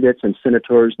candidates and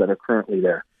senators that are currently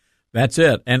there. That's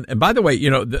it. And by the way,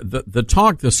 the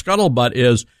talk, the scuttlebutt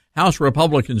is House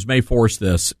Republicans may force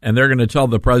this, and they're going to tell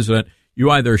the president, you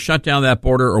either shut down that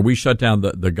border or we shut down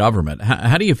the government.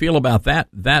 How do you feel about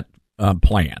that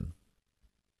plan?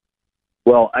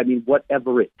 Well, I mean,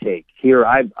 whatever it takes. Here,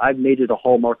 I've made it a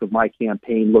hallmark of my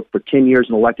campaign. Look, for 10 years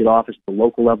in elected office at the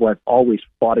local level, I've always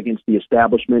fought against the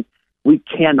establishment. We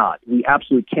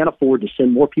absolutely can't afford to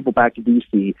send more people back to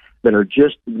D.C. that are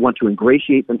just want to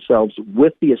ingratiate themselves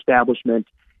with the establishment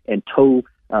and toe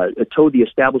the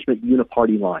establishment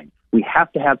uniparty line. We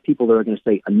have to have people that are going to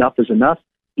say enough is enough,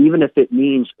 even if it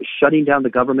means shutting down the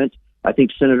government. I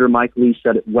think Senator Mike Lee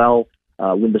said it well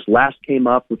when this last came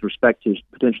up with respect to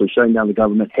potentially shutting down the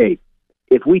government. Hey,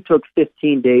 if we took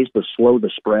 15 days to slow the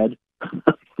spread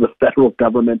of the federal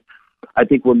government, I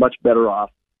think we're much better off.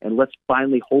 And let's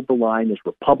finally hold the line as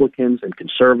Republicans and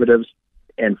conservatives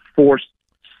and force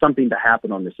something to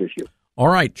happen on this issue. All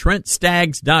right,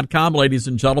 TrentStaggs.com, ladies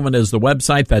and gentlemen, is the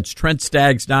website. That's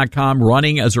TrentStaggs.com,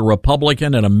 running as a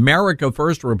Republican, an America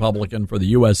First Republican for the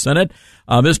U.S. Senate.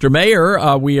 Mr.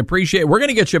 Mayor, we appreciate, we're going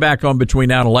to get you back on between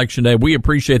now and Election Day. We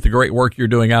appreciate the great work you're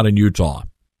doing out in Utah.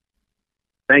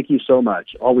 Thank you so much.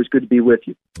 Always good to be with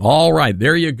you. All right,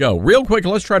 there you go. Real quick,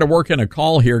 let's try to work in a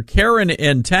call here. Karen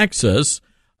in Texas,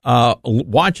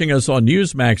 watching us on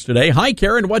Newsmax today. Hi,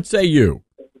 Karen, what say you?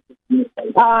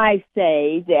 I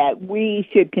say that we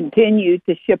should continue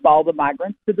to ship all the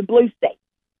migrants to the blue states.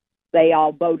 They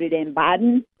all voted in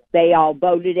Biden. They all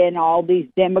voted in all these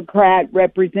Democrat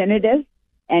representatives.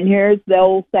 And here's the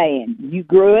old saying, you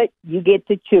grew it, you get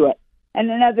to chew it. And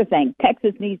another thing,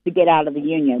 Texas needs to get out of the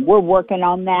union. We're working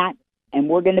on that, and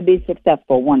we're going to be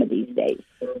successful one of these days.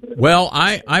 Well,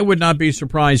 I would not be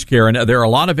surprised, Karen. There are a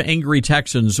lot of angry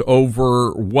Texans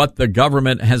over what the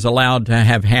government has allowed to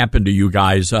have happen to you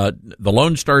guys. The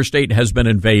Lone Star State has been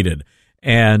invaded,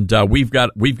 and we've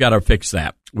got to fix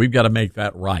that. We've got to make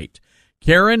that right.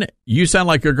 Karen, you sound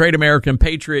like a great American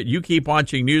patriot. You keep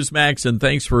watching Newsmax, and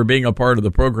thanks for being a part of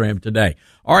the program today.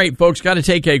 All right, folks, got to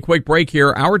take a quick break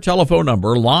here. Our telephone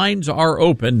number, lines are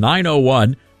open,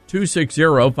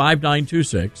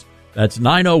 901-260-5926. That's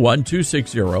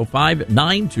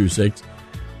 901-260-5926.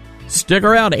 Stick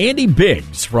around. Andy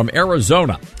Biggs from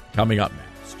Arizona coming up next.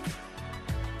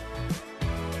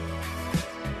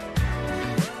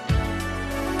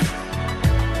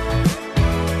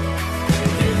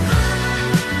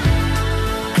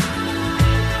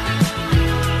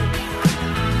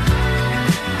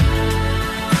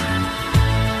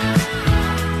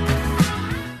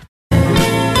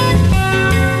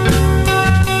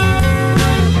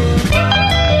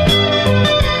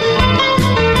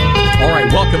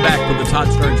 Welcome back to the Todd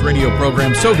Starnes radio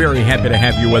program. So very happy to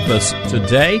have you with us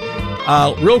today.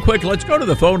 Real quick, let's go to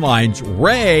the phone lines.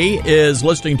 Ray is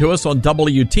listening to us on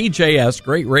WTJS,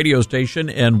 great radio station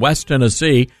in West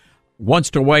Tennessee, wants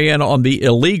to weigh in on the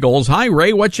illegals. Hi,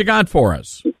 Ray. What you got for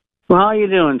us? Well, how you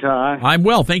doing, Todd? I'm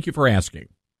well. Thank you for asking.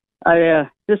 This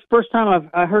is the first time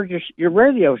I heard your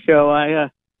radio show.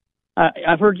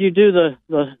 I've heard you do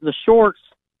the shorts,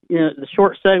 the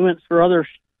short segments for other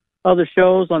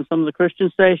shows on some of the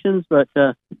Christian stations, but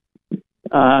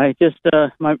I just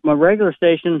my regular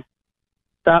station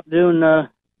stopped doing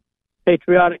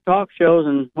patriotic talk shows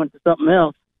and went to something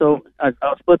else. So I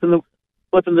was flipping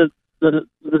the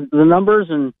numbers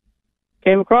and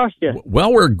came across you.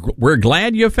 Well, we're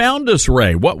glad you found us,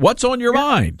 Ray. What's on your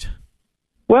mind?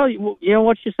 Well, you know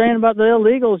what you're saying about the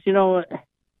illegals. You know,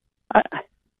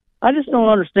 I just don't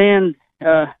understand.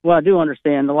 Well, I do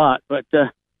understand a lot, but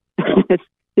it's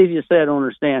easy to say I don't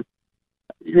understand.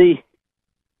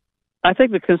 I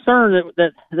think the concern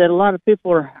that a lot of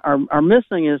people are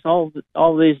missing is all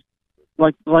these,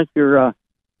 like your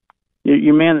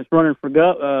man that's running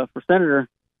for senator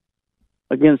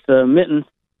against Mittens.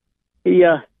 He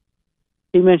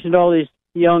mentioned all these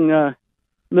young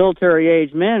military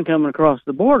age men coming across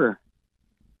the border,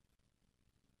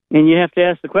 and you have to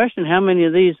ask the question: how many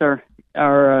of these are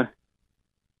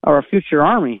a future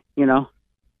army? You know.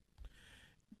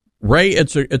 Ray,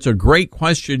 it's a great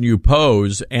question you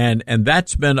pose, and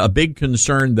that's been a big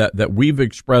concern that we've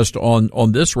expressed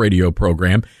on this radio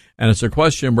program, and it's a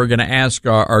question we're going to ask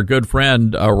our good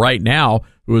friend right now,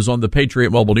 who is on the Patriot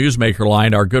Mobile Newsmaker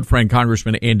line, our good friend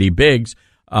Congressman Andy Biggs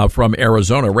from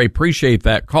Arizona. Ray, appreciate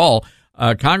that call.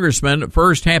 Congressman,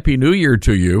 first, Happy New Year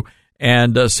to you,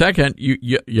 and second,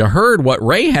 you heard what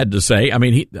Ray had to say. I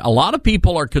mean, a lot of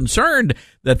people are concerned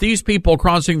that these people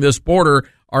crossing this border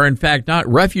are in fact not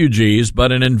refugees,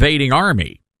 but an invading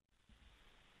army.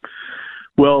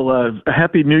 Well,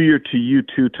 Happy New Year to you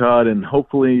too, Todd, and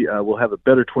hopefully we'll have a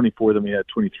better 24 than we had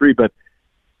 23. But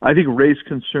I think Ray's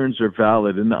concerns are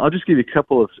valid, and I'll just give you a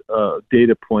couple of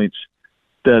data points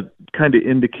that kind of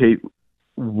indicate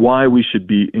why we should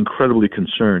be incredibly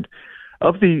concerned.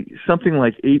 Of the something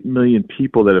like 8 million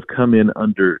people that have come in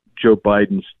under Joe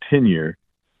Biden's tenure,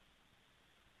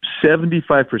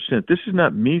 75%, this is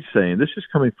not me saying, this is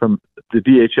coming from the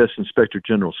DHS Inspector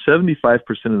General, 75%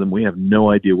 of them, we have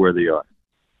no idea where they are.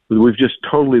 We've just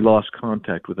totally lost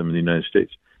contact with them in the United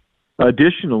States.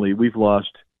 Additionally, we've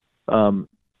lost about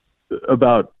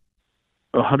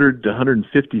 100 to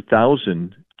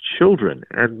 150,000 children,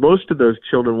 and most of those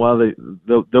children, while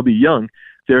they'll be young,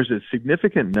 there's a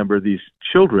significant number of these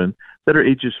children that are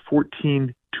ages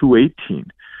 14 to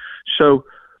 18. So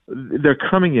they're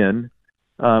coming in,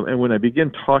 and when I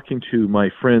begin talking to my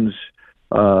friends,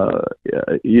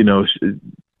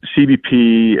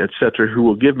 CBP, et cetera, who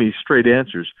will give me straight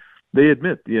answers, they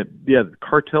admit,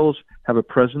 cartels have a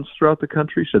presence throughout the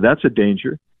country, so that's a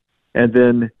danger. And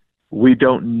then we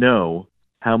don't know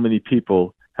how many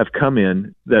people have come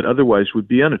in that otherwise would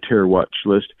be on a terror watch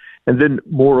list. And then,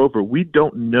 moreover, we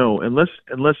don't know, unless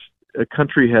a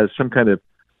country has some kind of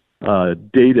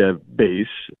database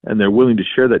and they're willing to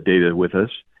share that data with us,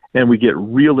 and we get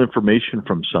real information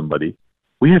from somebody,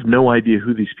 we have no idea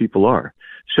who these people are.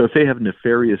 So if they have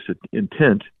nefarious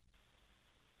intent,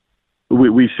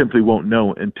 we simply won't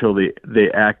know until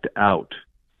they act out.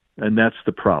 And that's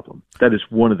the problem. That's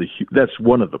one of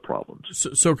the problems.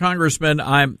 So Congressman,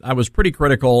 I was pretty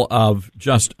critical of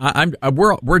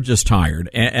we're just tired,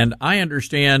 and I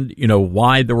understand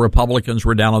why the Republicans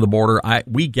were down on the border.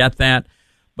 We get that,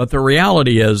 but the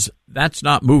reality is that's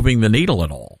not moving the needle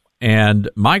at all. And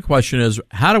my question is,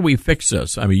 how do we fix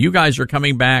this? I mean, you guys are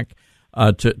coming back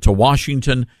to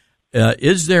Washington.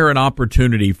 Is there an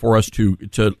opportunity for us to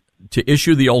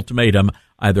issue the ultimatum?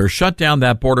 Either shut down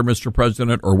that border, Mr.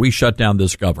 President, or we shut down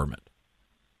this government.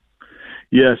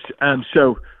 Yes, and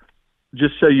so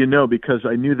just so you know, because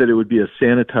I knew that it would be a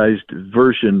sanitized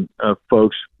version of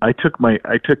folks, I took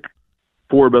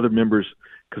 4 other members,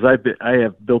 because I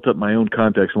have built up my own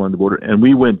contacts along the border, and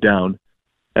we went down,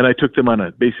 and I took them on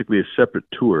basically a separate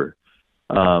tour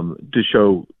to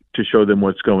show them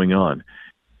what's going on,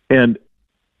 and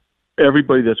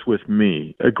everybody that's with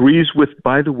me agrees with.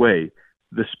 By the way,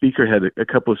 the speaker had a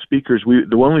couple of speakers.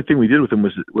 The only thing we did with them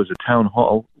was a town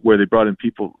hall where they brought in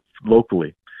people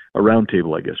locally, a round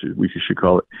table, I guess we should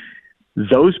call it.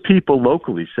 Those people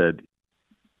locally said,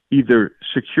 either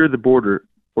secure the border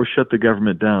or shut the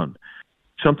government down.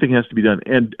 Something has to be done.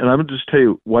 And I'm going to just tell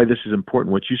you why this is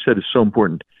important. What you said is so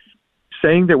important.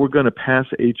 Saying that we're going to pass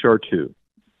H.R. 2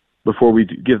 before we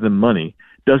give them money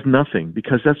does nothing,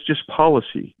 because that's just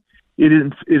policy. It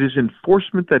is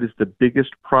enforcement that is the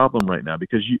biggest problem right now,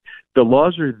 because the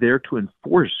laws are there to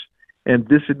enforce, and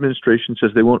this administration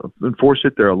says they won't enforce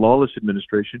it. They're a lawless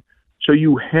administration, so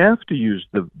you have to use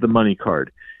the money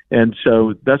card. And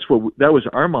so that was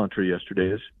our mantra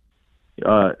yesterday: is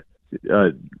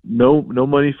no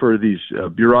money for these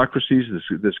bureaucracies,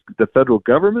 the federal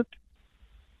government,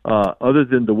 other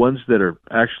than the ones that are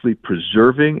actually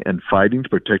preserving and fighting to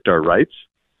protect our rights,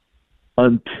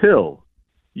 until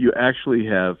you actually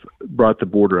have brought the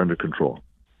border under control.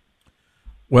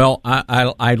 Well,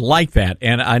 I like that,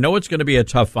 and I know it's going to be a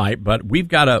tough fight, but we've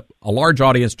got a large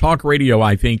audience. Talk radio,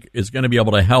 I think, is going to be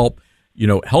able to help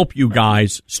you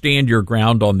guys stand your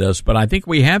ground on this. But I think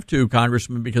we have to,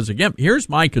 Congressman, because, again, here's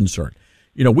my concern.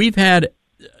 We've had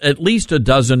at least a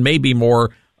dozen, maybe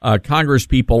more, Congress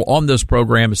people on this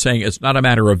program saying it's not a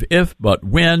matter of if, but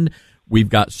when. We've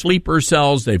got sleeper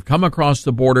cells. They've come across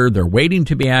the border. They're waiting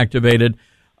to be activated.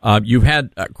 You've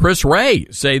had Chris Wray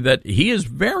say that he is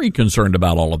very concerned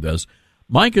about all of this.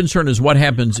 My concern is what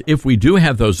happens if we do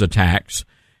have those attacks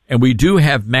and we do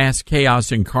have mass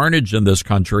chaos and carnage in this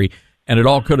country, and it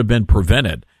all could have been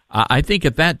prevented. I think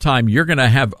at that time you're going to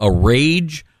have a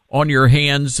rage on your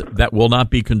hands that will not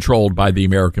be controlled by the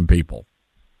American people.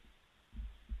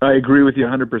 I agree with you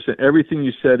 100%. Everything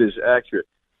you said is accurate.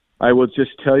 I will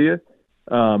just tell you,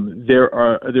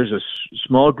 there's a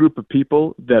small group of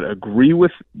people that agree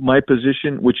with my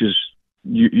position, which is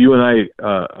you and I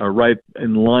are right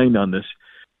in line on this,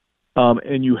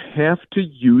 and you have to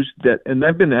use that. And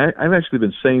I've actually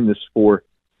been saying this for,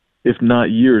 if not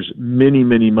years,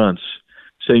 many months,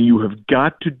 saying you have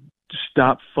got to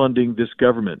stop funding this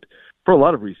government for a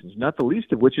lot of reasons, not the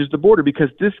least of which is the border, because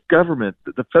this government,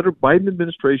 the federal Biden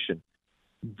administration,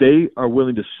 they are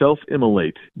willing to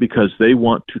self-immolate because they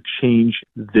want to change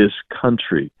this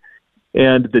country.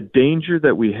 And the danger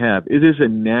that we have, it is a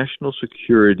national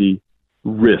security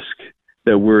risk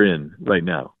that we're in right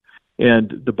now.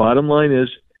 And the bottom line is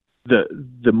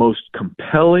the most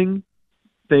compelling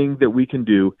thing that we can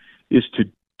do is to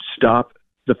stop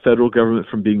the federal government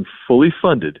from being fully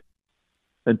funded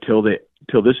until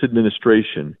this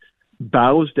administration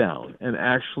bows down and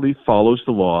actually follows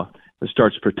the law and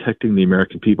starts protecting the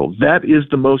American people. That is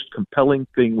the most compelling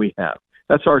thing we have.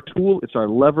 That's our tool. It's our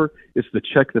lever. It's the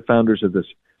check the founders of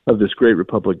this great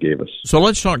republic gave us. So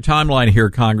let's talk timeline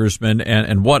here, Congressman,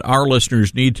 and what our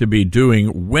listeners need to be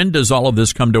doing. When does all of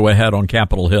this come to a head on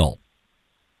Capitol Hill?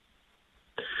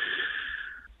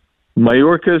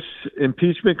 Mayorkas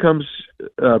impeachment comes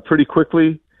pretty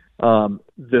quickly.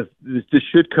 This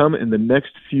should come in the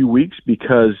next few weeks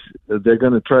because they're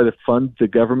going to try to fund the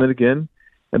government again.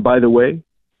 And by the way,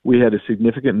 we had a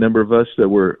significant number of us that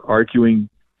were arguing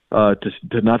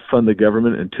to not fund the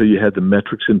government until you had the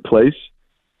metrics in place.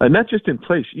 Not just in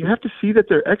place, you have to see that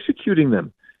they're executing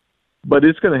them. But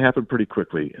it's going to happen pretty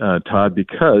quickly, Todd,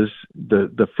 because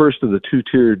the first of the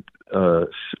two-tiered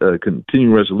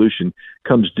continuing resolution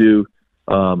comes due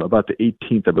about the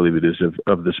 18th, I believe it is,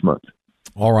 of this month.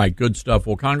 All right, good stuff.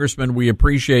 Well, Congressman, we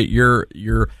appreciate your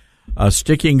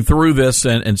sticking through this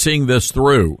and seeing this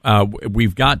through.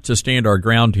 We've got to stand our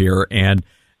ground here, and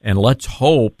let's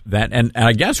hope that, and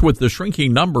I guess with the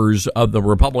shrinking numbers of the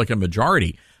Republican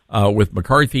majority, with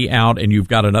McCarthy out, and you've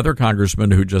got another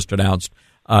congressman who just announced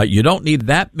you don't need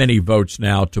that many votes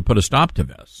now to put a stop to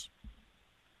this.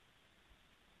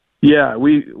 Yeah,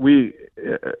 we're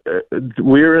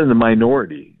in the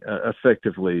minority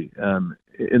effectively,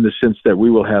 in the sense that we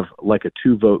will have like a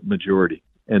 2-vote majority,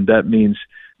 and that means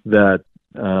that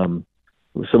some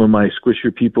of my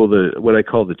squishier people, what I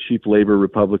call the cheap labor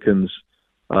Republicans,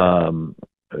 they're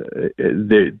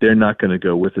not going to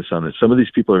go with us on it. Some of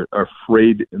these people are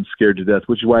afraid and scared to death,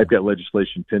 which is why I've got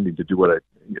legislation pending to do what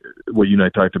you and I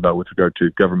talked about with regard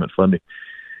to government funding.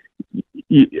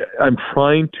 I'm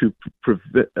trying to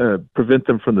prevent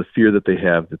them from the fear that they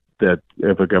have that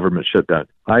of a government shutdown.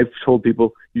 I've told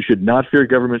people you should not fear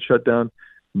government shutdown.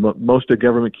 Most of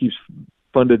government keeps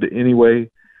funded anyway,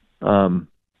 but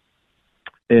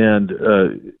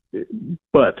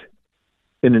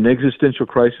in an existential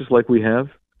crisis like we have,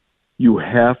 you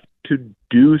have to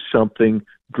do something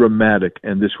dramatic,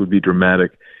 and this would be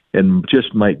dramatic and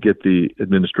just might get the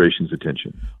administration's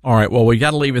attention. All right, well, we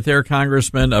got to leave it there,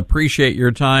 Congressman. Appreciate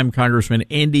your time, Congressman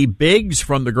Andy Biggs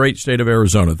from the great state of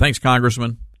Arizona. Thanks,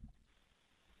 Congressman.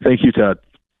 Thank you, Todd.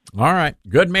 All right,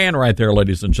 good man right there,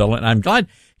 ladies and gentlemen. I'm glad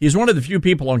he's one of the few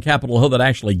people on Capitol Hill that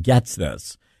actually gets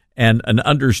this and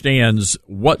understands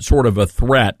what sort of a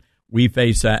threat we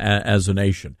face as a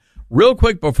nation. Real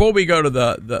quick, before we go to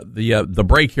the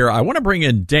break here, I want to bring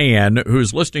in Dan,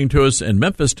 who's listening to us in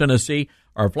Memphis, Tennessee,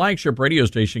 our flagship radio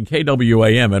station,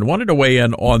 KWAM, and wanted to weigh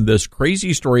in on this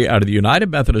crazy story out of the United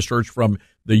Methodist Church from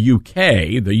the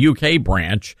UK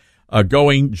branch,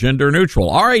 going gender neutral.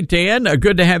 All right, Dan,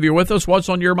 good to have you with us. What's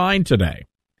on your mind today?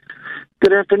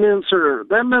 Good afternoon, sir.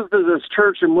 That Methodist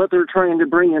Church and what they're trying to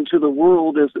bring into the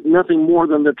world is nothing more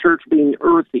than the church being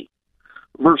earthy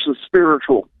versus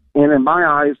spiritual. And in my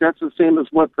eyes, that's the same as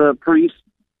what the priests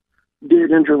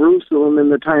did in Jerusalem in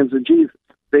the times of Jesus.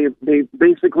 They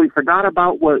basically forgot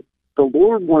about what the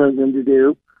Lord wanted them to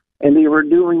do, and they were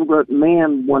doing what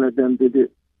man wanted them to do.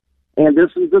 And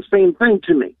this is the same thing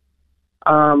to me.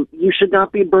 You should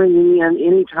not be bringing in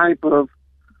any type of,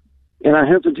 and I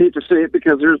hesitate to say it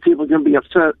because there's people going to be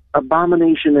upset,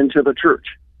 abomination into the church.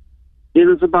 It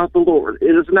is about the Lord.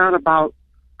 It is not about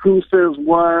who says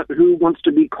what, who wants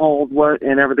to be called what,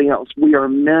 and everything else. We are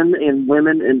men and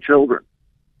women and children,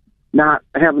 not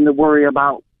having to worry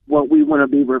about what we want to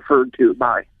be referred to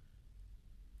by.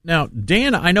 Now,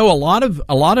 Dan, I know a lot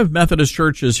of Methodist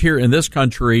churches here in this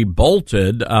country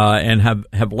bolted and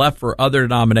have left for other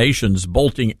denominations,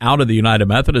 bolting out of the United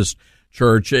Methodist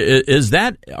Church.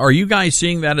 Are you guys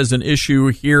seeing that as an issue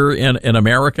here in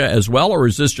America as well, or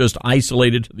is this just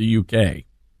isolated to the UK?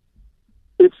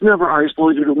 It's never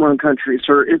isolated to one country,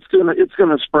 sir. It's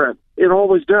gonna spread. It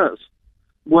always does.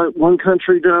 What one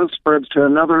country does spreads to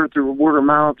another through word of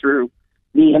mouth, through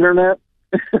the internet,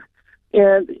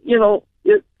 and you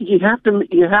have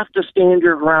to stand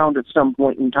your ground at some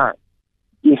point in time.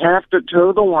 You have to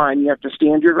toe the line. You have to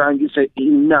stand your ground. You say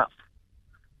enough.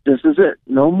 This is it.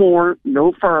 No more.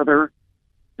 No further.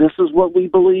 This is what we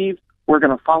believe. We're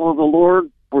going to follow the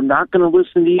Lord. We're not going to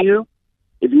listen to you.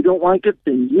 If you don't like it,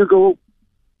 then you go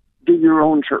do your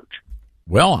own church.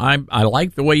 Well, I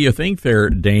like the way you think there,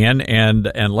 Dan,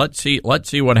 and let's see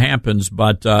what happens.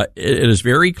 But it is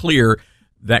very clear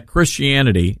that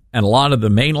Christianity and a lot of the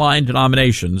mainline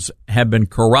denominations have been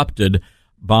corrupted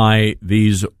by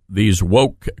these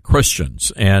woke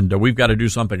Christians, and we've got to do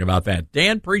something about that.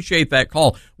 Dan, appreciate that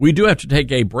call. We do have to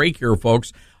take a break here,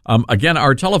 folks. Again,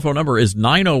 our telephone number is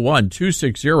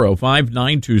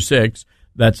 901-260-5926.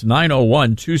 That's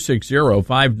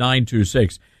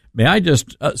 901-260-5926. May I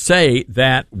just say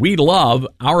that we love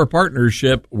our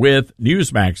partnership with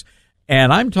Newsmax,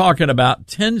 and I'm talking about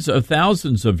tens of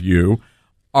thousands of you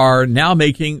are now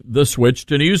making the switch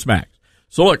to Newsmax.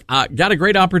 So look, got a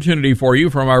great opportunity for you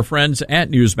from our friends at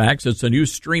Newsmax. It's a new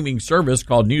streaming service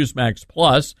called Newsmax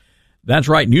Plus. That's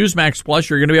right, Newsmax Plus.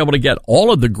 You're going to be able to get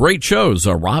all of the great shows,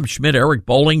 Rob Schmidt, Eric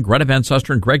Bowling, Greta Van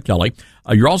Susteren, and Greg Kelly.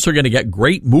 You're also going to get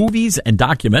great movies and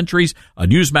documentaries.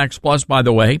 Newsmax Plus, by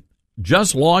the way,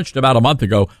 just launched about a month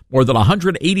ago. More than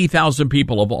 180,000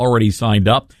 people have already signed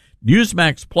up.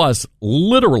 Newsmax Plus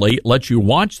literally lets you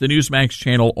watch the Newsmax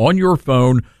channel on your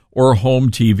phone or home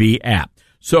TV app.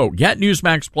 So get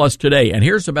Newsmax Plus today. And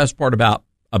here's the best part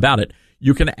about it.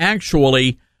 You can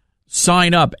actually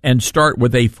sign up and start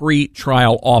with a free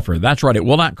trial offer. That's right. It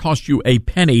will not cost you a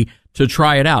penny to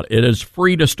try it out. It is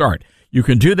free to start. You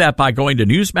can do that by going to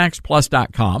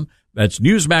NewsmaxPlus.com. That's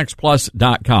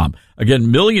NewsmaxPlus.com.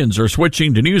 Again, millions are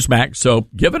switching to Newsmax, so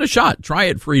give it a shot. Try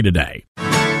it free today.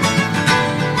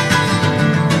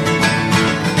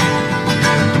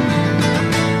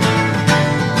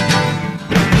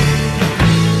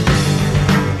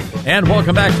 And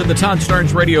welcome back to the Todd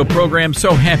Starnes radio program.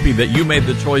 So happy that you made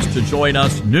the choice to join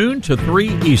us noon to 3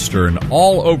 Eastern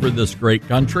all over this great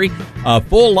country.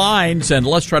 Full lines, and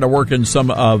let's try to work in some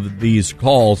of these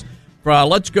calls.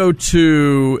 Let's go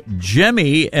to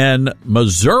Jimmy in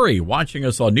Missouri, watching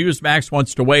us on Newsmax,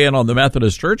 wants to weigh in on the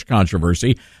Methodist Church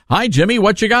controversy. Hi, Jimmy.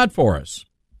 What you got for us?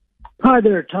 Hi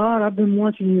there, Todd. I've been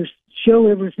watching your show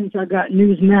ever since I got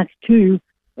Newsmax 2,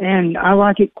 and I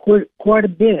like it quite a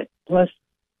bit. Plus,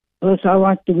 I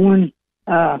like the one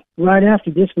right after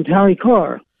this with Harry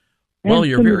Carr. And well,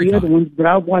 you're some very of the other ones, but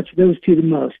I watch those two the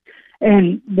most.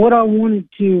 And what I wanted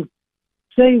to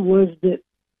say was that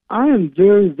I am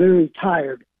very, very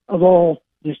tired of all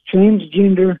this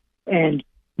transgender and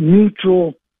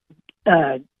neutral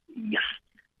gender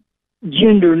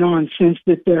nonsense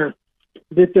that they're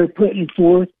putting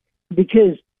forth.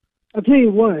 Because I'll tell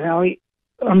you what, Howie.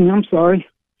 I'm sorry.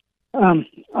 I'm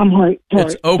like,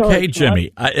 it's okay, sorry,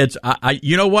 Jimmy.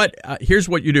 You know what? Here's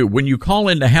what you do. When you call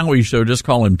into Howie's show, just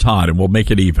call him Todd, and we'll make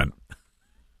it even.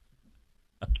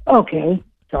 Okay,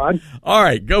 Todd. All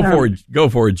right, go for it. Go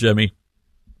for it, Jimmy.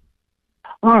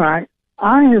 All right.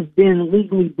 I have been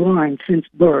legally blind since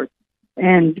birth,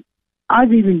 and I've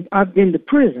been to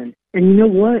prison. And you know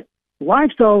what?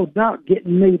 Life's all about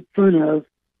getting made fun of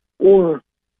or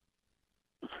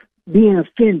being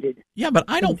offended. Yeah, but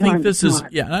I don't think this is.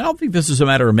 Yeah, I don't think this is a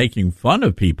matter of making fun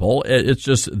of people. It's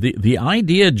just the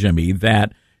idea, Jimmy,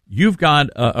 that you've got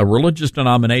a religious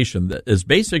denomination that is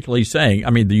basically saying.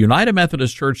 I mean, the United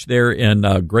Methodist Church there in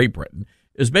Great Britain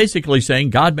is basically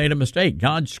saying God made a mistake.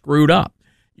 God screwed up.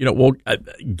 You know, well,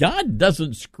 God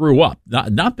doesn't screw up.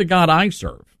 Not the God I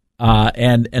serve.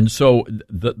 And so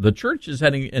the church is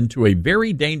heading into a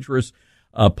very dangerous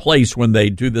place when they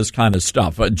do this kind of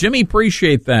stuff. Jimmy,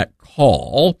 appreciate that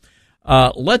call.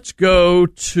 Let's go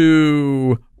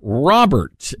to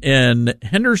Robert in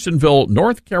Hendersonville,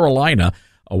 North Carolina,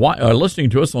 listening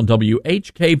to us on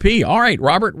WHKP. All right,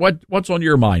 Robert, what's on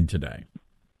your mind today?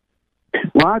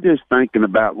 Well, I'm just thinking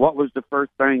about what was the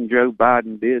first thing Joe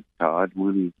Biden did, Todd,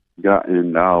 when he got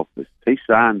into office. He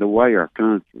signed away our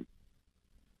country.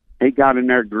 He got in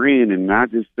there grinning, and I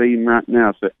just see him right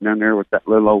now sitting down there with that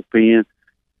little old pen.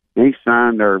 He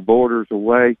signed our borders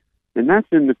away, and that's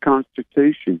in the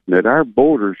Constitution, that our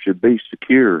borders should be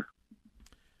secure.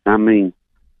 I mean,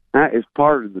 that is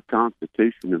part of the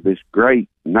Constitution of this great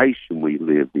nation we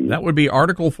live in. That would be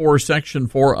Article 4, Section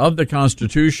 4 of the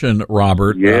Constitution,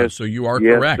 Robert. Yes, so you are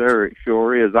Yes, correct. sir, it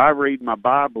sure is. I read my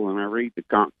Bible and I read the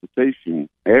Constitution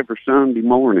every Sunday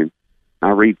morning.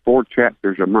 I read 4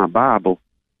 chapters of my Bible,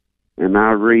 and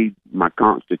I read my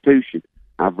Constitution.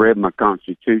 I've read my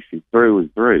Constitution through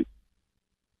and through.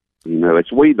 You know,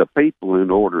 it's we the people in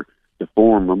order to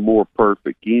form a more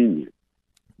perfect union.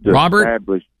 Robert,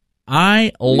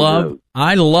 I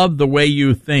love the way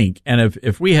you think. And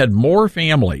if we had more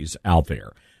families out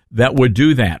there that would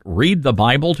do that, read the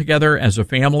Bible together as a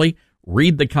family,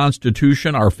 read the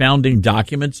Constitution, our founding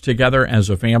documents together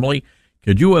as a family,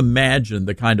 could you imagine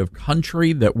the kind of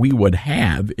country that we would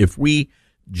have if we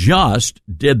just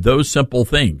did those simple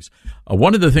things?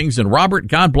 One of the things, and Robert,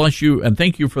 God bless you, and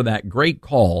thank you for that great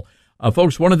call.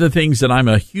 Folks, one of the things that I'm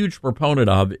a huge proponent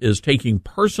of is taking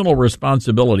personal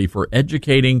responsibility for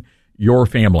educating your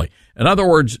family. In other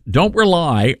words, don't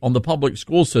rely on the public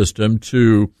school system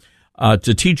to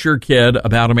teach your kid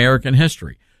about American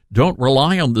history. Don't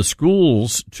rely on the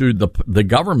schools, to the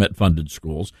government-funded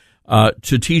schools,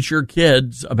 to teach your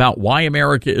kids about why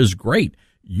America is great.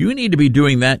 You need to be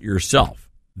doing that yourself.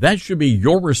 That should be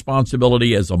your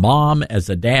responsibility as a mom, as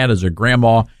a dad, as a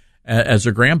grandma, as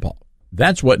a grandpa.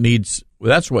 That's what needs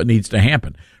to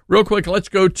happen. Real quick, let's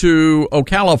go to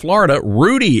Ocala, Florida.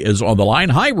 Rudy is on the line.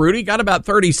 Hi, Rudy. Got about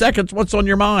 30 seconds. What's on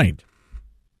your mind?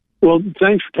 Well,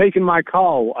 thanks for taking my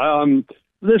call.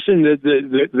 listen,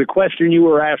 the question you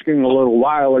were asking a little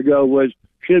while ago was,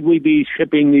 should we be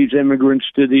shipping these immigrants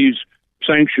to these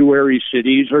sanctuary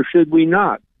cities or should we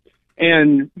not?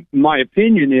 And my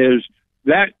opinion is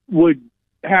that would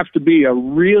have to be a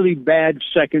really bad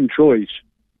second choice,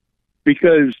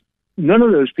 because none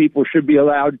of those people should be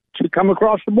allowed to come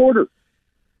across the border.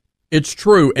 It's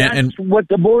true, and what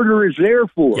the border is there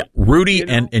for. Yeah, Rudy,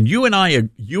 and you and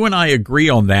I agree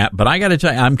on that. But I got to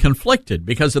tell you, I'm conflicted,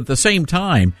 because at the same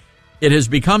time, it has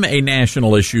become a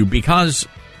national issue because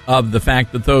of the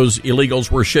fact that those illegals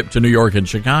were shipped to New York and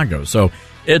Chicago. So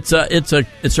it's a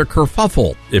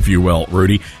kerfuffle, if you will,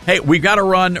 Rudy. Hey, we've got to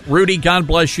run. Rudy, God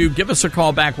bless you. Give us a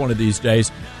call back one of these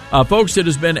days. Folks, it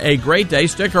has been a great day.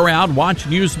 Stick around. Watch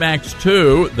Newsmax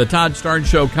 2, the Todd Starnes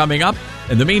Show coming up.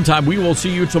 In the meantime, we will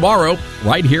see you tomorrow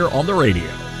right here on the radio.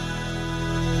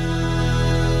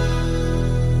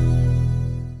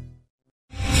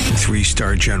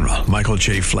 Three-star General Michael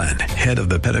J. Flynn, head of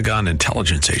the Pentagon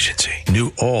Intelligence Agency,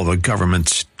 knew all the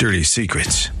government's dirty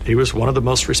secrets. He was one of the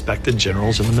most respected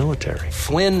generals in the military.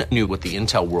 Flynn knew what the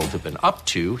intel world had been up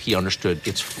to. He understood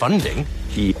its funding.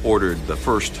 He ordered the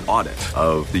first audit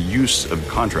of the use of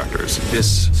contractors.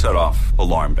 This set off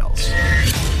alarm bells.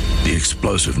 The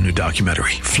explosive new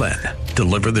documentary, Flynn,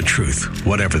 Deliver the Truth,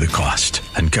 Whatever the Cost,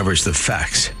 uncovers the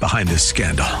facts behind this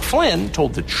scandal. Flynn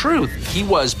told the truth. He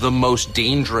was the most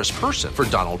dangerous person for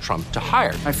Donald Trump to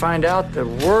hire. I find out the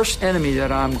worst enemy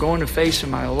that I'm going to face in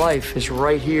my life is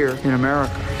right here in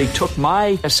America. They took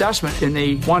my assessment and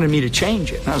they wanted me to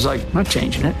change it. And I was like, I'm not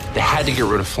changing it. They had to get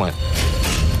rid of Flynn.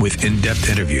 With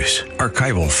in-depth interviews,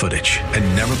 archival footage,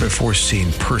 and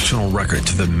never-before-seen personal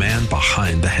records of the man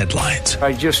behind the headlines.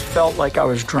 I just felt like I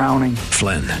was drowning.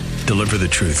 Flynn, Deliver the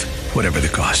Truth, Whatever the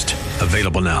Cost.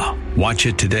 Available now. Watch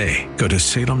it today. Go to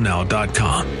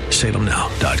salemnow.com.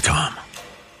 salemnow.com.